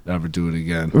never do it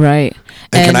again. Right.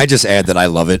 And can I just add that I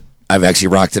love it? I've actually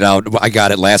rocked it out. I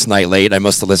got it last night late. I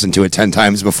must have listened to it 10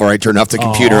 times before I turned off the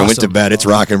computer and went to bed. It's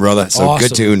rocking, brother. So Awesome.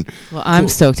 good tune. Well, I'm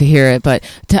stoked to hear it. But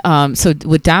so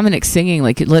with Dominic singing,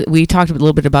 like we talked a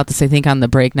little bit about this, I think, on the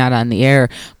break, not on the air.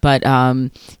 But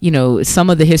some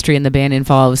of the history in the band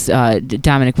involves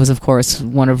Dominic was, of course,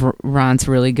 one of Ron's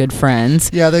really good friends.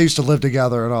 Yeah, they used to live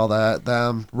together and all that.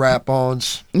 Them Rat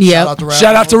Bones. Yeah.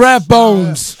 Shout out to Rat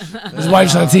Bones. His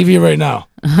wife's on TV right now.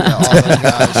 Yeah, all them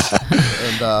guys.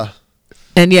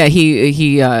 And yeah, he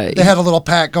they had a little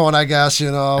pact going, I guess,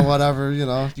 whatever, You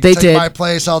they take did. my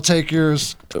place, I'll take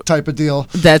yours type of deal.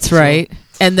 That's right.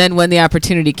 And then when the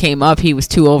opportunity came up, he was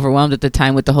too overwhelmed at the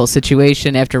time with the whole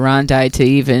situation after Ron died to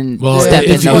even step in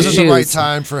those shoes. It wasn't the right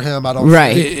time for him, I don't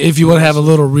Right. think. If you want to have a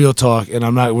little real talk, and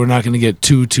we're not going to get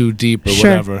too deep or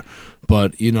whatever,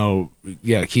 but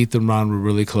Keith and Ron were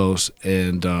really close,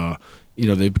 and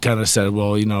they kind of said,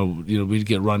 well, we'd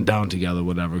get run down together,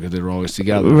 whatever, because they were always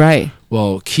together. Right.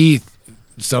 Well, Keith,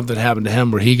 something happened to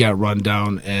him where he got run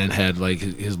down and had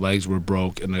his legs were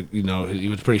broke, and he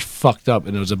was pretty fucked up,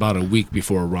 and it was about a week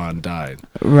before Ron died.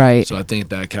 Right. So I think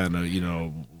that kind of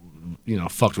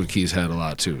fucked with Keith's head a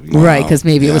lot too. Right, because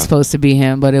maybe it was supposed to be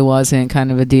him, but it wasn't,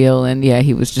 kind of a deal, and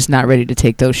he was just not ready to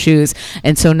take those shoes,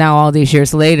 and so now all these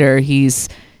years later, he's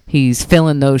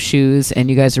filling those shoes, and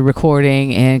you guys are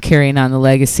recording and carrying on the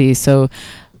legacy. So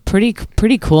pretty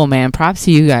cool, man. Props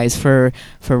to you guys for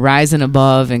rising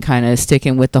above and kind of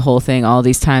sticking with the whole thing all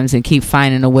these times and keep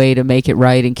finding a way to make it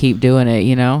right and keep doing it,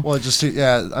 Well,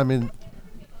 the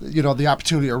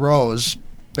opportunity arose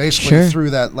basically through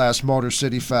that last Motor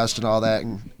City Fest and all that,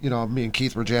 and me and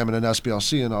Keith were jamming in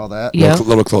SBLC and all that. Yeah. A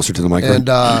little closer to the mic. And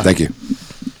thank you.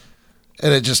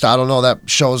 And it just, I don't know, that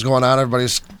show's going on,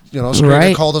 everybody's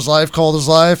screaming Cold as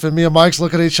Life, and me and Mike's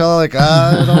looking at each other like,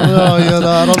 I don't know,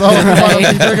 I don't know if we want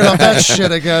to be bringing up that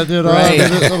shit again, Right.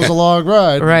 It was a long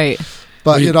ride. Right.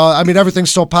 But,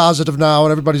 everything's so positive now,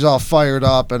 and everybody's all fired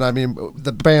up, and,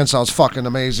 the band sounds fucking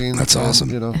amazing. That's awesome.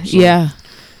 So. Yeah.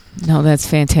 No, that's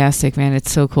fantastic, man.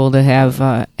 It's so cool to have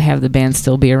the band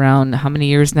still be around. How many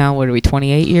years now? What are we,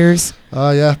 28 years?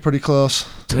 Yeah, pretty close.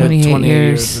 28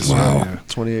 years. Wow.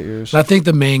 28 years. And I think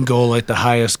the main goal, like the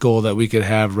highest goal that we could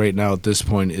have right now at this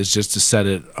point, is just to set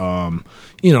it,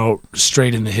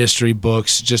 straight in the history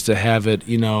books, just to have it,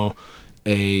 a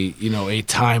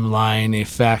timeline, a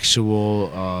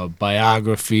factual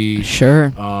biography.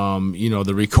 Sure.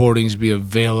 The recordings be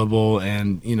available,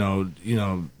 and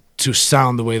to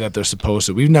sound the way that they're supposed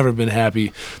to. We've never been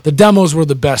happy. The demos were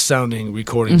the best sounding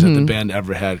recordings that the band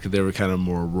ever had, because they were kind of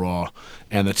more raw.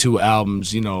 And the 2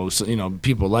 albums,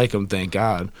 people like them, thank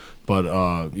God. But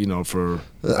I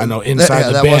know inside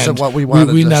the that band, wasn't what we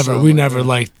wanted. We never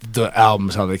liked the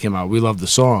albums how they came out. We love the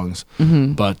songs,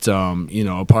 but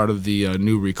a part of the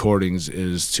new recordings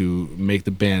is to make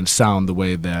the band sound the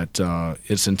way that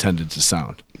it's intended to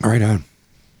sound. Right on.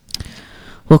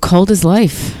 Well, Cold as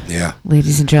Life. Yeah.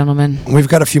 Ladies and gentlemen. We've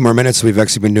got a few more minutes. We've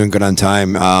actually been doing good on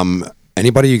time.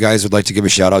 Anybody you guys would like to give a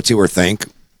shout out to or thank?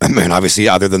 And obviously,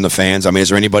 other than the fans, is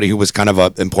there anybody who was kind of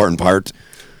an important part?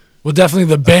 Well, definitely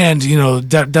the band,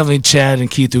 definitely Chad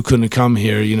and Keith, who couldn't come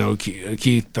here.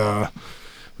 Keith,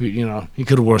 he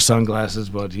could have wore sunglasses,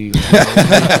 but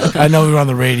I know we were on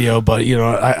the radio, but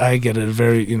I get it.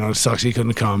 It sucks he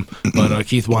couldn't come, but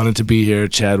Keith wanted to be here,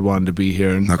 Chad wanted to be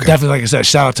here, and definitely, like I said,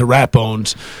 shout out to Rat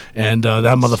Bones, and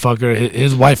that motherfucker.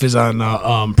 His wife is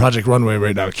on Project Runway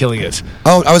right now, killing it.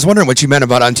 Oh, I was wondering what you meant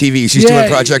about on TV. She's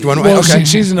doing Project Runway. Well, okay,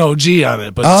 she's an OG on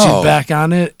it, but she's back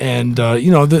on it, and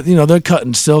they're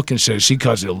cutting silk and shit. She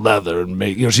cuts leather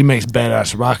and she makes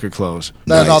badass rocker clothes.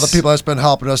 And all the people that's been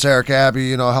helping us, Eric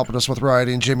Abbey, helping us with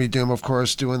writing, Jimmy Doom, of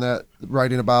course, doing that,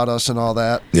 writing about us and all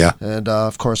that. Yeah. And,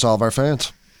 of course, all of our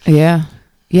fans. Yeah.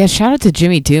 Yeah, shout out to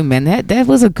Jimmy Doom, man. That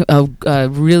was a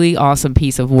really awesome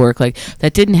piece of work. Like,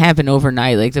 that didn't happen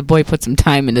overnight. Like, the boy put some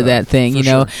time into that thing, you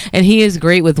know. Sure. And he is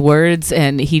great with words,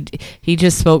 and he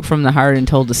just spoke from the heart and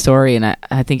told the story, and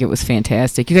I think it was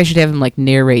fantastic. You guys should have him, like,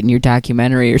 narrate in your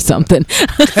documentary or something.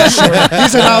 He's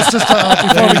announced this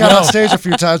before we got on stage a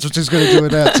few times, which he's going to do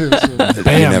with that, too. So.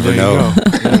 You never know.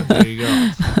 There you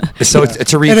go. So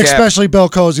to recap, and especially Bill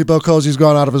Cozy. Bill Cozy's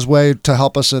gone out of his way to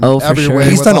help us in every way.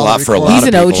 He's done a lot for a lot of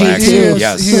people. He's an OG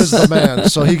too. He is the man.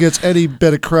 So he gets any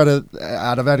bit of credit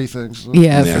out of anything. So.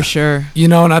 Yeah, for sure. You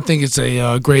know, and I think it's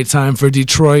a great time for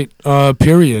Detroit.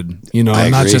 Period. You know,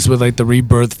 not just with like the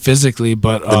rebirth physically,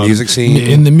 but the music scene.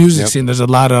 In the music scene, there's a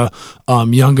lot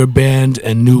of younger band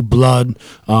and new blood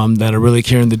that are really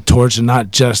carrying the torch, and not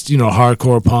just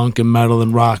hardcore punk and metal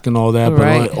and rock and all that,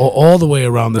 but all the way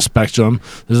around the spectrum.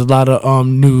 There's a lot of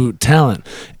new talent,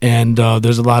 and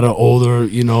there's a lot of older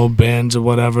bands or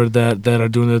whatever that are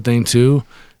doing their thing too,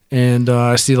 and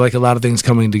I see like a lot of things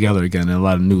coming together again and a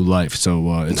lot of new life,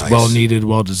 so it's well needed,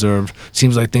 well deserved.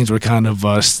 Seems like things were kind of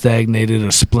stagnated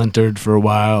or splintered for a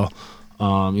while.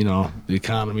 The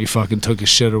economy fucking took a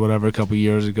shit or whatever a couple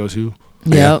years ago too.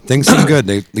 Yeah, things seem good.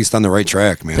 They at least on the right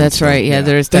track, man. That's right. Yeah,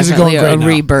 there's definitely a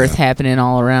rebirth happening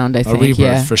all around. I think. A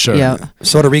rebirth for sure. Yeah.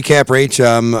 So to recap,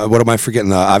 Rach, what am I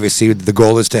forgetting? Obviously, the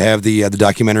goal is to have the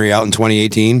documentary out in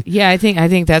 2018. Yeah, I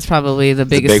think that's probably the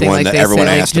biggest thing. One like that everyone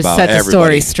asked just about. Set the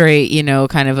story straight,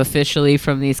 kind of officially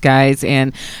from these guys,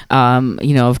 and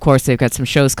of course they've got some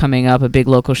shows coming up. A big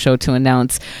local show to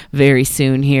announce very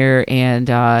soon here,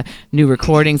 and new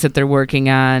recordings that they're working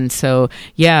on. So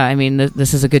yeah, I mean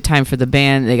this is a good time for the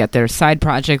band. They got their side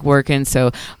project working,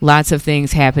 so lots of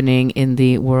things happening in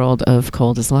the world of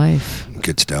Cold as Life.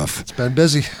 Good stuff. It's been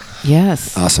busy.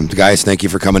 Yes. Awesome. Guys, thank you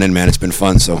for coming in, man. It's been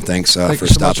fun, so thanks for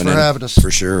stopping in. Having us. For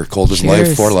sure. Cold as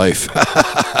Life for life.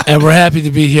 And we're happy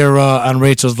to be here on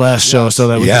Rachel's last show so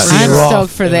that we can see her off. I'm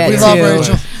stoked for that, we too. Love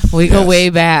Rachel. We go way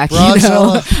back,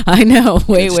 I know,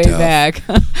 way back.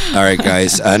 All right,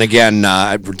 guys. And again,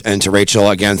 and to Rachel,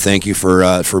 again, thank you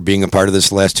for being a part of this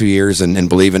the last 2 years and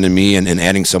believing in me and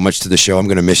adding so much to the show. I'm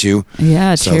going to miss you.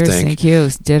 Yeah, so cheers. Thank you.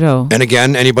 Ditto. And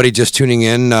again, anybody just tuning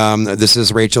in, this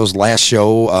is Rachel's last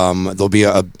show. There'll be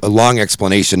a long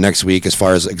explanation next week as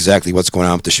far as exactly what's going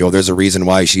on with the show. There's a reason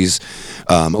why she's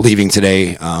leaving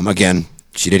today. Again,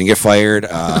 she didn't get fired.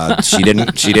 She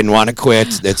didn't want to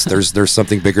quit. There's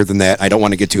something bigger than that. I don't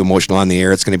want to get too emotional on the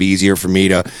air. It's going to be easier for me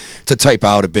to type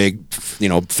out a big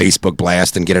Facebook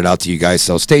blast and get it out to you guys.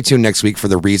 So stay tuned next week for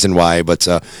the reason why. But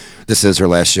this is her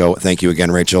last show. Thank you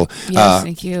again, Rachel. Yes,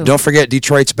 thank you. Don't forget,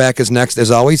 Detroit's Back is next.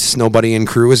 As always, Snowbuddy and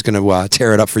crew is going to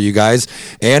tear it up for you guys.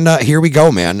 And here we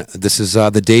go, man. This is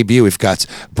the debut. We've got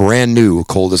brand new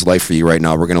Cold as Life for you right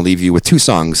now. We're going to leave you with 2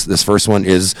 songs. This first one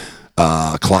is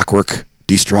Clockwork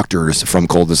Destructors from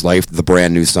Cold as Life, the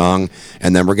brand new song.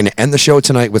 And then we're going to end the show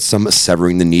tonight with some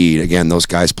Severing the Need. Again, those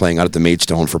guys playing out at the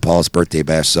Maidstone for Paul's birthday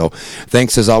bash. So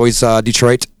thanks as always,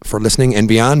 Detroit, for listening and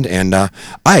beyond. And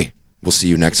we'll see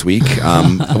you next week.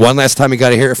 One last time, we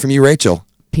got to hear it from you, Rachel.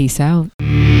 Peace out.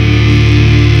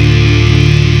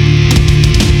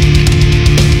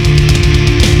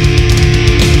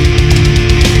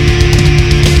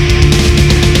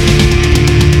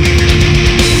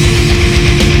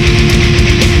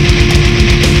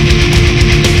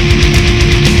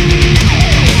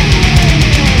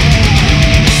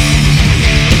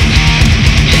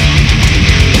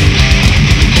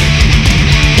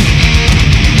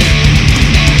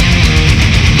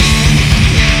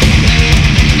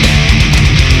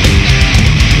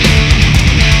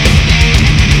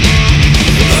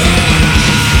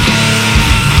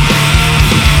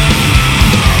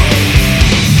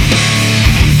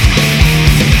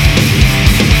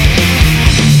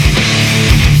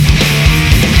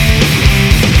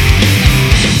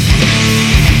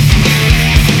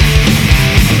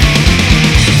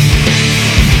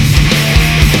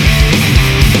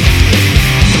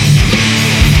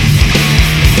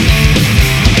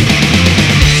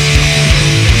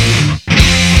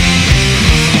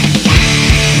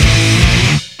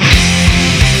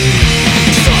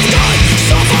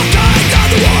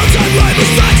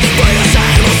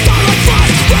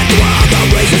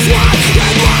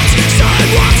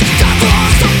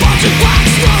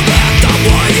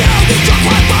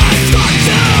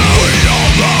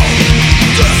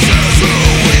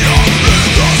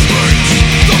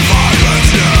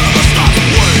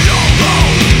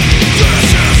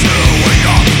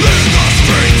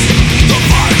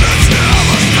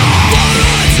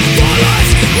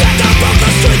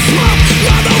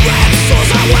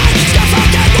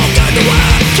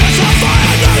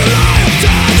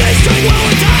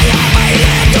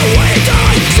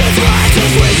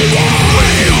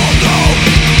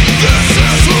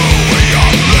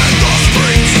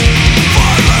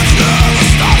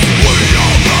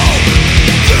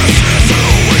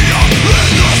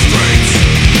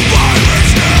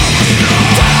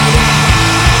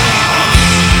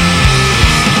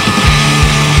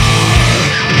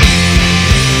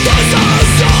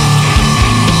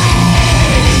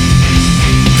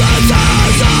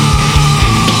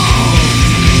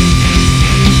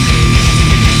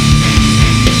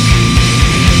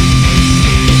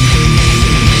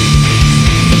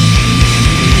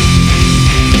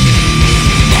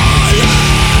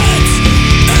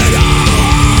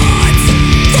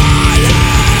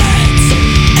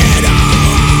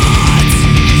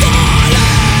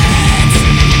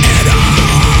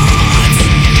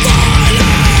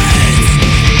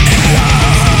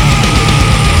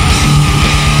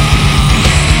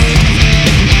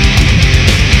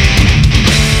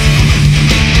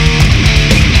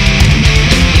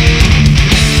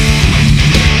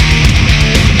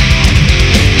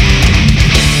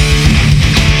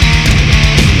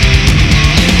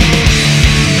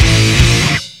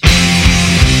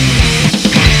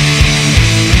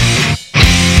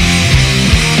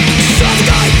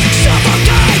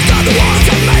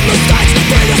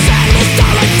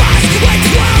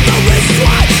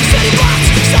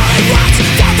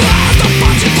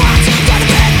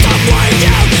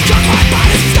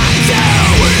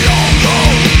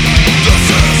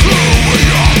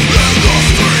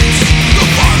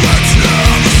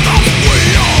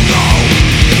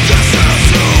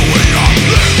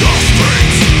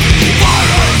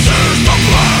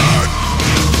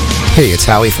 it's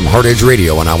Howie from Hard Edge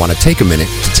Radio, and I want to take a minute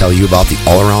to tell you about the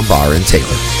All Around Bar in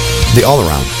Taylor. The All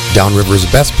Around, Downriver's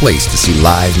best place to see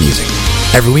live music.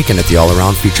 Every weekend at the All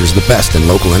Around features the best in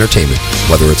local entertainment,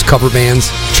 whether it's cover bands,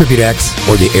 tribute acts,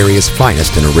 or the area's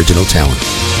finest in original talent.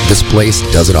 This place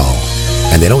does it all.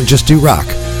 And they don't just do rock.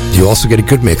 You also get a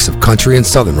good mix of country and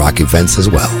southern rock events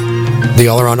as well. The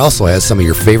All Around also has some of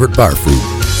your favorite bar food.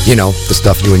 You know, the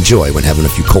stuff you enjoy when having a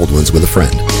few cold ones with a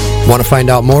friend. Want to find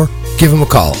out more? Give them a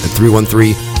call at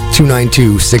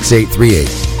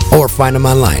 313-292-6838 or find them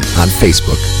online on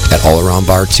Facebook at All Around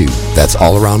Bar 2. That's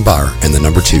All Around Bar and the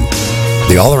number 2.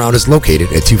 The All Around is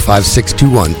located at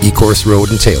 25621 Ecorse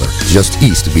Road in Taylor, just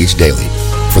east of Beach Daily.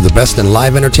 For the best in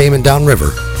live entertainment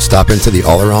downriver, stop into the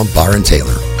All Around Bar in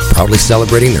Taylor, proudly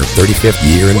celebrating their 35th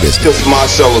year in business. What does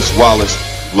Marcellus Wallace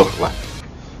look like?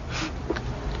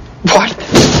 What?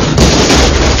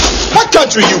 What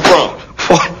country you from?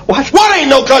 What ain't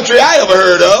no country I ever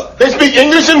heard of? They speak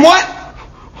English and what?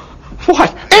 What?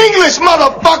 English,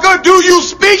 motherfucker! Do you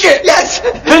speak it? Yes.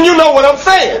 Then you know what I'm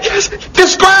saying. Yes.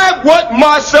 Describe what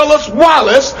Marcellus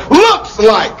Wallace looks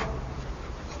like.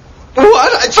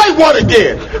 What? Say what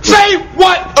again? Say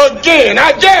what again?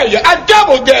 I dare you. I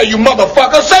double dare you,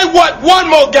 motherfucker. Say what one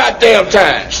more goddamn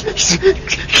time.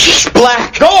 He's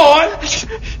black. Go on.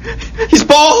 He's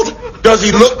bald. Does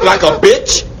he look like a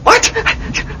bitch? What?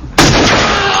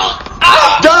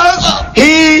 Does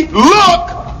he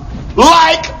look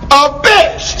like a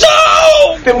bitch?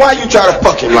 No! Then why you try to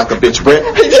fuck him like a bitch, Brett?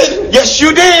 He did. Yes,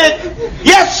 you did.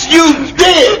 Yes, you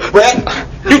did, Brett.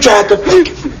 You tried to fuck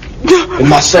him. And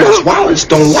Marcellus Wallace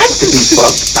don't like to be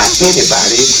fucked by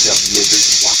anybody except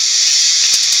Mrs. Wallace.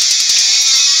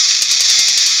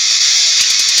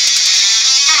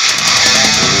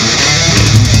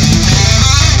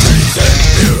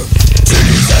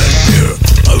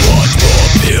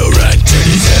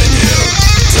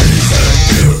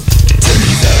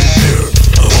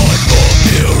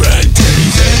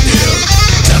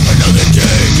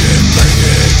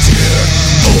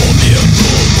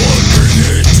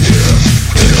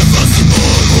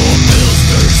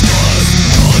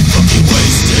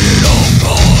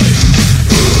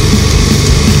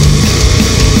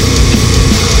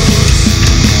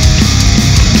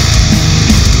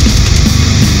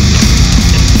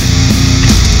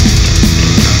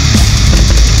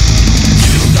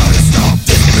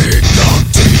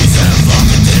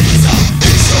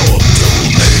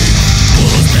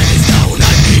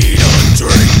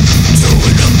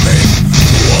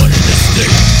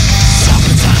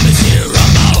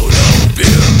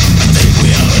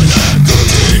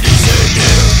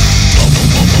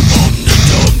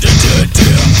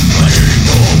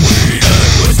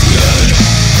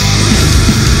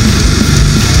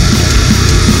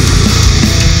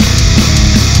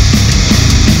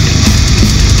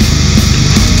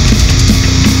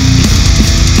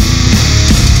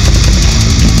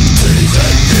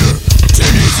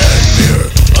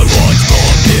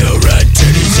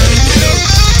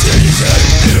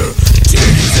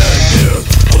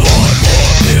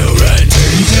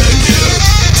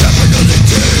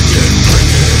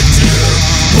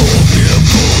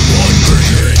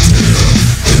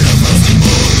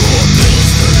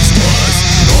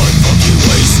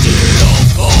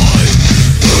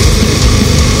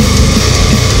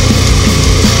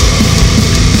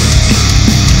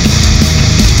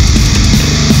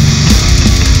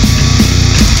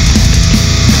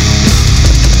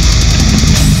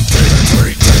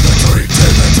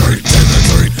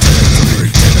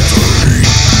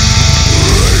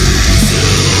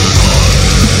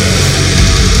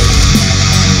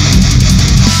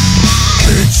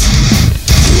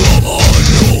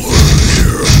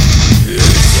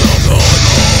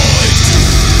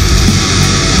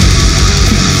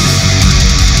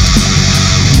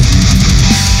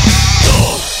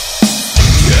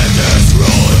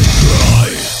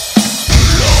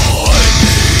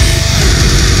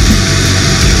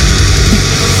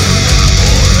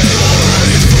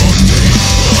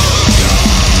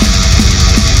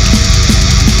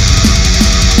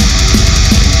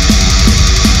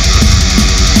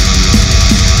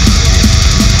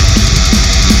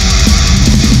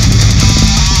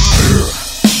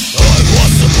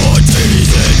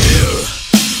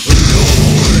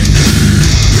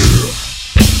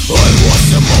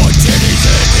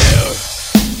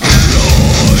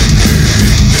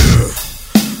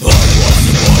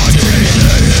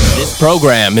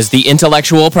 Program is the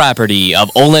intellectual property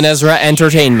of Olin Ezra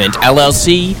Entertainment,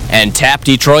 LLC, and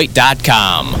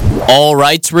TapDetroit.com. All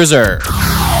rights reserved.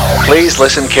 Please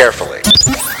listen carefully.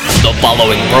 The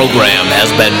following program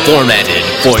has been formatted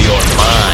for your mind.